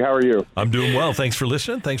 Morning, Randy. How are you? I'm doing well. Thanks for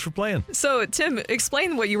listening. Thanks for playing. So, Tim,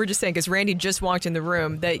 explain what you were just saying, because Randy just walked in the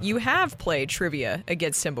room, that you have played trivia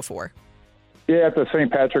against him before. Yeah, at the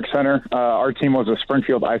St. Patrick's Center. Our team was the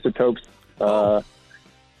Springfield Isotopes. I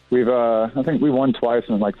think we won twice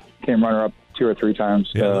and came runner-up 2 or 3 times.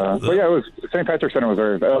 Yeah, but yeah, it was St. Patrick's Center was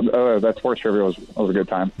very. That sports trivia was a good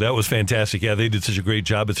time. That was fantastic. Yeah, they did such a great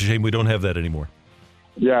job. It's a shame we don't have that anymore.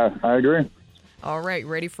 Yeah, I agree. All right,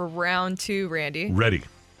 ready for round 2, Randy? Ready.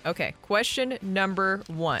 Okay, question number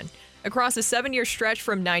 1. Across a 7-year stretch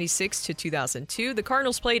from 96 to 2002, the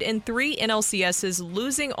Cardinals played in 3 NLCSs,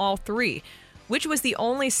 losing all 3, which was the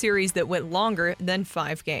only series that went longer than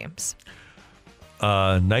 5 games.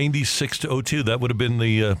 96 to 02. That would have been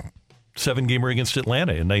the 7-gamer against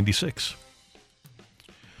Atlanta in 96.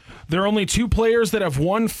 There are only 2 players that have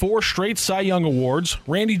won 4 straight Cy Young Awards.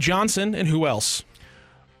 Randy Johnson and who else?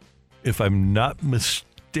 If I'm not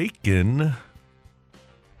mistaken,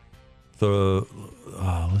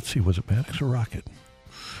 let's see, was it Maddux or Rocket?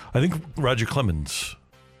 I think Roger Clemens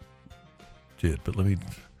did, but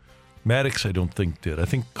Maddux I don't think did. I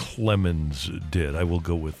think Clemens did. I will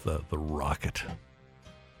go with the Rocket.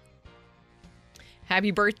 Happy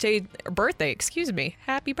birthday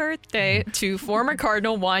to former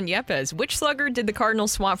Cardinal Juan Yepez. Which slugger did the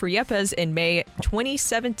Cardinals swap for Yepez in May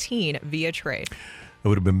 2017 via trade? It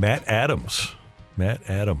would have been Matt Adams. Matt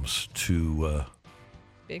Adams to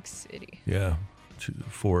Big City. Yeah,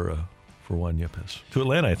 for Juan Yepez. To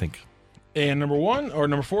Atlanta, I think. And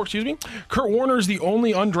number 4, Kurt Warner is the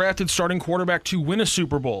only undrafted starting quarterback to win a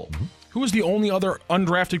Super Bowl. Mm-hmm. Who is the only other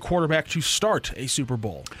undrafted quarterback to start a Super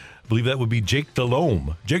Bowl? I believe that would be Jake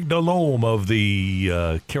Delhomme. Jake Delhomme of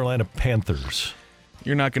the Carolina Panthers.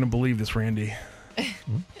 You're not going to believe this, Randy.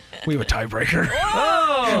 We have a tiebreaker.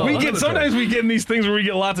 Oh! Sometimes we get in these things where we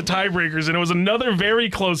get lots of tiebreakers, and it was another very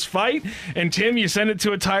close fight. And Tim, you sent it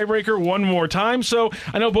to a tiebreaker one more time. So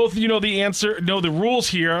I know both of you know the rules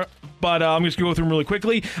here, but I'm just going to go through them really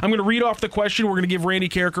quickly. I'm going to read off the question. We're going to give Randy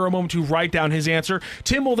Carricker a moment to write down his answer.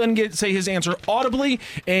 Tim will then say his answer audibly,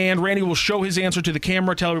 and Randy will show his answer to the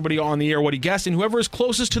camera, tell everybody on the air what he guessed, and whoever is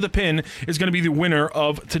closest to the pin is going to be the winner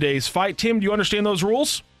of today's fight. Tim, do you understand those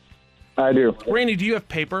rules? I do. Randy, do you have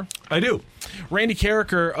paper? I do. Randy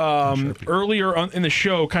Carricker, earlier in the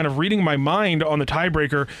show, kind of reading my mind on the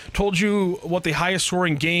tiebreaker, told you what the highest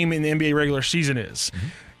scoring game in the NBA regular season is. Mm-hmm.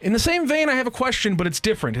 In the same vein, I have a question, but it's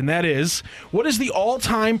different, and that is, what is the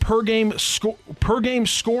all-time per-game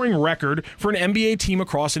scoring record for an NBA team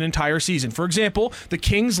across an entire season? For example, the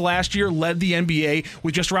Kings last year led the NBA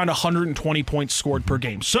with just around 120 points scored per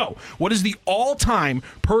game. So, what is the all-time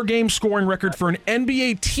per-game scoring record for an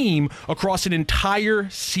NBA team across an entire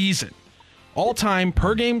season? All-time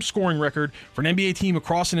per-game scoring record for an NBA team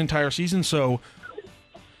across an entire season. So,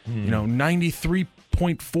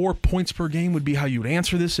 93.4 points per game would be how you would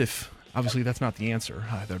answer this. If obviously that's not the answer,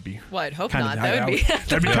 that'd be. Well, I'd hope not. That'd be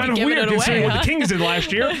kind of weird considering what the Kings did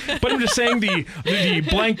last year. But I'm just saying the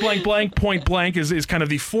blank blank blank point blank is kind of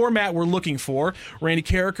the format we're looking for. Randy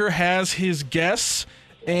Carricker has his guess,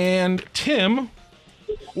 and Tim,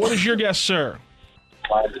 what is your guess, sir?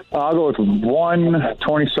 I'll go with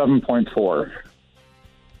 127.4.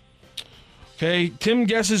 Okay, Tim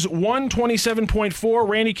guesses 127.4.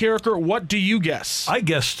 Randy Carricker, what do you guess? I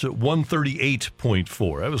guessed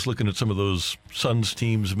 138.4. I was looking at some of those Suns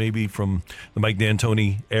teams maybe from the Mike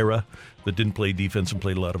D'Antoni era that didn't play defense and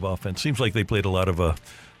played a lot of offense. Seems like they played a lot of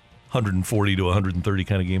 140 to 130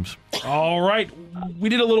 kind of games. All right, we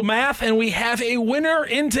did a little math, and we have a winner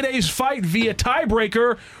in today's fight via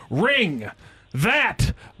tiebreaker. Ring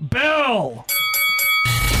that bell.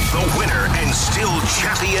 The winner and still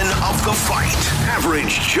champion of the fight,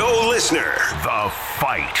 Average Joe Listener. The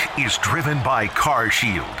fight is driven by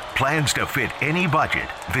CarShield. Plans to fit any budget.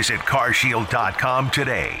 Visit carshield.com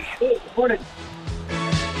today.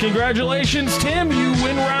 Congratulations, Tim. You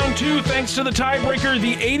win round 2 thanks to the tiebreaker.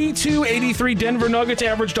 The 82-83 Denver Nuggets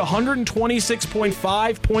averaged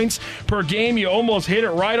 126.5 points per game. You almost hit it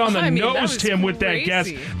right on the nose, Tim, with that guess.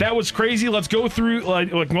 That was crazy. Let's go through.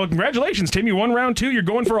 Well, congratulations, Tim. You won round 2. You're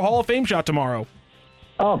going for a Hall of Fame shot tomorrow.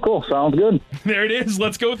 Oh, cool. Sounds good. There it is.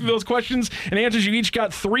 Let's go through those questions and answers. You each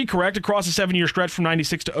got 3 correct across a 7-year stretch from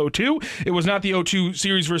 96 to 02. It was not the 02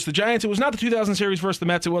 series versus the Giants. It was not the 2000 series versus the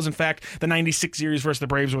Mets. It was, in fact, the 96 series versus the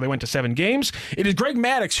Braves where they went to 7 games. It is Greg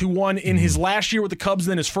Maddux who won in his last year with the Cubs,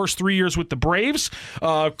 then his first 3 years with the Braves.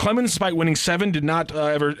 Clemens, despite winning 7, did not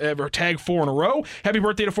ever tag 4 in a row. Happy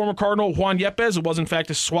birthday to former Cardinal Juan Yepes. It was, in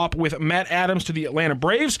fact, a swap with Matt Adams to the Atlanta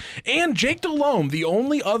Braves. And Jake Delhomme, the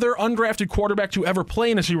only other undrafted quarterback to ever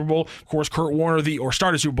play in a Super Bowl. Of course, Kurt Warner,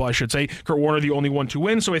 started Super Bowl, I should say. Kurt Warner, the only one to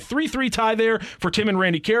win. So a 3-3 tie there for Tim and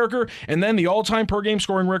Randy Carricker. And then the all-time per-game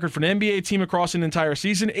scoring record for an NBA team across an entire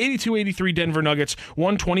season, 82-83 Denver Nuggets,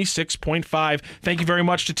 126.5. Thank you very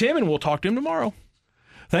much to Tim, and we'll talk to him tomorrow.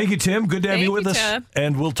 Thank you, Tim. Good to have you with us. Tim.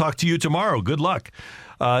 And we'll talk to you tomorrow. Good luck.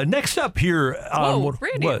 Next up here.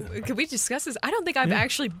 Randy, could we discuss this? I don't think I've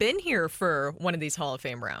actually been here for one of these Hall of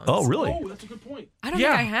Fame rounds. Oh, really? Oh, that's a good point. I don't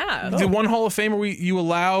think I have. The one Hall of Famer you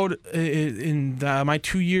allowed in my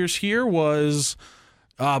 2 years here was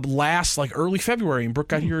early February, and Brooke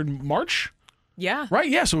got here in March. Yeah. Right,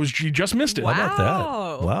 yeah, so you just missed it. Wow. How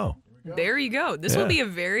about that? Wow. There you go. This will be a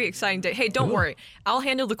very exciting day. Hey, don't worry. I'll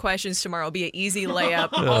handle the questions tomorrow. It'll be an easy layup.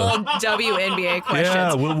 All WNBA questions.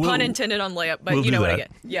 Yeah, we'll pun intended on layup, but we'll you know do what I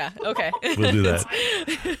that. get. Yeah, okay. We'll do that.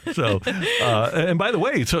 So, and by the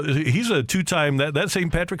way, so he's a 2-time that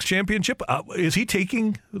St. Patrick's championship. Is he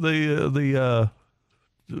taking the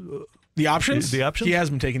options? The options? He has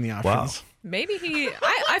been taking the options. Wow. Maybe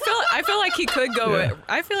I feel like he could go. Yeah.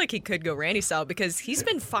 I feel like he could go Randy style because he's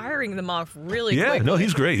been firing them off really Yeah, quickly. no,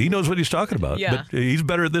 he's great. He knows what he's talking about. Yeah. But he's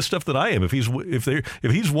better at this stuff than I am. If he's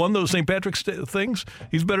won those St. Patrick's things,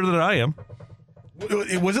 he's better than I am.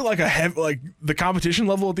 Was it like the competition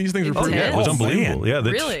level of these things were pretty good? It was unbelievable. Man. Yeah,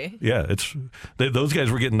 really? Yeah, those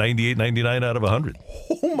guys were getting 98, 99 out of 100.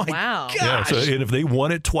 Oh my gosh! Yeah, and if they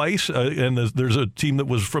won it twice, and there's a team that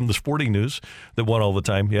was from the Sporting News that won all the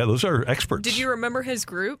time. Yeah, those are experts. Did you remember his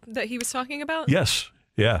group that he was talking about? Yes.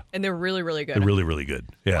 Yeah. And they're really, really good. They're really, really good.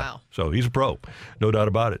 Yeah. Wow. So he's a pro. No doubt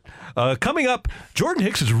about it. Coming up, Jordan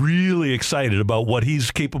Hicks is really excited about what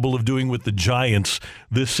he's capable of doing with the Giants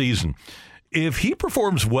this season. If he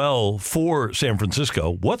performs well for San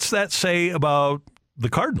Francisco, what's that say about the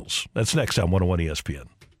Cardinals? That's next on 101 ESPN.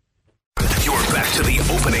 You're back to the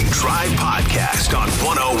Opening Drive podcast on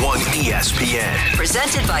 101 ESPN.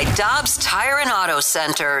 Presented by Dobbs Tire and Auto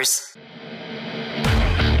Centers.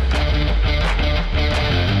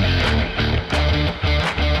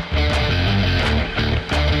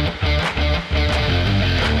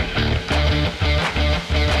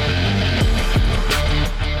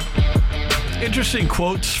 Interesting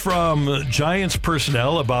quotes from Giants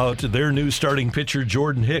personnel about their new starting pitcher,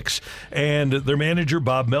 Jordan Hicks. And their manager,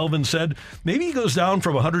 Bob Melvin, said maybe he goes down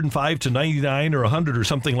from 105 to 99 or 100 or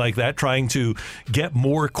something like that, trying to get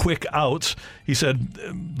more quick outs. He said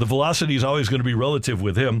the velocity is always going to be relative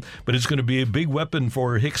with him, but it's going to be a big weapon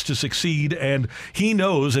for Hicks to succeed. And he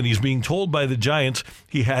knows, and he's being told by the Giants,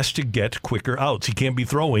 he has to get quicker outs. He can't be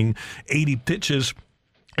throwing 80 pitches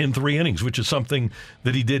in 3 innings, which is something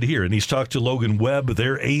that he did here. And he's talked to Logan Webb,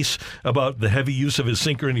 their ace, about the heavy use of his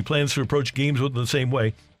sinker, and he plans to approach games with the same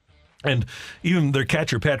way. And even their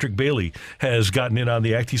catcher, Patrick Bailey, has gotten in on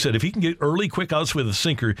the act. He said if he can get early quick outs with a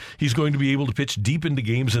sinker, he's going to be able to pitch deep into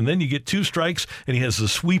games. And then you get 2 strikes, and he has the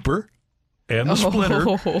sweeper and the splitter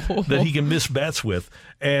that he can miss bats with.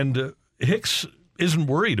 And Hicks isn't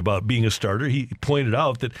worried about being a starter. He pointed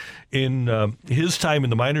out that in his time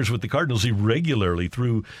in the minors with the Cardinals, he regularly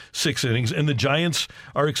threw 6 innings, and the Giants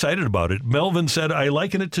are excited about it. Melvin said, I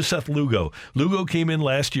liken it to Seth Lugo. Lugo came in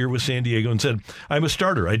last year with San Diego and said, I'm a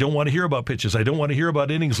starter. I don't want to hear about pitches. I don't want to hear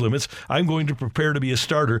about innings limits. I'm going to prepare to be a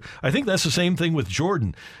starter. I think that's the same thing with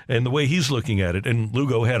Jordan and the way he's looking at it. And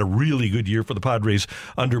Lugo had a really good year for the Padres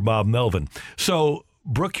under Bob Melvin. So,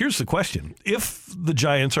 Brooke, here's the question. If the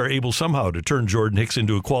Giants are able somehow to turn Jordan Hicks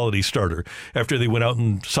into a quality starter after they went out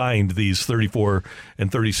and signed these 34 and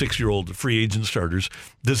 36-year-old free agent starters,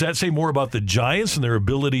 does that say more about the Giants and their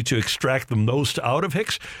ability to extract the most out of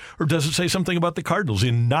Hicks? Or does it say something about the Cardinals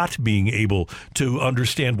in not being able to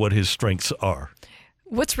understand what his strengths are?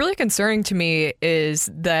 What's really concerning to me is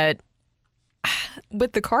that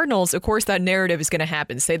with the Cardinals, of course, that narrative is going to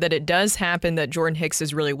happen. Say that it does happen that Jordan Hicks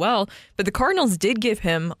is really well, but the Cardinals did give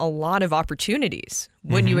him a lot of opportunities.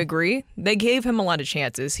 Wouldn't you agree? They gave him a lot of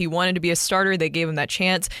chances. He wanted to be a starter. They gave him that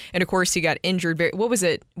chance. And, of course, he got injured. What was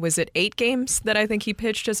it? Was it 8 games that I think he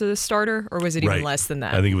pitched as a starter? Or was it even less than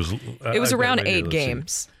that? I think it was... It was around 8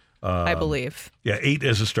 games. I believe. Yeah, 8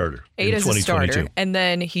 as a starter. 8 as a starter. And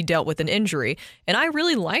then he dealt with an injury. And I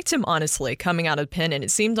really liked him, honestly, coming out of the pen. And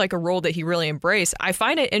it seemed like a role that he really embraced. I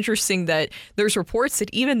find it interesting that there's reports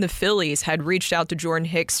that even the Phillies had reached out to Jordan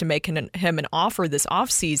Hicks to make him an offer this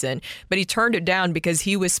offseason, but he turned it down because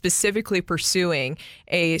he was specifically pursuing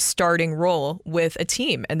a starting role with a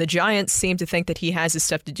team. And the Giants seem to think that he has the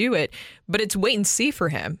stuff to do it. But it's wait and see for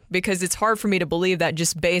him, because it's hard for me to believe that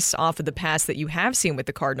just based off of the past that you have seen with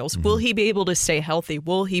the Cardinals. Will he be able to stay healthy?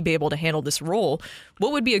 Will he be able to handle this role?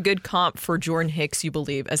 What would be a good comp for Jordan Hicks, you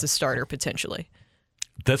believe, as a starter potentially?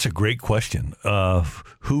 That's a great question.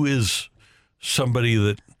 Who is somebody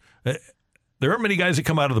that there aren't many guys that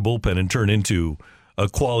come out of the bullpen and turn into a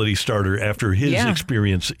quality starter after his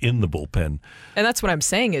experience in the bullpen. And that's what I'm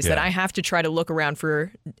saying is that I have to try to look around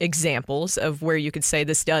for examples of where you could say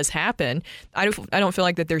this does happen. I don't feel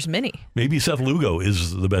like that there's many. Maybe Seth Lugo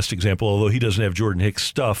is the best example, although he doesn't have Jordan Hicks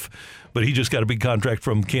stuff, but he just got a big contract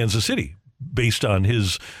from Kansas City based on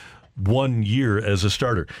his 1 year as a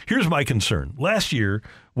starter. Here's my concern. Last year,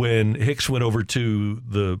 when Hicks went over to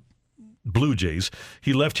the Blue Jays,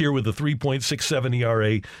 he left here with a 3.67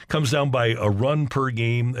 ERA, comes down by a run per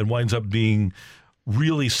game, and winds up being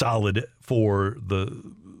really solid for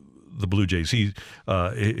the Blue Jays. His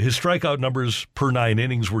strikeout numbers per 9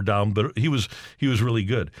 innings were down, but he was really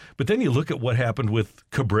good. But then you look at what happened with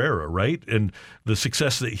Cabrera, right, and the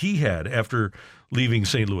success that he had after leaving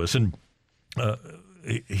St. Louis, and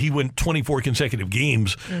he went 24 consecutive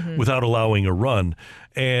games without allowing a run,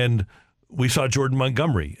 and we saw Jordan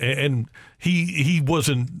Montgomery, and he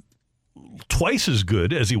wasn't twice as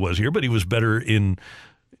good as he was here, but he was better in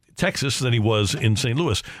Texas than he was in St.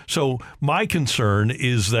 Louis. So my concern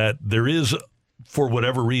is that there is, for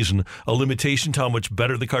whatever reason, a limitation to how much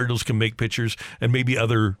better the Cardinals can make pitchers, and maybe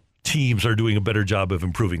other teams are doing a better job of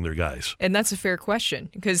improving their guys. And that's a fair question,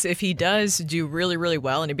 because if he does do really, really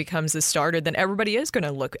well and he becomes the starter, then everybody is going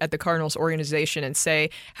to look at the Cardinals organization and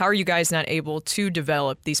say, how are you guys not able to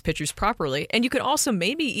develop these pitchers properly? And you could also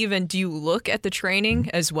maybe even, do you look at the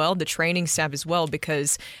training as well, the training staff as well,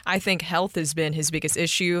 because I think health has been his biggest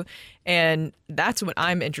issue. And that's what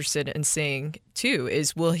I'm interested in seeing, too,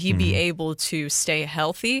 is will he be able to stay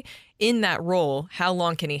healthy in that role? How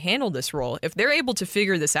long can he handle this role? If they're able to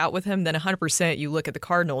figure this out with him, then 100% you look at the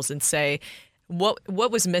Cardinals and say, what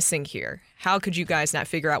was missing here? How could you guys not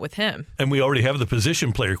figure out with him? And we already have the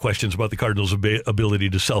position player questions about the Cardinals' ability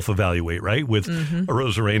to self-evaluate, right, with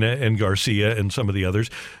Arozarena and Garcia and some of the others.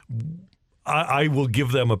 I will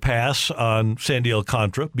give them a pass on Sandy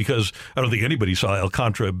Alcantara, because I don't think anybody saw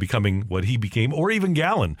Alcantara becoming what he became, or even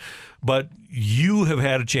Gallen. But you have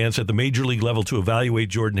had a chance at the major league level to evaluate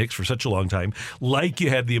Jordan Hicks for such a long time, like you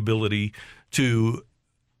had the ability to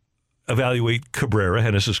evaluate Cabrera,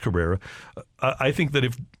 Genesis Cabrera. I think that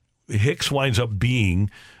if Hicks winds up being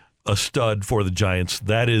a stud for the Giants,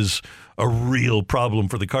 that is a real problem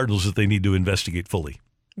for the Cardinals that they need to investigate fully.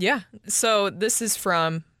 Yeah. So this is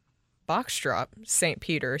from Box Drop, St.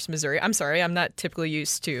 Peters, Missouri. I'm sorry, I'm not typically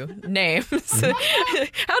used to names. How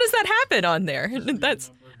does that happen on there?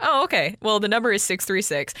 Oh, okay. Well, the number is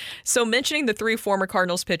 636. So mentioning the 3 former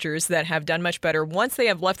Cardinals pitchers that have done much better once they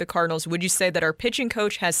have left the Cardinals, would you say that our pitching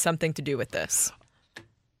coach has something to do with this?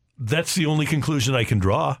 That's the only conclusion I can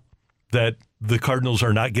draw, that the Cardinals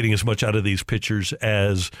are not getting as much out of these pitchers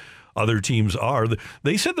as other teams are.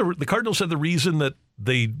 They said the Cardinals said the reason that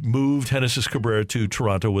they moved Genesis Cabrera to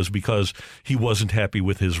Toronto was because he wasn't happy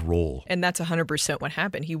with his role. And that's 100% what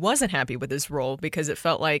happened. He wasn't happy with his role because it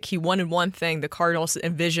felt like he wanted one thing, the Cardinals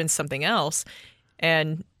envisioned something else,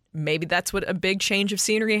 and maybe that's what a big change of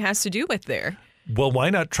scenery has to do with there. Well, why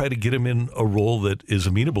not try to get him in a role that is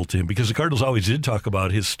amenable to him? Because the Cardinals always did talk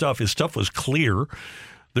about his stuff. His stuff was clear.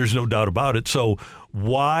 There's no doubt about it. So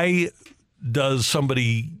why does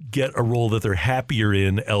somebody get a role that they're happier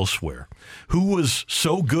in elsewhere? Who was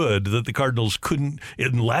so good that the Cardinals couldn't,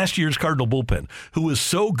 in last year's Cardinal bullpen, who was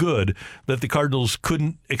so good that the Cardinals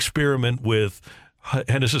couldn't experiment with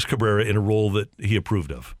Genesis Cabrera in a role that he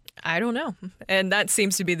approved of? I don't know. And that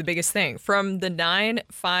seems to be the biggest thing. From the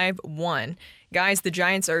 951, guys, the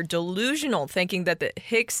Giants are delusional thinking that the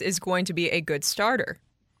Hicks is going to be a good starter.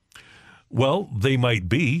 Well, they might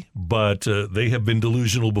be, but they have been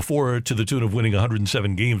delusional before to the tune of winning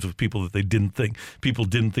 107 games with people that people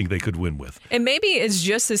didn't think they could win with. And maybe it's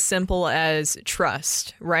just as simple as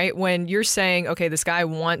trust, right? When you're saying, okay, this guy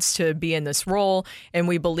wants to be in this role and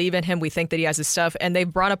we believe in him, we think that he has his stuff. And they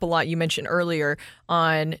brought up a lot, you mentioned earlier,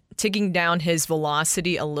 on ticking down his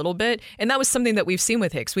velocity a little bit. And that was something that we've seen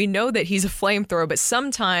with Hicks. We know that he's a flamethrower, but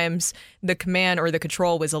sometimes the command or the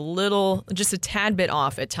control was just a tad bit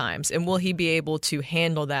off at times. And will he be able to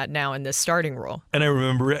handle that now in this starting role? And I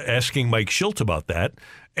remember asking Mike Schilt about that.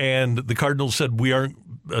 And the Cardinals said,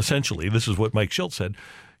 essentially, this is what Mike Schilt said.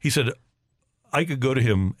 He said, I could go to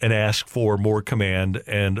him and ask for more command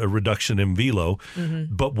and a reduction in velo,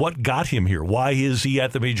 but what got him here? Why is he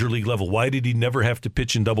at the major league level? Why did he never have to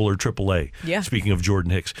pitch in Double or Triple A? Yeah. Speaking of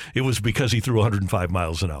Jordan Hicks, it was because he threw 105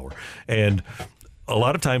 miles an hour. And a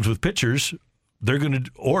lot of times with pitchers,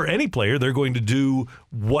 or any player, they're going to do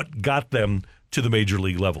what got them to the major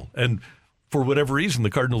league level. And for whatever reason, the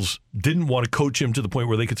Cardinals didn't want to coach him to the point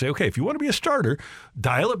where they could say, okay, if you want to be a starter,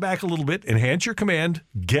 dial it back a little bit, enhance your command,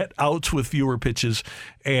 get outs with fewer pitches,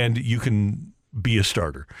 and you can be a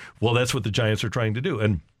starter. Well, that's what the Giants are trying to do.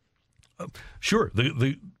 And sure,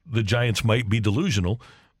 the Giants might be delusional,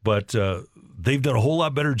 but they've done a whole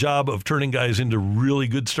lot better job of turning guys into really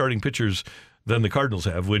good starting pitchers than the Cardinals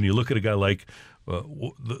have. When you look at a guy like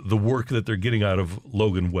the work that they're getting out of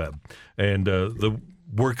Logan Webb and the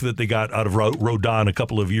work that they got out of Rodon a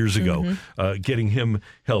couple of years ago, getting him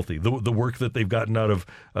healthy, the work that they've gotten out of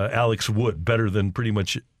Alex Wood, better than pretty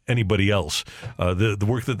much anybody else, the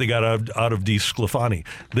work that they got out of DeSclafani.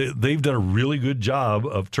 They've done a really good job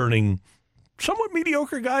of turning somewhat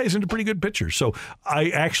mediocre guys into pretty good pitchers. So I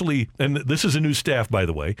actually, and this is a new staff, by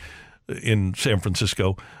the way, in San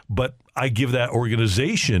Francisco, but I give that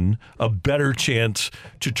organization a better chance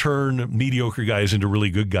to turn mediocre guys into really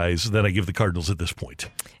good guys than I give the Cardinals at this point.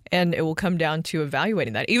 And it will come down to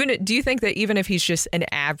evaluating that. Do you think that even if he's just an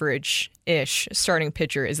average-ish starting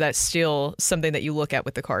pitcher, is that still something that you look at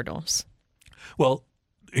with the Cardinals? Well,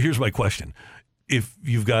 here's my question. If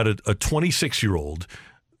you've got a 26-year-old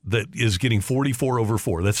that is getting 44 over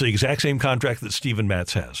 4, that's the exact same contract that Steven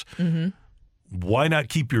Matz has. Why not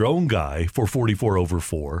keep your own guy for 44 over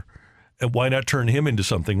 4, and why not turn him into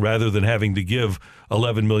something rather than having to give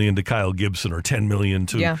 $11 million to Kyle Gibson or $10 million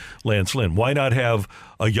to Lance Lynn? Why not have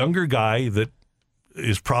a younger guy that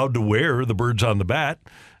is proud to wear the birds on the bat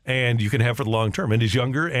and you can have for the long term? And he's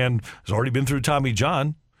younger and has already been through Tommy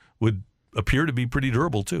John, would appear to be pretty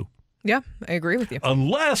durable too. Yeah, I agree with you.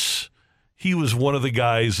 Unless he was one of the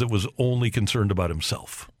guys that was only concerned about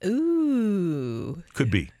himself. Ooh. Could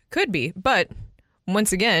be. But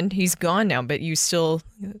once again, he's gone now, but you still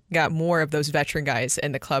got more of those veteran guys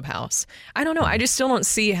in the clubhouse. I don't know. I just still don't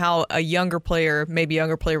see how a younger player, maybe a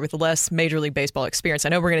younger player with less Major League Baseball experience. I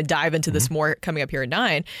know we're going to dive into this more coming up here at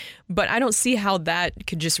 9, but I don't see how that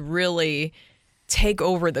could just really take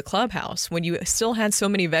over the clubhouse when you still had so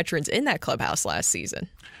many veterans in that clubhouse last season.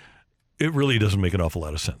 It really doesn't make an awful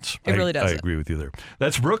lot of sense. It really doesn't. I agree with you there.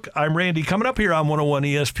 That's Brooke. I'm Randy. Coming up here on 101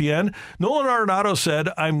 ESPN, Nolan Arenado said,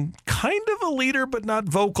 I'm kind of a leader, but not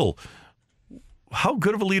vocal. How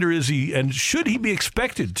good of a leader is he, and should he be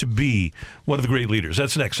expected to be one of the great leaders?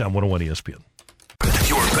 That's next on 101 ESPN.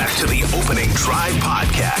 Your Back to the Opening Drive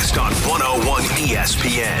podcast on 101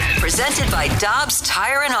 ESPN. Presented by Dobbs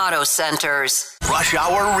Tire and Auto Centers. Rush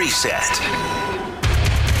Hour Reset.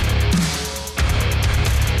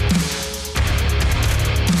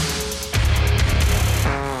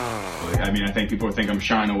 I mean, I think people think I'm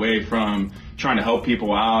shying away from trying to help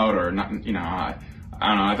people out or not, I don't know.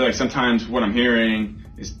 I feel like sometimes what I'm hearing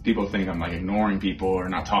is people think I'm like ignoring people or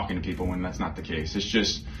not talking to people when that's not the case. It's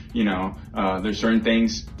just, there's certain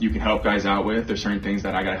things you can help guys out with. There's certain things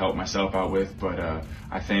that I got to help myself out with. But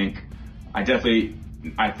I think I'm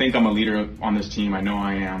a leader on this team. I know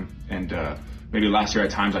I am. And maybe last year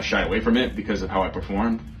at times I shied away from it because of how I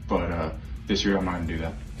performed. But this year I'm not going to do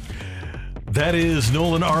that. That is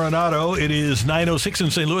Nolan Arenado. It is 9:06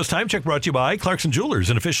 in St. Louis. Time check brought to you by Clarkson Jewelers,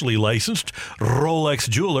 an officially licensed Rolex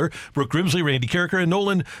jeweler. Brooke Grimsley, Randy Carricker, and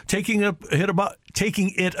Nolan taking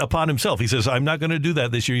it upon himself. He says, I'm not going to do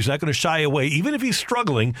that this year. He's not going to shy away, even if he's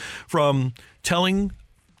struggling, from telling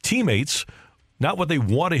teammates not what they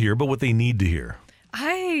want to hear, but what they need to hear.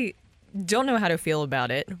 I don't know how to feel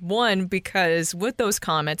about it. One, because with those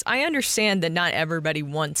comments, I understand that not everybody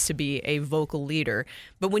wants to be a vocal leader.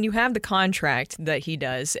 But when you have the contract that he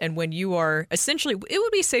does, and when you are essentially, it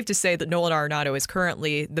would be safe to say that Nolan Arenado is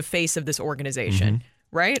currently the face of this organization,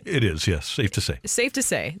 right? It is, yes. Safe to say. Safe to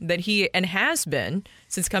say that he, and has been,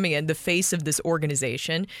 since coming in, the face of this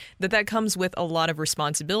organization, that comes with a lot of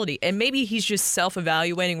responsibility. And maybe he's just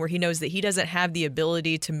self-evaluating where he knows that he doesn't have the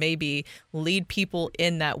ability to maybe lead people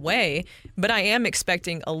in that way. But I am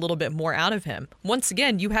expecting a little bit more out of him. Once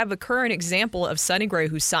again, you have a current example of Sonny Gray,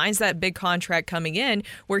 who signs that big contract coming in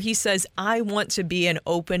where he says, I want to be an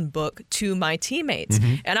open book to my teammates.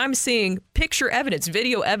 And I'm seeing picture evidence,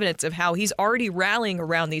 video evidence of how he's already rallying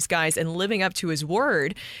around these guys and living up to his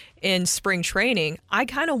word in spring training. I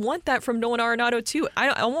kind of want that from Nolan Arenado too.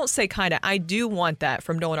 I won't say kind of, I do want that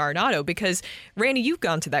from Nolan Arenado because, Randy, you've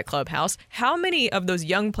gone to that clubhouse. How many of those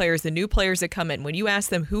young players, the new players that come in, when you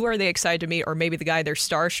ask them who are they excited to meet or maybe the guy they're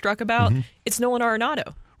starstruck about, it's Nolan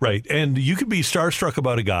Arenado. Right. And you could be starstruck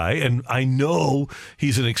about a guy, and I know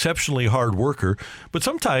he's an exceptionally hard worker, but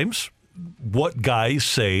sometimes what guys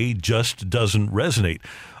say just doesn't resonate.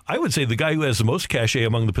 I would say the guy who has the most cachet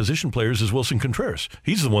among the position players is Wilson Contreras.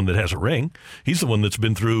 He's the one that has a ring. He's the one that's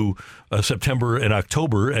been through September and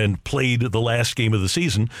October and played the last game of the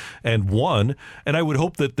season and won. And I would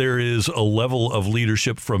hope that there is a level of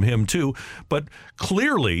leadership from him too. But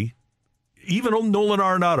clearly, even Nolan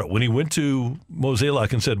Arenado, when he went to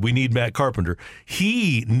Mozeliak and said, we need Matt Carpenter,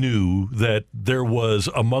 he knew that there was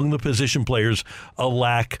among the position players a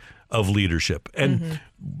lack of leadership. And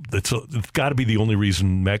it's got to be the only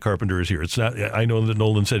reason Matt Carpenter is here. It's not. I know that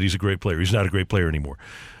Nolan said he's a great player. He's not a great player anymore.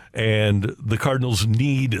 And the Cardinals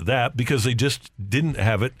need that because they just didn't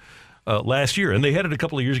have it last year. And they had it a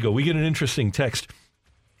couple of years ago. We get an interesting text.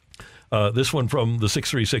 This one from the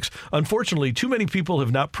 636. Unfortunately, too many people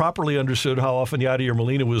have not properly understood how often Yadier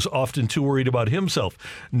Molina was often too worried about himself.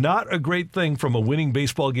 Not a great thing from a winning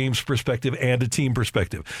baseball games perspective and a team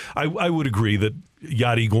perspective. I would agree that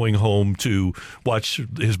Yadi going home to watch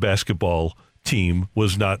his basketball team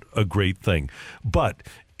was not a great thing. But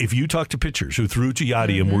if you talk to pitchers who threw to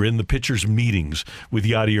Yadi and were in the pitchers' meetings with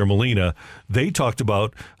Yadier Molina, they talked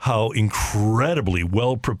about how incredibly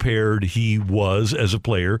well-prepared he was as a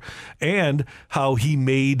player and how he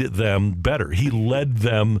made them better. He led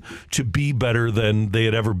them to be better than they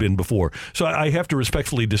had ever been before. So I have to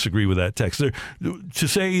respectfully disagree with that text. To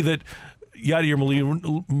say that Yadier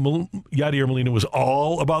Molina was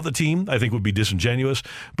all about the team, I think would be disingenuous.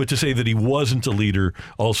 But to say that he wasn't a leader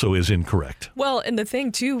also is incorrect. Well, and the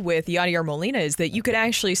thing, too, with Yadier Molina is that you could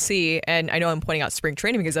actually see, and I know I'm pointing out spring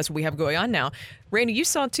training because that's what we have going on now. Randy, you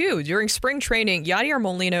saw, too, during spring training, Yadier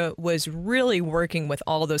Molina was really working with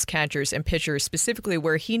all of those catchers and pitchers, specifically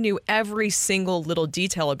where he knew every single little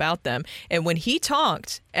detail about them. And when he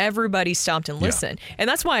talked, everybody stopped and listened. Yeah. And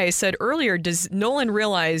that's why I said earlier, does Nolan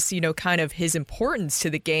realize, kind of his importance to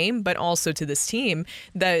the game, but also to this team,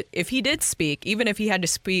 that if he did speak, even if he had to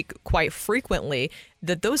speak quite frequently,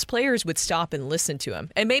 that those players would stop and listen to him.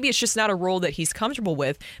 And maybe it's just not a role that he's comfortable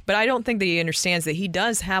with, but I don't think that he understands that he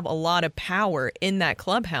does have a lot of power in that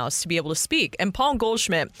clubhouse to be able to speak. And Paul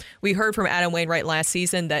Goldschmidt, we heard from Adam Wainwright last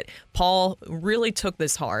season that Paul really took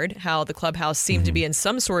this hard, how the clubhouse seemed to be in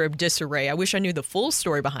some sort of disarray. I wish I knew the full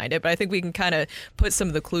story behind it, but I think we can kind of put some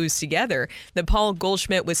of the clues together, that Paul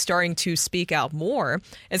Goldschmidt was starting to speak out more.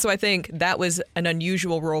 And so I think that was an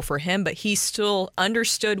unusual role for him, but he still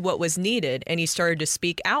understood what was needed and he started to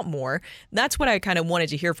speak out more. That's what I kind of wanted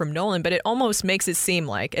to hear from Nolan, but it almost makes it seem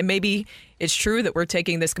like, and maybe it's true that we're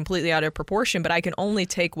taking this completely out of proportion, but I can only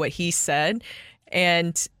take what he said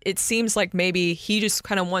And it seems like maybe he just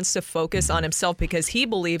kind of wants to focus on himself because he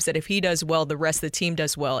believes that if he does well, the rest of the team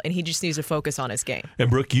does well, and he just needs to focus on his game. And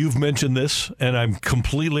Brooke, you've mentioned this, and I'm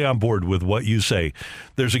completely on board with what you say.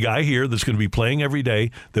 There's a guy here that's going to be playing every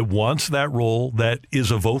day that wants that role, that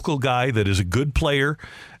is a vocal guy, that is a good player,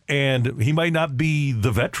 and he might not be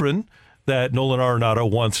the veteran that Nolan Arenado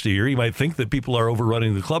wants to hear. He might think that people are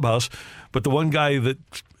overrunning the clubhouse, but the one guy that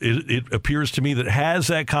it appears to me that has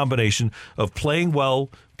that combination of playing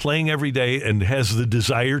well, playing every day, and has the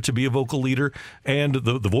desire to be a vocal leader and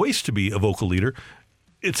the voice to be a vocal leader,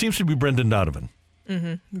 it seems to be Brendan Donovan.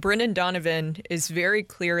 Mm-hmm. Brendan Donovan is very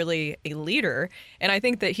clearly a leader, and I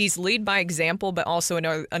think that he's lead by example, but also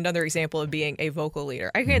another example of being a vocal leader.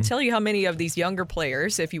 I can't tell you how many of these younger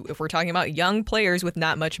players, if we're talking about young players with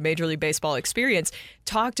not much Major League Baseball experience,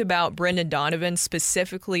 talked about Brendan Donovan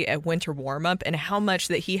specifically at winter warmup and how much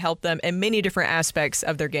that he helped them in many different aspects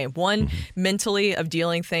of their game. One, mentally, of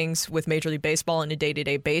dealing things with Major League Baseball on a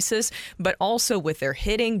day-to-day basis, but also with their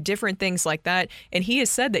hitting, different things like that. And he has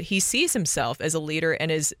said that he sees himself as a leader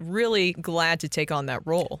and is really glad to take on that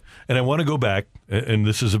role. And I want to go back, and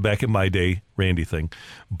this is a back in my day Randy thing,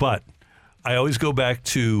 but I always go back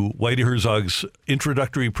to Whitey Herzog's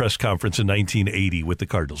introductory press conference in 1980 with the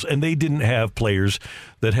Cardinals, and they didn't have players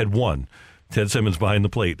that had won. Ted Simmons behind the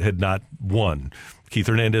plate had not won. Keith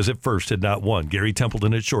Hernandez at first had not won. Gary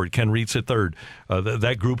Templeton at short. Ken Reitz at third.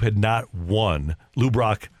 That group had not won. Lou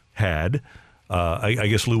Brock had. I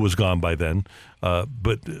guess Lou was gone by then,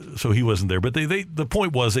 but so he wasn't there. But the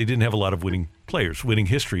point was they didn't have a lot of winning players, winning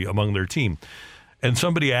history among their team. And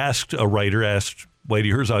a writer asked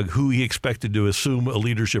Whitey Herzog who he expected to assume a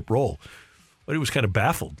leadership role. But he was kind of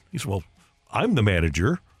baffled. He said, well, I'm the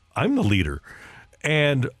manager. I'm the leader.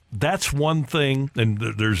 And that's one thing, and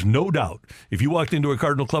there's no doubt. If you walked into a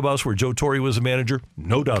Cardinal clubhouse where Joe Torre was the manager,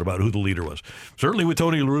 no doubt about who the leader was. Certainly with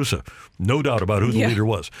Tony La Russa, no doubt about who the leader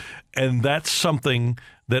was. And that's something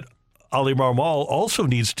that Ali Marmol also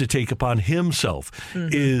needs to take upon himself,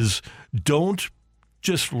 is don't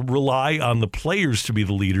just rely on the players to be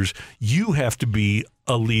the leaders. You have to be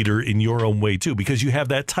a leader in your own way, too, because you have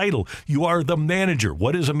that title. You are the manager.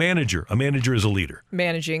 What is a manager? A manager is a leader.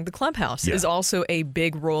 Managing the clubhouse is also a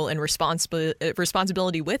big role and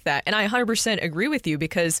responsibility with that. And I 100% agree with you,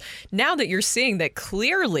 because now that you're seeing that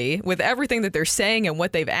clearly with everything that they're saying and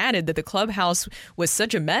what they've added, that the clubhouse was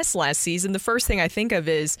such a mess last season, the first thing I think of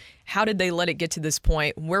is, how did they let it get to this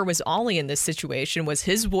point? Where was Ollie in this situation? Was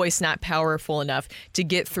his voice not powerful enough to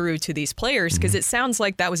get through to these players? Because it sounds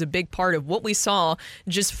like that was a big part of what we saw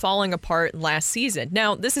just falling apart last season.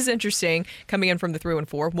 Now, this is interesting coming in from the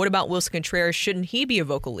 3-4. What about Wilson Contreras? Shouldn't he be a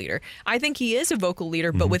vocal leader? I think he is a vocal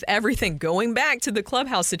leader, but with everything going back to the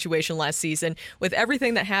clubhouse situation last season, with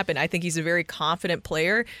everything that happened, I think he's a very confident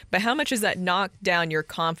player. But how much does that knock down your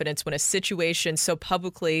confidence when a situation so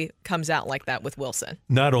publicly comes out like that with Wilson?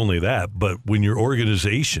 Not only that, but when your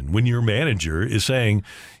organization, when your manager is saying,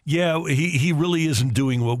 yeah, he really isn't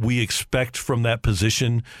doing what we expect from that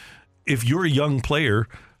position. If you're a young player,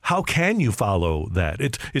 how can you follow that?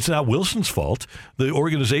 It's not Wilson's fault. The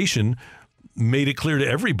organization made it clear to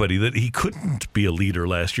everybody that he couldn't be a leader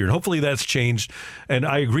last year. And hopefully that's changed. And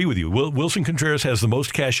I agree with you. Wilson Contreras has the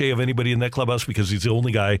most cachet of anybody in that clubhouse because he's the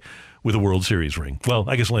only guy with a World Series ring. Well,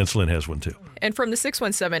 I guess Lance Lynn has one too. And from the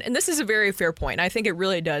 617, and this is a very fair point, I think it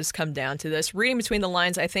really does come down to this. Reading between the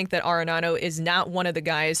lines, I think that Arenado is not one of the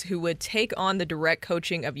guys who would take on the direct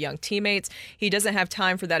coaching of young teammates. He doesn't have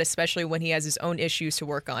time for that, especially when he has his own issues to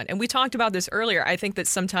work on. And we talked about this earlier. I think that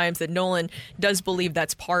sometimes that Nolan does believe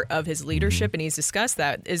that's part of his leadership, and he's discussed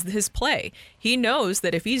that, is his play. He knows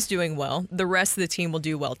that if he's doing well, the rest of the team will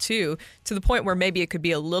do well too, to the point where maybe it could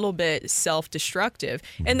be a little bit self-destructive.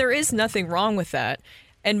 And there is nothing wrong with that.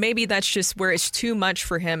 And maybe that's just where it's too much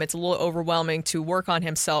for him. It's a little overwhelming to work on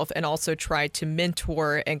himself and also try to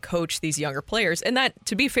mentor and coach these younger players. And that,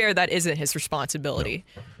 to be fair, that isn't his responsibility.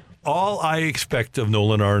 No. All I expect of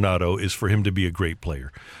Nolan Arenado is for him to be a great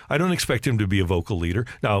player. I don't expect him to be a vocal leader.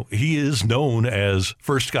 Now, he is known as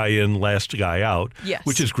first guy in, last guy out,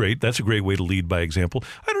 which is great. That's a great way to lead by example.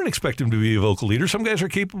 I don't expect him to be a vocal leader. Some guys are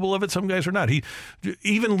capable of it. Some guys are not.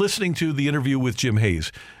 Even listening to the interview with Jim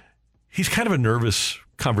Hayes, he's kind of a nervous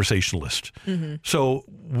conversationalist. So,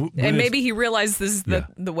 and maybe he realizes the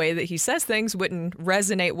way that he says things wouldn't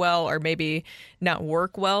resonate well or maybe not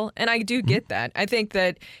work well. And I do get that. I think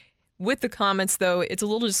that with the comments, though, it's a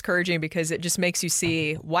little discouraging because it just makes you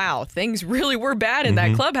see, wow, things really were bad in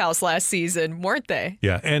that clubhouse last season, weren't they?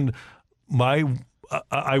 Yeah, and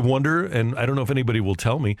I wonder, and I don't know if anybody will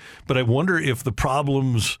tell me, but I wonder if the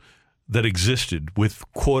problems that existed with,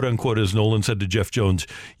 quote unquote, as Nolan said to Jeff Jones,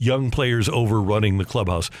 young players overrunning the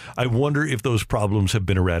clubhouse. I wonder if those problems have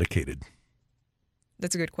been eradicated.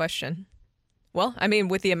 That's a good question. Well, I mean,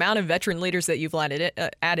 with the amount of veteran leaders that you've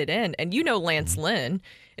added in, and you know Lance Lynn,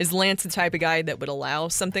 is Lance the type of guy that would allow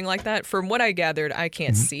something like that? From what I gathered, I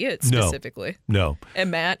can't see it specifically. No. And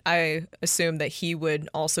Matt, I assume that he would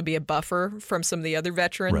also be a buffer from some of the other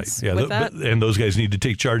veterans right. Yeah, with that. And those guys need to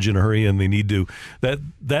take charge in a hurry, and they need to.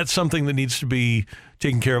 That's something that needs to be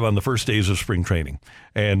taken care of on the first days of spring training.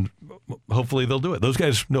 And hopefully they'll do it. Those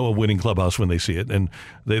guys know a winning clubhouse when they see it, and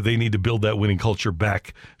they need to build that winning culture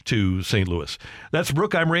back to St. Louis. That's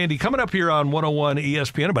Brooke. I'm Randy. Coming up here on 101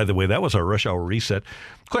 ESPN. And by the way, that was our Rush Hour Reset.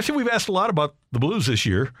 Question we've asked a lot about the Blues this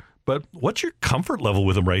year, but what's your comfort level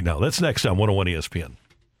with them right now? That's next on 101 ESPN.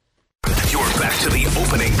 You're back to the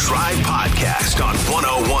Opening Drive podcast on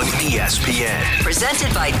 101 ESPN.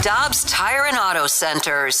 Presented by Dobbs Tire and Auto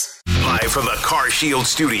Centers. Live from the Car Shield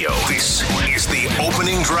studio, this is the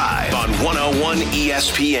Opening Drive on 101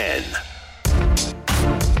 ESPN.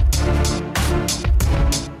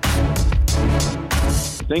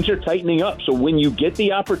 Things are tightening up. So when you get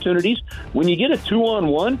the opportunities, when you get a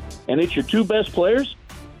 2-on-1 and it's your two best players,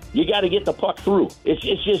 you got to get the puck through.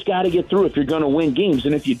 It's just got to get through if you're going to win games.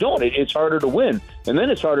 And if you don't, it's harder to win. And then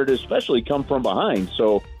it's harder to especially come from behind.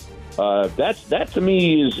 So that to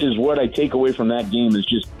me is what I take away from that game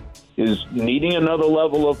is needing another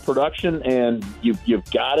level of production. And you've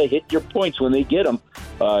got to hit your points when they get them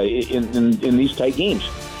in these tight games.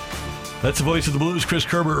 That's the voice of the Blues, Chris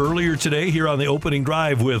Kerber, earlier today here on the Opening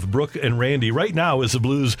Drive with Brooke and Randy. Right now, as the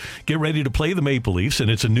Blues get ready to play the Maple Leafs,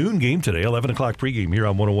 and it's a noon game today, 11 o'clock pregame here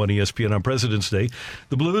on 101 ESPN on President's Day.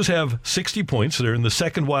 The Blues have 60 points. They're in the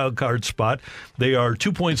second wild card spot. They are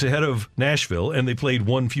 2 points ahead of Nashville, and they played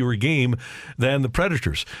one fewer game than the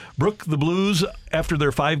Predators. Brooke, the Blues, after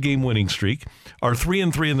their 5-game winning streak, are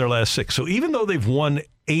 3-3 in their last 6. So even though they've won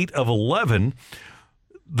 8 of 11,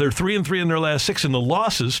 they're 3-3 in their last 6, and the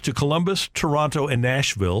losses to Columbus, Toronto, and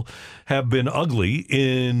Nashville have been ugly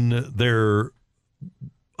in their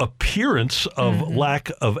appearance of lack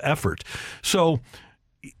of effort. So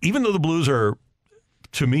even though the Blues are,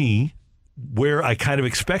 to me, where I kind of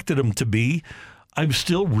expected them to be, I'm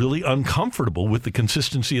still really uncomfortable with the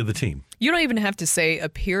consistency of the team. You don't even have to say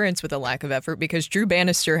appearance with a lack of effort, because Drew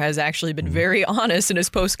Bannister has actually been very honest in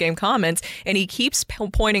his post-game comments, and he keeps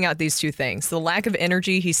pointing out these two things. The lack of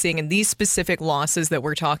energy he's seeing in these specific losses that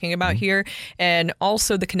we're talking about here, and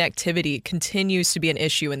also the connectivity continues to be an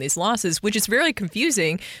issue in these losses, which is very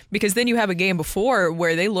confusing, because then you have a game before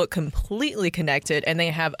where they look completely connected and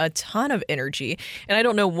they have a ton of energy. And I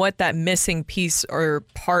don't know what that missing piece or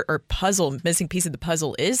part or missing piece of the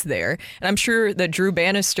puzzle is there. And I'm sure that Drew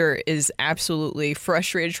Bannister is absolutely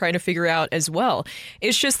frustrated trying to figure out as well.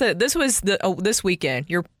 It's just that this was this weekend.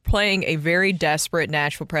 You're playing a very desperate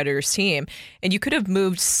Nashville Predators team, and you could have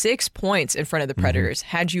moved 6 points in front of the Predators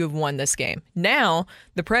had you have won this game. Now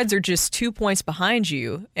the Preds are just 2 points behind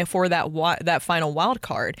you and for that final wild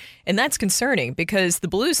card, and that's concerning because the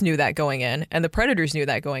Blues knew that going in and the Predators knew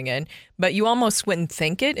that going in, but you almost wouldn't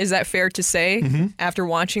think it. Is that fair to say after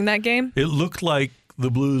watching that game? It looked like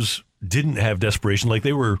the Blues didn't have desperation, like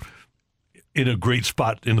they were in a great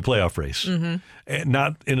spot in the playoff race, and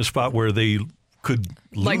not in a spot where they could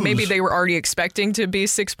lose. Like maybe they were already expecting to be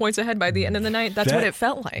 6 points ahead by the end of the night. That's what it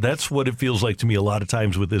felt like. That's what it feels like to me a lot of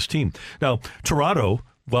times with this team. Now, Toronto,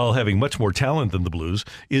 while having much more talent than the Blues,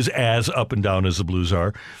 is as up and down as the Blues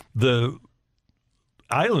are. The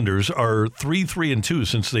Islanders are 3-3-2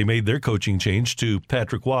 since they made their coaching change to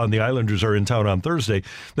Patrick Waugh, and the Islanders are in town on Thursday.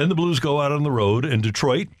 Then the Blues go out on the road, and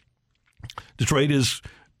Detroit is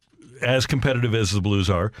as competitive as the Blues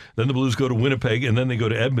are. Then the Blues go to Winnipeg, and then they go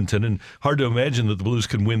to Edmonton, and hard to imagine that the Blues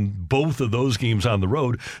can win both of those games on the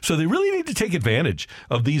road. So they really need to take advantage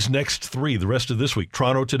of these next 3 the rest of this week.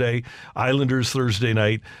 Toronto today, Islanders Thursday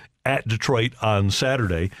night, at Detroit on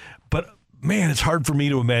Saturday. But man, it's hard for me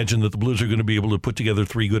to imagine that the Blues are going to be able to put together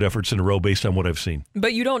 3 good efforts in a row based on what I've seen.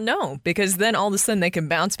 But you don't know, because then all of a sudden they can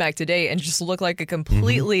bounce back today and just look like a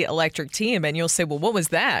completely electric team. And you'll say, well, what was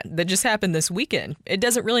that just happened this weekend? It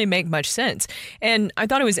doesn't really make much sense. And I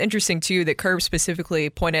thought it was interesting, too, that Curb specifically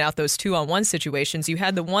pointed out those 2-on-1 situations. You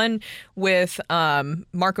had the one with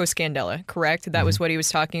Marco Scandella, correct? That was what he was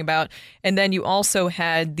talking about. And then you also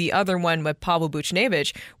had the other one with Pavel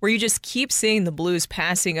Buchnevich, where you just keep seeing the Blues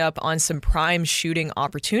passing up on some prime shooting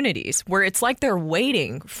opportunities where it's like they're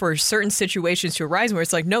waiting for certain situations to arise where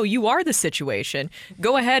it's like, no, you are the situation.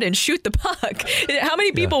 Go ahead and shoot the puck. How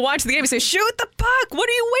many people watch the game and say, shoot the puck? What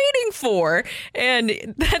are you waiting for?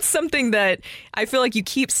 And that's something that I feel like you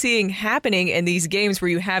keep seeing happening in these games where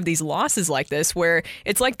you have these losses like this, where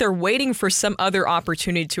it's like they're waiting for some other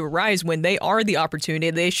opportunity to arise when they are the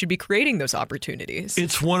opportunity. They should be creating those opportunities.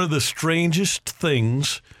 It's one of the strangest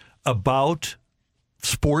things about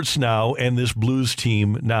sports now and this Blues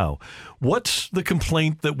team now. What's the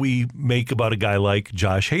complaint that we make about a guy like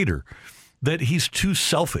Josh Hader? That he's too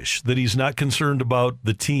selfish, that he's not concerned about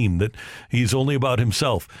the team, that he's only about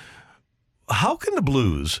himself. How can the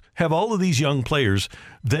Blues have all of these young players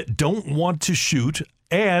that don't want to shoot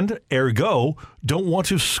and, ergo, don't want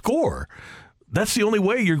to score? That's the only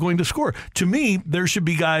way you're going to score. To me, there should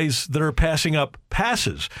be guys that are passing up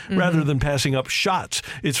passes rather than passing up shots.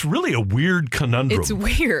 It's really a weird conundrum. It's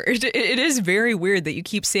weird. It is very weird that you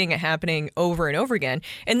keep seeing it happening over and over again.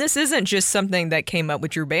 And this isn't just something that came up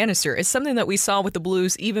with Drew Bannister. It's something that we saw with the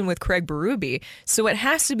Blues, even with Craig Berube. So it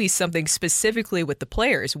has to be something specifically with the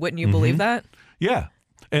players. Wouldn't you believe that? Yeah.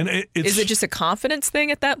 And is it just a confidence thing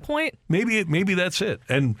at that point? Maybe that's it.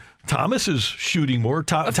 And Thomas is shooting more.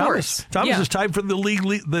 Thomas is tied for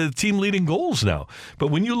the team leading goals now. But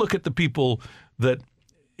when you look at the people that,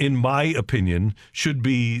 in my opinion, should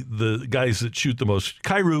be the guys that shoot the most,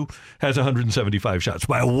 Kyrou has 175 shots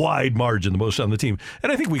by a wide margin, the most on the team.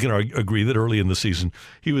 And I think we can agree that early in the season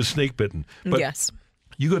he was snake bitten. But yes.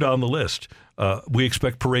 You go down the list. We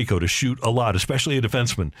expect Parayko to shoot a lot, especially a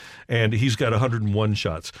defenseman, and he's got 101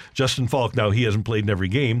 shots. Justin Falk, now he hasn't played in every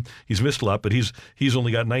game. He's missed a lot, but he's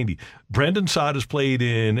only got 90. Brandon Saad has played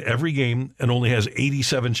in every game and only has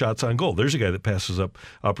 87 shots on goal. There's a guy that passes up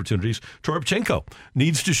opportunities. Toropchenko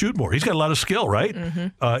needs to shoot more. He's got a lot of skill, right?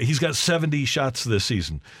 He's got 70 shots this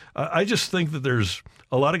season. I just think that there's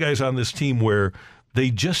a lot of guys on this team where they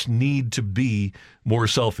just need to be more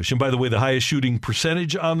selfish. And by the way, the highest shooting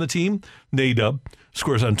percentage on the team, Nadub,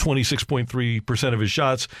 scores on 26.3% of his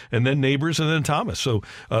shots, and then Neighbors, and then Thomas. So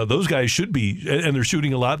those guys should be, and they're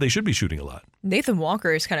shooting a lot, they should be shooting a lot. Nathan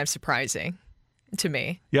Walker is kind of surprising to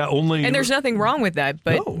me. Yeah, only... And there's nothing wrong with that,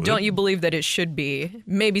 but don't you believe that it should be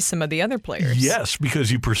maybe some of the other players? Yes,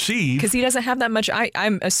 because you perceive... Because he doesn't have that much...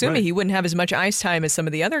 I'm assuming he wouldn't have as much ice time as some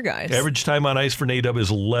of the other guys. Average time on ice for Nadub is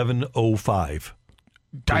 11:05.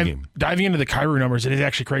 Diving into the Kyrou numbers, it is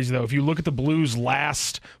actually crazy, though. If you look at the Blues'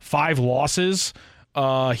 last 5 losses,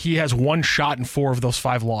 he has 1 shot in 4 of those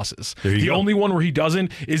 5 losses. The only one where he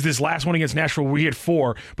doesn't is this last one against Nashville where he had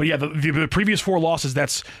 4. But yeah, the previous 4 losses,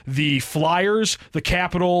 that's the Flyers, the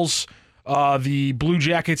Capitals, the Blue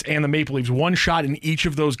Jackets, and the Maple Leafs. 1 shot in each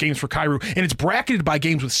of those games for Kyrou. And it's bracketed by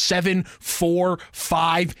games with 7, 4,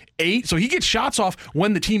 5, 8. So he gets shots off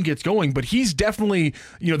when the team gets going, but he's definitely,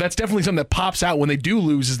 that's definitely something that pops out when they do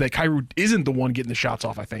lose, is that Kyrou isn't the one getting the shots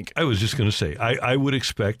off, I think. I was just going to say, I would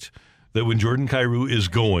expect that when Jordan Kyrou is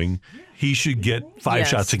going, he should get 5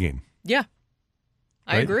 shots a game. Yeah.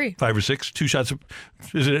 I agree. 5 or 6, 2 shots.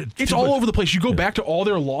 It's all over the place. You go back to all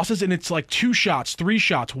their losses, and it's like 2 shots, 3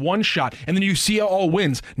 shots, 1 shot, and then you see all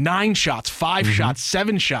wins: 9 shots, 5 shots,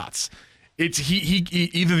 7 shots. It's he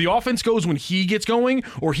either the offense goes when he gets going,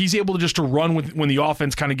 or he's able to just to run when the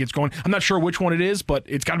offense kind of gets going. I'm not sure which one it is, but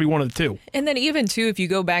it's got to be one of the two. And then even too, if you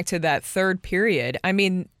go back to that third period, I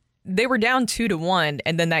mean, they were down 2-1,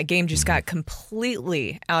 and then that game just got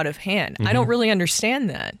completely out of hand. I don't really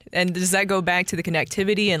understand that. And does that go back to the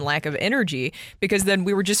connectivity and lack of energy? Because then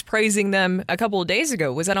we were just praising them a couple of days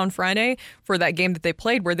ago. Was that on Friday? For that game that they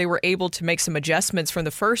played where they were able to make some adjustments from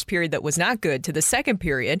the first period that was not good to the second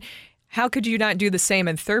period. How could you not do the same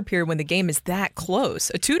in third period when the game is that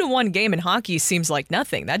close? A 2-1 game in hockey seems like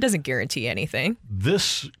nothing. That doesn't guarantee anything.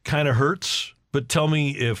 This kind of hurts, but tell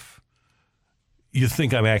me if you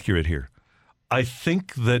think I'm accurate here. I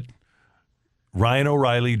think that Ryan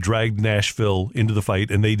O'Reilly dragged Nashville into the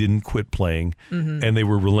fight, and they didn't quit playing, and they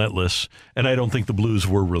were relentless. And I don't think the Blues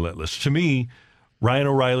were relentless. To me, Ryan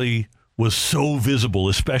O'Reilly was so visible,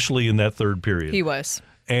 especially in that third period. He was.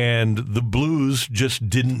 And the Blues just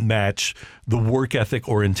didn't match the work ethic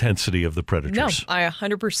or intensity of the Predators. No, I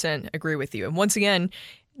 100% agree with you. And once again,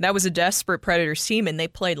 that was a desperate Predators team, and they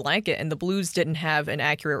played like it, and the Blues didn't have an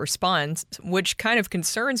accurate response, which kind of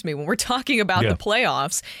concerns me when we're talking about the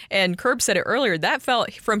playoffs. And Curb said it earlier, that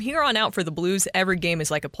felt, from here on out for the Blues, every game is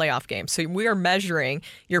like a playoff game. So we are measuring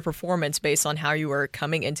your performance based on how you are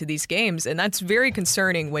coming into these games, and that's very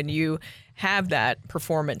concerning when you have that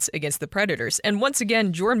performance against the Predators. And once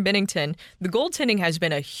again, Jordan Binnington, the goaltending has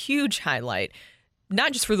been a huge highlight,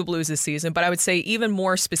 not just for the Blues this season, but I would say even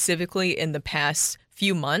more specifically in the past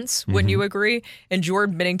few months. Wouldn't you agree? And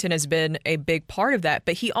Jordan Binnington has been a big part of that,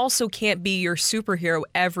 but he also can't be your superhero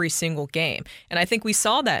every single game. And I think we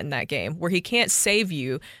saw that in that game where he can't save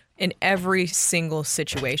you in every single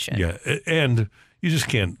situation. Yeah, and you just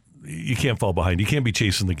can't fall behind. You can't be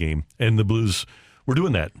chasing the game. And the Blues were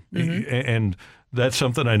doing that. And that's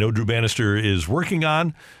something I know Drew Bannister is working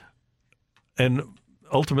on. And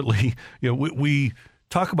ultimately, we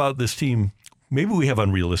talk about this team. Maybe we have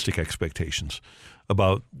unrealistic expectations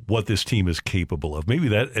about what this team is capable of. Maybe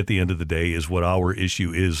that, at the end of the day, is what our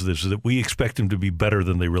issue is that we expect them to be better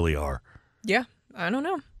than they really are. Yeah, I don't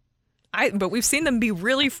know. But we've seen them be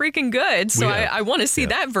really freaking good, so I want to see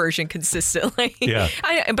that version consistently. Yeah.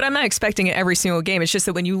 But I'm not expecting it every single game. It's just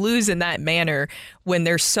that when you lose in that manner, when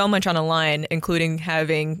there's so much on the line, including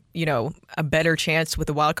having, a better chance with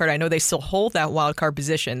the wild card. I know they still hold that wild card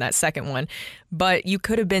position, that second one, but you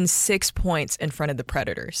could have been 6 points in front of the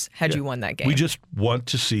Predators had you won that game. We just want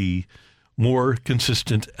to see more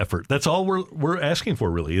consistent effort. That's all we're asking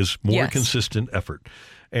for, really, is more consistent effort.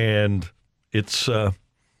 And it's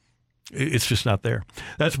just not there.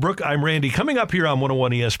 That's Brooke. I'm Randy. Coming up here on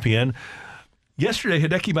 101 ESPN. Yesterday,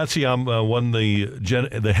 Hideki Matsuyama won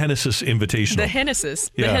the Hennessy's Invitational. The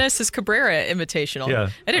Hennessy's Cabrera Invitational. Yeah.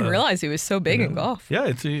 I didn't realize he was so big in golf. Yeah,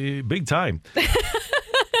 it's a big time.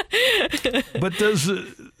 But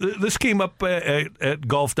this came up at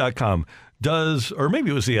golf.com. Or maybe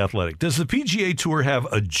it was The Athletic. Does the PGA Tour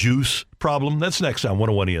have a juice problem? That's next on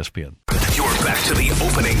 101 ESPN. You're back to the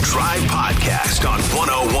Opening Drive podcast on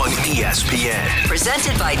 101 ESPN.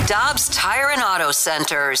 Presented by Dobbs Tire and Auto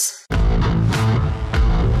Centers.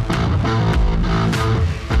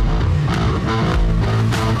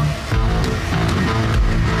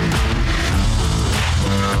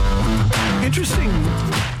 Interesting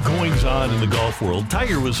goings on in the golf world.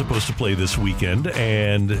 Tiger was supposed to play this weekend,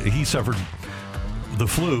 and he suffered the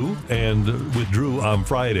flu and withdrew on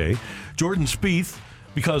Friday. Jordan Spieth,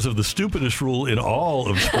 because of the stupidest rule in all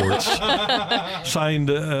of sports, signed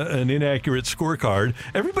an inaccurate scorecard.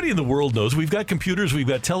 Everybody in the world knows. We've got computers, we've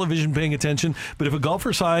got television paying attention, but if a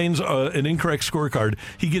golfer signs an incorrect scorecard,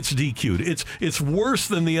 he gets DQ'd. It's worse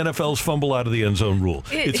than the NFL's fumble out of the end zone rule.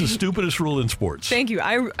 It's the stupidest rule in sports. Thank you.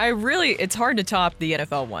 I really, it's hard to top the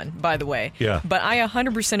NFL one, by the way. Yeah. But I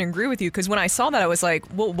 100% agree with you, because when I saw that, I was like,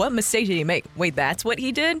 well, what mistake did he make? Wait, that's what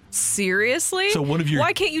he did? Seriously? So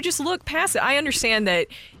why can't you just look past it? I understand that,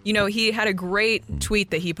 he had a great tweet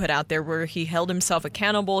that he put out there where he held himself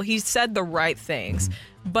accountable. He said the right things.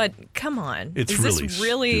 But come on. It's Is really this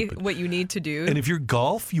really stupid. What you need to do? And if you're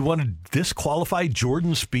golf, you want to disqualify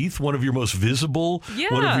Jordan Spieth, one of your most visible,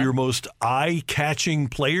 one of your most eye-catching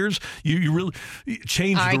players. You really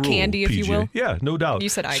change the rule. Eye candy, if you will. Yeah, no doubt. You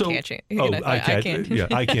said eye-catching. Eye candy. Yeah,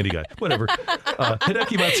 eye candy guy. Whatever.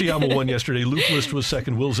 Hideki Matsuyama won yesterday. Luke List was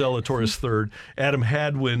second. Will Zalatoris third. Adam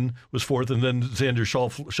Hadwin was fourth. And then Xander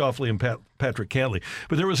Schauffele and Patrick Cantlay.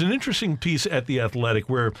 But there was an interesting piece at The Athletic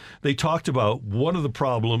where they talked about one of the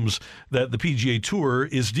problems that the PGA Tour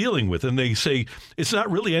is dealing with. And they say it's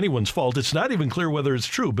not really anyone's fault. It's not even clear whether it's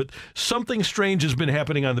true, but something strange has been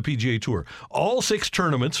happening on the PGA Tour. All 6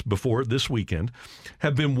 tournaments before this weekend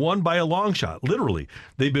have been won by a long shot. Literally.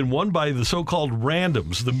 They've been won by the so-called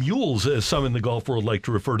randoms, the mules, as some in the golf world like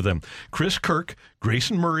to refer to them. Chris Kirk,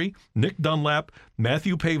 Grayson Murray, Nick Dunlap,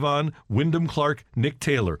 Matthew Pavon, Wyndham Clark, Nick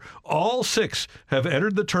Taylor. All 6 have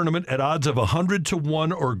entered the tournament at odds of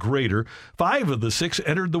 100-1 or greater. 5 of the 6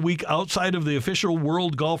 entered the week outside of the official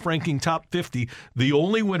World Golf Ranking Top 50. The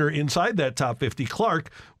only winner inside that Top 50,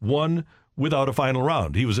 Clark, won without a final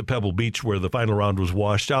round. He was at Pebble Beach where the final round was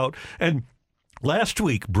washed out. And last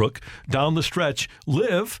week, Brooke, down the stretch,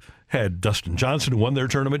 Liv had Dustin Johnson, who won their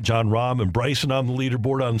tournament, John Rahm and Bryson on the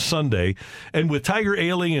leaderboard on Sunday. And with Tiger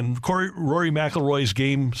ailing and Rory McIlroy's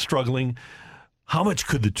game struggling, how much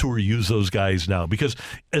could the Tour use those guys now? Because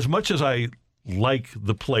as much as I like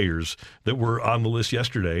the players that were on the list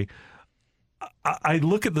yesterday, I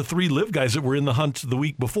look at the 3 Liv guys that were in the hunt the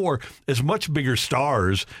week before as much bigger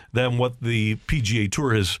stars than what the PGA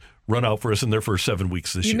Tour has run out for us in their first 7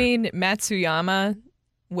 weeks this year. You mean Matsuyama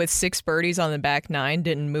with 6 birdies on the back 9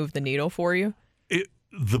 didn't move the needle for you?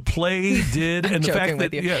 The play did, and the fact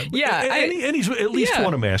that and he's at least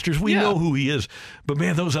won a Masters. We know who he is, but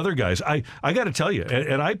man, those other guys, I got to tell you,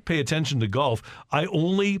 and I pay attention to golf. I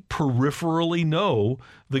only peripherally know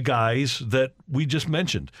the guys that we just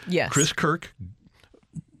mentioned. Yes, Chris Kirk.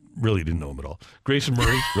 Really didn't know him at all. Grayson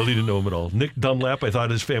Murray, really didn't know him at all. Nick Dunlap, I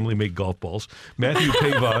thought his family made golf balls. Matthew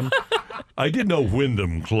Pavon, I did know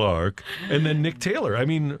Wyndham Clark and then Nick Taylor. I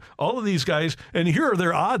mean, all of these guys, and here are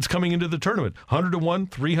their odds coming into the tournament: 100 to 1,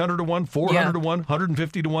 300 to 1, 400 to 1,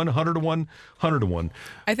 150 to 1, 100 to 1, 100 to 1.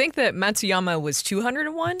 I think that Matsuyama was 200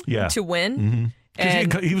 to 1 to win. Mm-hmm.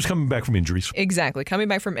 And he was coming back from injuries. Exactly, coming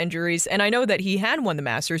back from injuries. And I know that he had won the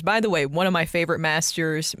Masters. By the way, one of my favorite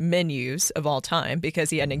Masters menus of all time, because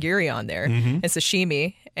he had nigiri on there and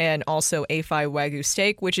sashimi and also A5 Wagyu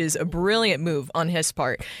steak, which is a brilliant move on his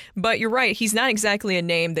part. But you're right, he's not exactly a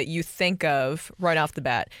name that you think of right off the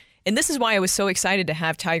bat. And this is why I was so excited to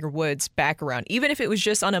have Tiger Woods back around. Even if it was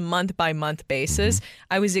just on a month-by-month basis,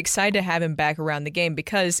 I was excited to have him back around the game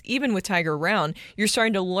because even with Tiger around, you're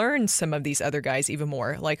starting to learn some of these other guys even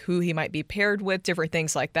more, like who he might be paired with, different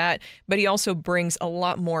things like that. But he also brings a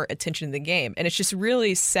lot more attention to the game. And it's just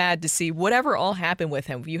really sad to see whatever all happened with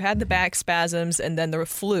him. You had the back spasms and then the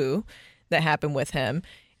flu that happened with him.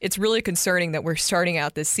 It's really concerning that we're starting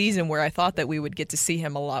out this season where I thought that we would get to see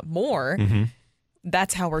him a lot more.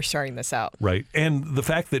 That's how we're starting this out. Right. And the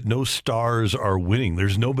fact that no stars are winning,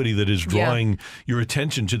 there's nobody that is drawing your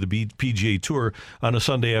attention to the PGA Tour on a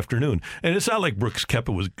Sunday afternoon. And it's not like Brooks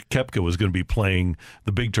Koepka was going to be playing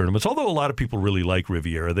the big tournaments, although a lot of people really like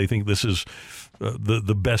Riviera. They think this is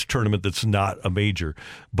the best tournament that's not a major.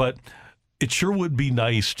 But it sure would be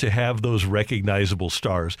nice to have those recognizable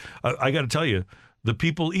stars. I got to tell you, the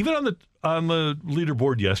people, even on the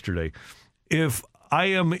leaderboard yesterday, if I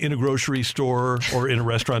am in a grocery store or in a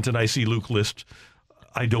restaurant and I see Luke List,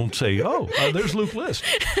 I don't say, there's Luke List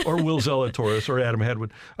or Will Zalatoris or Adam Hadwin.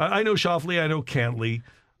 I know Schauffele, I know Cantley,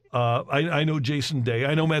 I know Jason Day,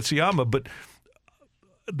 I know Matsuyama,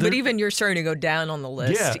 but even you're starting to go down on the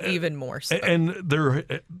list even more so. And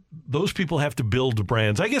those people have to build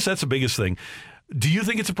brands. I guess that's the biggest thing. Do you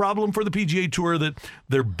think it's a problem for the PGA Tour that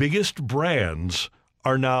their biggest brands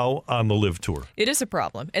are now on the LIV Tour? It is a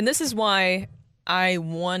problem. And this is why I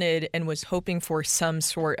wanted and was hoping for some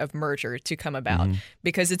sort of merger to come about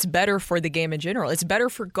because it's better for the game in general. It's better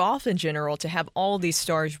for golf in general to have all these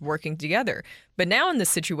stars working together. But now in this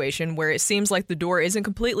situation where it seems like the door isn't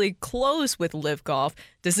completely closed with LIV Golf,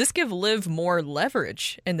 does this give LIV more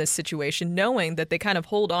leverage in this situation, knowing that they kind of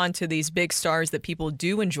hold on to these big stars that people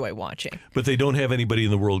do enjoy watching? But they don't have anybody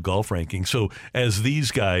in the world golf ranking. So as these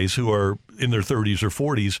guys who are in their 30s or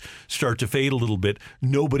 40s start to fade a little bit,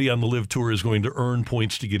 nobody on the LIV Tour is going to earn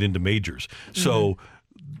points to get into majors. So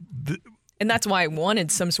and that's why I wanted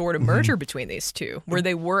some sort of merger between these two, where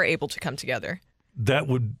they were able to come together. That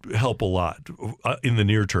would help a lot in the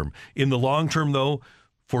near term. In the long term, though,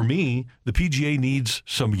 for me, the PGA needs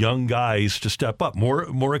some young guys to step up.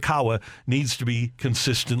 Morikawa needs to be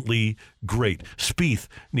consistently great. Spieth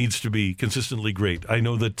needs to be consistently great. I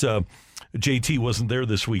know that JT wasn't there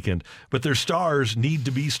this weekend, but their stars need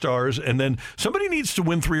to be stars, and then somebody needs to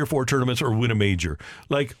win 3 or 4 tournaments or win a major,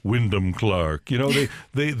 like Wyndham Clark. You know,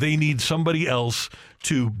 they need somebody else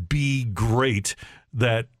to be great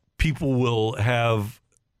that people will have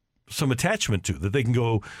some attachment to, that they can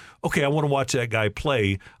go, okay, I want to watch that guy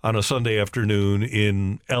play on a Sunday afternoon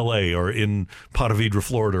in L.A. or in Ponte Vedra,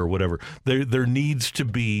 Florida, or whatever. There needs to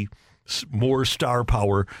be more star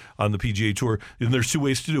power on the PGA Tour, and there's 2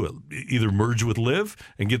 ways to do it. Either merge with LIV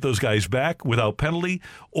and get those guys back without penalty,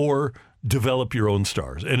 or develop your own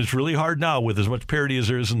stars. And it's really hard now, with as much parity as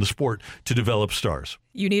there is in the sport, to develop stars.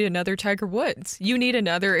 You need another Tiger Woods. You need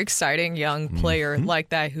another exciting young player like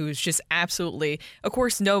that who's just absolutely, of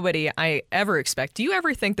course, nobody I ever expect. Do you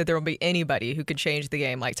ever think that there will be anybody who could change the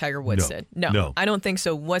game like Tiger Woods did? No, I don't think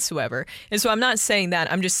so whatsoever. And so I'm not saying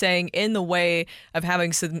that. I'm just saying in the way of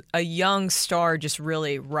having a young star just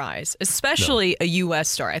really rise, especially a U.S.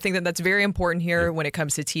 star. I think that that's very important here when it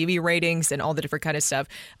comes to TV ratings and all the different kind of stuff.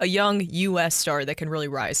 A young U.S. star that can really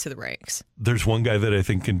rise to the ranks. There's one guy that I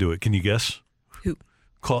think can do it. Can you guess? Who?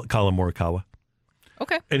 Colin Morikawa.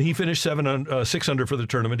 Okay. And he finished 6 under for the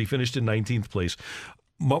tournament. He finished in 19th place.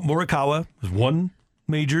 Morikawa has won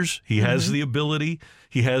majors. He has the ability.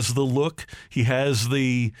 He has the look. He has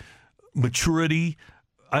the maturity.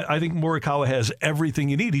 I think Morikawa has everything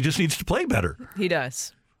you need. He just needs to play better. He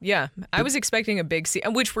does. Yeah, I was expecting a big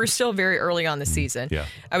season, which we're still very early on the season. Yeah.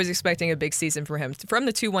 I was expecting a big season for him. From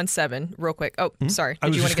the 217, real quick. Oh, sorry. I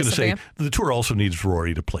was just going to say, the tour also needs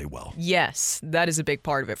Rory to play well. Yes, that is a big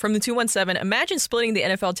part of it. From the 217, imagine splitting the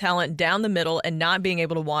NFL talent down the middle and not being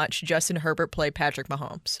able to watch Justin Herbert play Patrick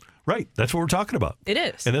Mahomes. Right. That's what we're talking about. It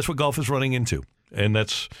is. And that's what golf is running into. And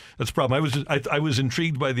that's a problem. I was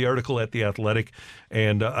intrigued by the article at The Athletic,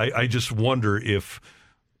 and I just wonder if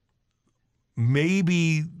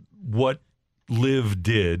maybe what LIV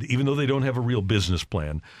did, even though they don't have a real business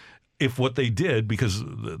plan, if what they did, because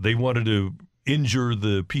they wanted to injure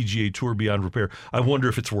the PGA Tour beyond repair. I wonder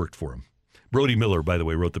if it's worked for him. Brody Miller, by the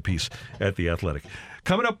way, wrote the piece at The Athletic.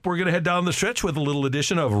 Coming up, we're going to head down the stretch with a little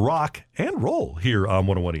edition of Rock and Roll here on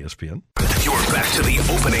 101 ESPN. You're back to the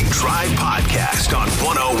Opening Drive podcast on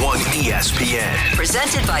 101 ESPN.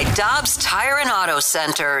 Presented by Dobbs Tire and Auto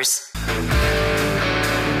Centers.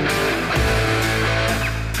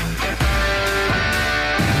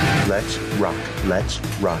 Let's rock. Let's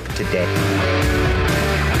rock today.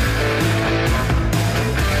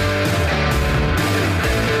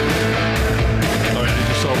 All right, I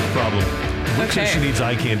just solved the problem. Rick says she needs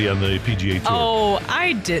eye candy on the PGA Tour. Oh,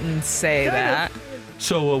 I didn't say that.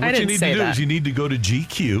 So what you need to do is you need to go to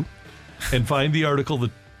GQ and find the article,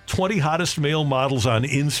 the 20 hottest male models on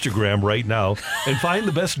Instagram right now, and find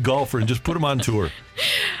the best golfer and just put them on tour.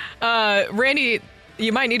 Randy,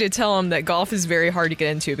 you might need to tell him that golf is very hard to get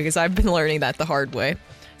into because I've been learning that the hard way.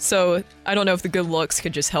 So I don't know if the good looks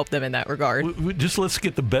could just help them in that regard. Just let's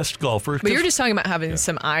get the best golfer. But you're just talking about having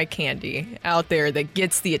some eye candy out there that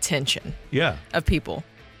gets the attention of people.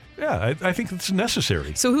 Yeah, I think it's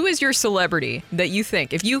necessary. So who is your celebrity that you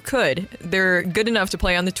think, if you could, they're good enough to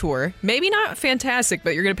play on the tour, maybe not fantastic,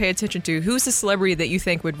 but you're going to pay attention to, who's the celebrity that you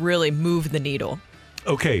think would really move the needle?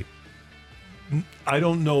 Okay. I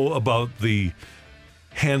don't know about the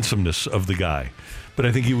handsomeness of the guy, but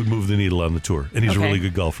I think he would move the needle on the tour, and he's a really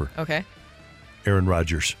good golfer. Okay. Aaron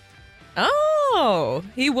Rodgers. Oh,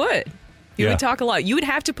 he would. He would talk a lot. You would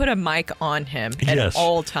have to put a mic on him at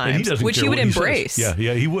all times, which he would embrace. Yeah,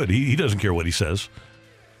 he would. He doesn't care what he says.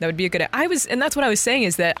 That would be a good. And that's what I was saying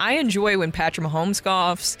is that I enjoy when Patrick Mahomes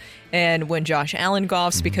golfs and when Josh Allen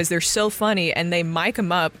golfs because they're so funny and they mic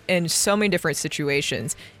them up in so many different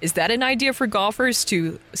situations. Is that an idea for golfers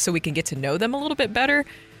so we can get to know them a little bit better?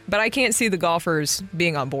 But I can't see the golfers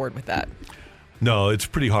being on board with that. No, it's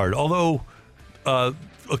pretty hard. Although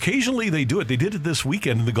occasionally they do it. They did it this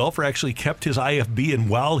weekend, and the golfer actually kept his IFB in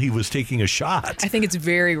while he was taking a shot. I think it's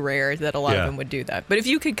very rare that a lot of them would do that. But if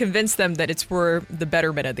you could convince them that it's for the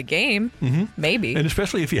betterment of the game, maybe. And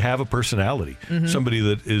especially if you have a personality, somebody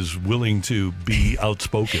that is willing to be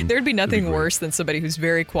outspoken. There'd be nothing worse than somebody who's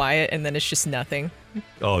very quiet and then it's just nothing.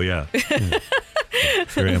 Oh, yeah. Here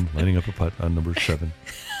I am lining up a putt on number 7.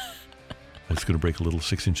 It's going to break a little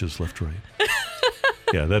 6 inches left to right.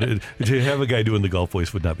 Yeah, to have a guy doing the golf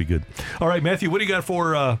voice would not be good. All right, Matthew, what do you got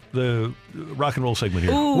for the rock and roll segment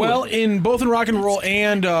here? Ooh. Well, both in rock and roll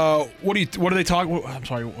and what are they talking? I'm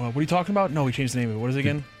sorry, what are you talking about? No, we changed the name of it. What is it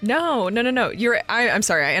again? No. I'm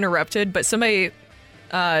sorry, I interrupted, but somebody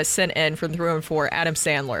sent in from Through and For Adam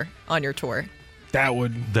Sandler on your tour. That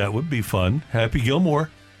would be fun. Happy Gilmore.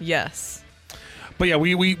 Yes. But yeah,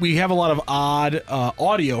 we have a lot of odd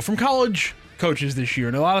audio from college coaches this year,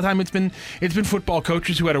 and a lot of time it's been football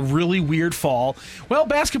coaches who had a really weird fall. Well,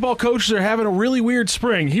 basketball coaches are having a really weird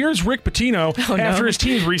spring. Here's Rick Pitino after his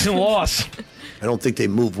team's recent loss. I don't think they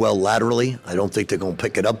move well laterally. I don't think they're going to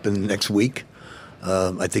pick it up in the next week.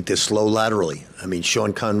 I think they're slow laterally. I mean,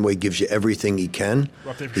 Sean Conway gives you everything he can.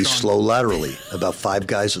 He's slow laterally. About 5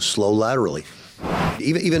 guys are slow laterally.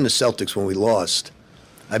 Even the Celtics, when we lost,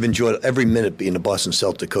 I've enjoyed every minute being a Boston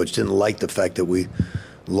Celtic coach. Didn't like the fact that we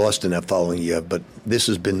lost in that following year, but this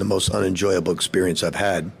has been the most unenjoyable experience I've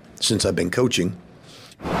had since I've been coaching.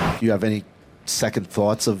 Do you have any second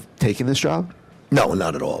thoughts of taking this job? No,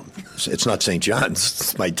 not at all. It's not St. John's.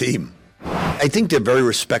 It's my team. I think they're very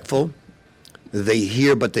respectful. They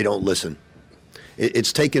hear, but they don't listen.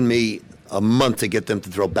 It's taken me a month to get them to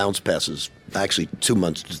throw bounce passes. Actually, 2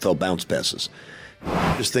 months to throw bounce passes.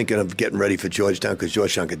 Just thinking of getting ready for Georgetown because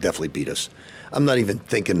Georgetown could definitely beat us. I'm not even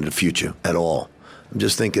thinking of the future at all. I'm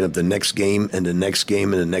just thinking of the next game and the next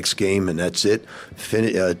game and the next game, and that's it.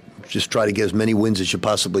 Just try to get as many wins as you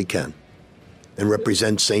possibly can and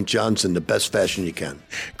represent St. John's in the best fashion you can.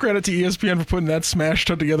 Credit to ESPN for putting that smash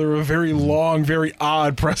together a very long, very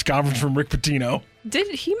odd press conference from Rick Pitino. Did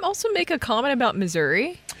he also make a comment about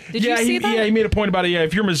Missouri? Did you see that? Yeah, he made a point about it. Yeah,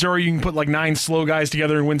 if you're Missouri, you can put like 9 slow guys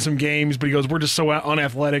together and win some games. But he goes, we're just so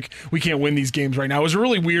unathletic. We can't win these games right now. It was a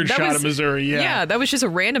really weird shot at Missouri. Yeah, that was just a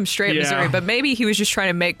random stray at Missouri. But maybe he was just trying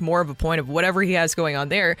to make more of a point of whatever he has going on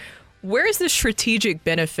there. Where is the strategic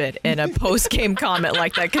benefit in a post-game comment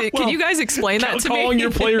like that? Can you guys explain that to me? Calling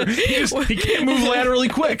your player, he can't move laterally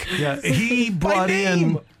quick. Yeah, he brought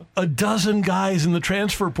in a dozen guys in the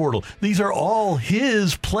transfer portal. These are all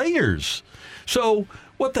his players. So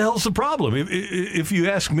What the hell's the problem? If you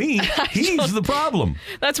ask me, he's the problem.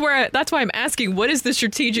 That's why I'm asking, what is the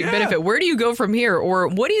strategic benefit? Where do you go from here? Or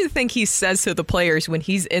what do you think he says to the players when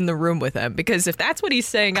he's in the room with them? Because if that's what he's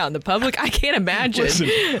saying out in the public, I can't imagine.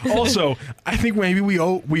 Listen, also, I think maybe we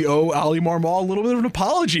owe Ali Marmol a little bit of an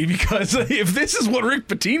apology, because if this is what Rick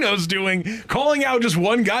Pitino's doing, calling out just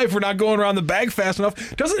one guy for not going around the bag fast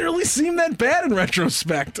enough doesn't really seem that bad in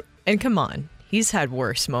retrospect. And come on, he's had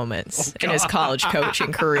worse moments in his college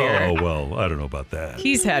coaching career. Oh, well, I don't know about that.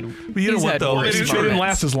 He's had But you know what, though? It didn't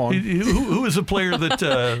last as long. Who was the player that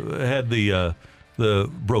had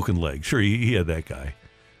the broken leg? Sure, he had that guy.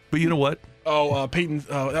 But you know what? Oh, Peyton.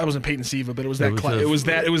 That wasn't Peyton Siva, but it was that.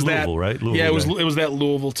 It was Louisville, right? Louisville, yeah, it was that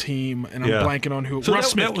Louisville team, and I'm blanking on who. So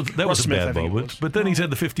Russ Smith. That was a Smith, bad moment. But then he's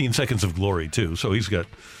had the 15 seconds of glory too, so he's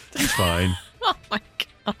fine. Oh my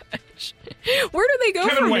gosh, where do they go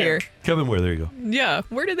Kevin from Ware. here? Kevin Ware, there you go. Yeah,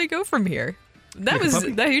 where do they go from here?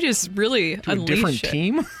 He just really To a unleashed different it.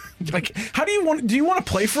 team. Like, how do you want to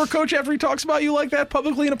play for a coach after he talks about you like that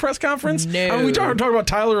publicly in a press conference? No. I mean, we talk about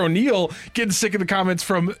Tyler O'Neill getting sick of the comments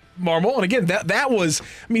from Marmol, and again, that was.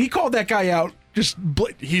 I mean, he called that guy out. He's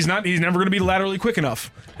never going to be laterally quick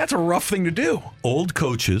enough. That's a rough thing to do. Old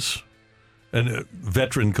coaches and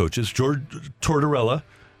veteran coaches, George Tortorella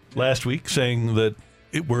last week saying that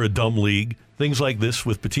we're a dumb league. Things like this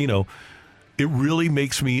with Pitino. It really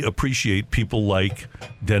makes me appreciate people like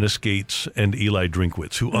Dennis Gates and Eli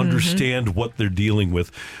Drinkwitz, who understand what they're dealing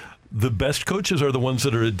with. The best coaches are the ones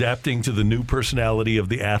that are adapting to the new personality of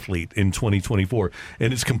the athlete in 2024.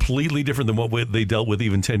 And it's completely different than what they dealt with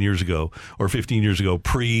even 10 years ago or 15 years ago,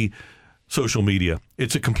 pre-social media.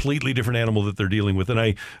 It's a completely different animal that they're dealing with. And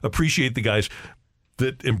I appreciate the guys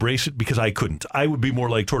that embrace it, because I couldn't. I would be more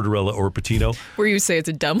like Tortorella or Pitino. Where you say it's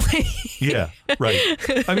a dumb league. Yeah, right.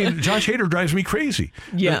 I mean, Josh Hader drives me crazy.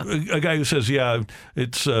 Yeah. A guy who says,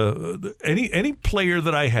 it's any player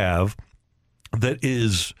that I have that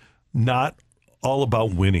is not all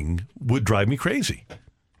about winning would drive me crazy.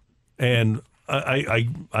 And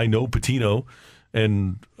I know Pitino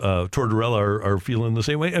and Tortorella are feeling the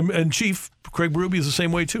same way. And Chief Craig Berube is the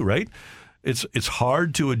same way too, right? It's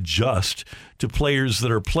hard to adjust to players that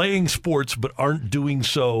are playing sports but aren't doing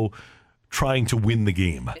so trying to win the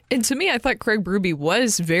game. And to me, I thought Craig Berube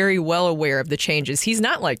was very well aware of the changes. He's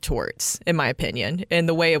not like Torts, in my opinion, in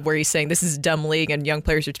the way of where he's saying this is a dumb league and young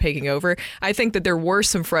players are taking over. I think that there were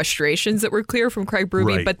some frustrations that were clear from Craig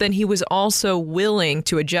Berube, but then he was also willing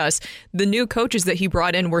to adjust. The new coaches that he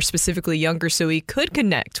brought in were specifically younger, so he could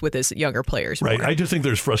connect with his younger players Right. more. I just think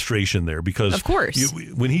there's frustration there because of course.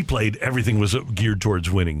 When he played, everything was geared towards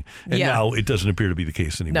winning. And now it doesn't appear to be the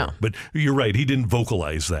case anymore. No. But you're right. He didn't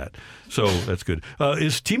vocalize that. So that's good.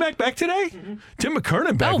 Is T-Mac back today? Tim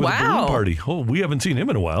McKernan back with a balloon party. Oh, we haven't seen him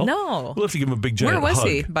in a while. No. We'll have to give him a big giant hug. Where was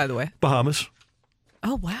he, by the way? Bahamas.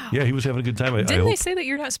 Oh, wow. Yeah, he was having a good time. Didn't they say that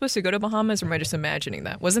you're not supposed to go to Bahamas, or am I just imagining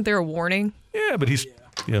that? Wasn't there a warning? Yeah, but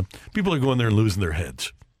people are going there and losing their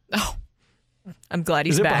heads. Oh, I'm glad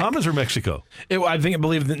he's Is it back. Bahamas or Mexico? I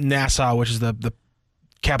believe that Nassau, which is the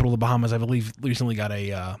capital of the Bahamas, I believe recently got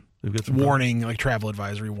a warning, like travel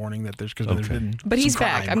advisory warning that there's been. But he's some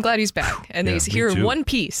back. crime. I'm glad he's back, and Yeah, he's me here in too. one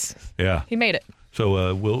piece. Yeah, he made it.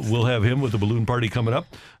 So we'll have him with the balloon party coming up.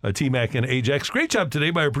 T-Mac and Ajax. Great job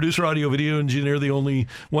today by our producer, audio video engineer, the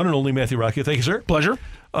one and only Matthew Rocchio. Thank you, sir. Pleasure.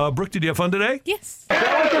 Brooke, did you have fun today? Yes. Show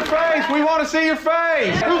us your face. We want to see your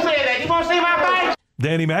face. Who said that? You want to see my face?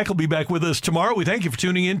 Danny Mac will be back with us tomorrow. We thank you for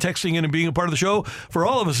tuning in, texting in, and being a part of the show. For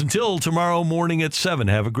all of us, until tomorrow morning at 7.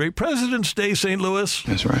 Have a great President's Day, St. Louis.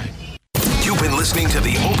 That's right. You've been listening to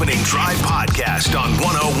the Opening Drive podcast on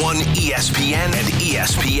 101 ESPN and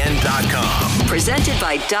ESPN.com. Presented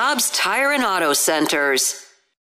by Dobbs Tire and Auto Centers.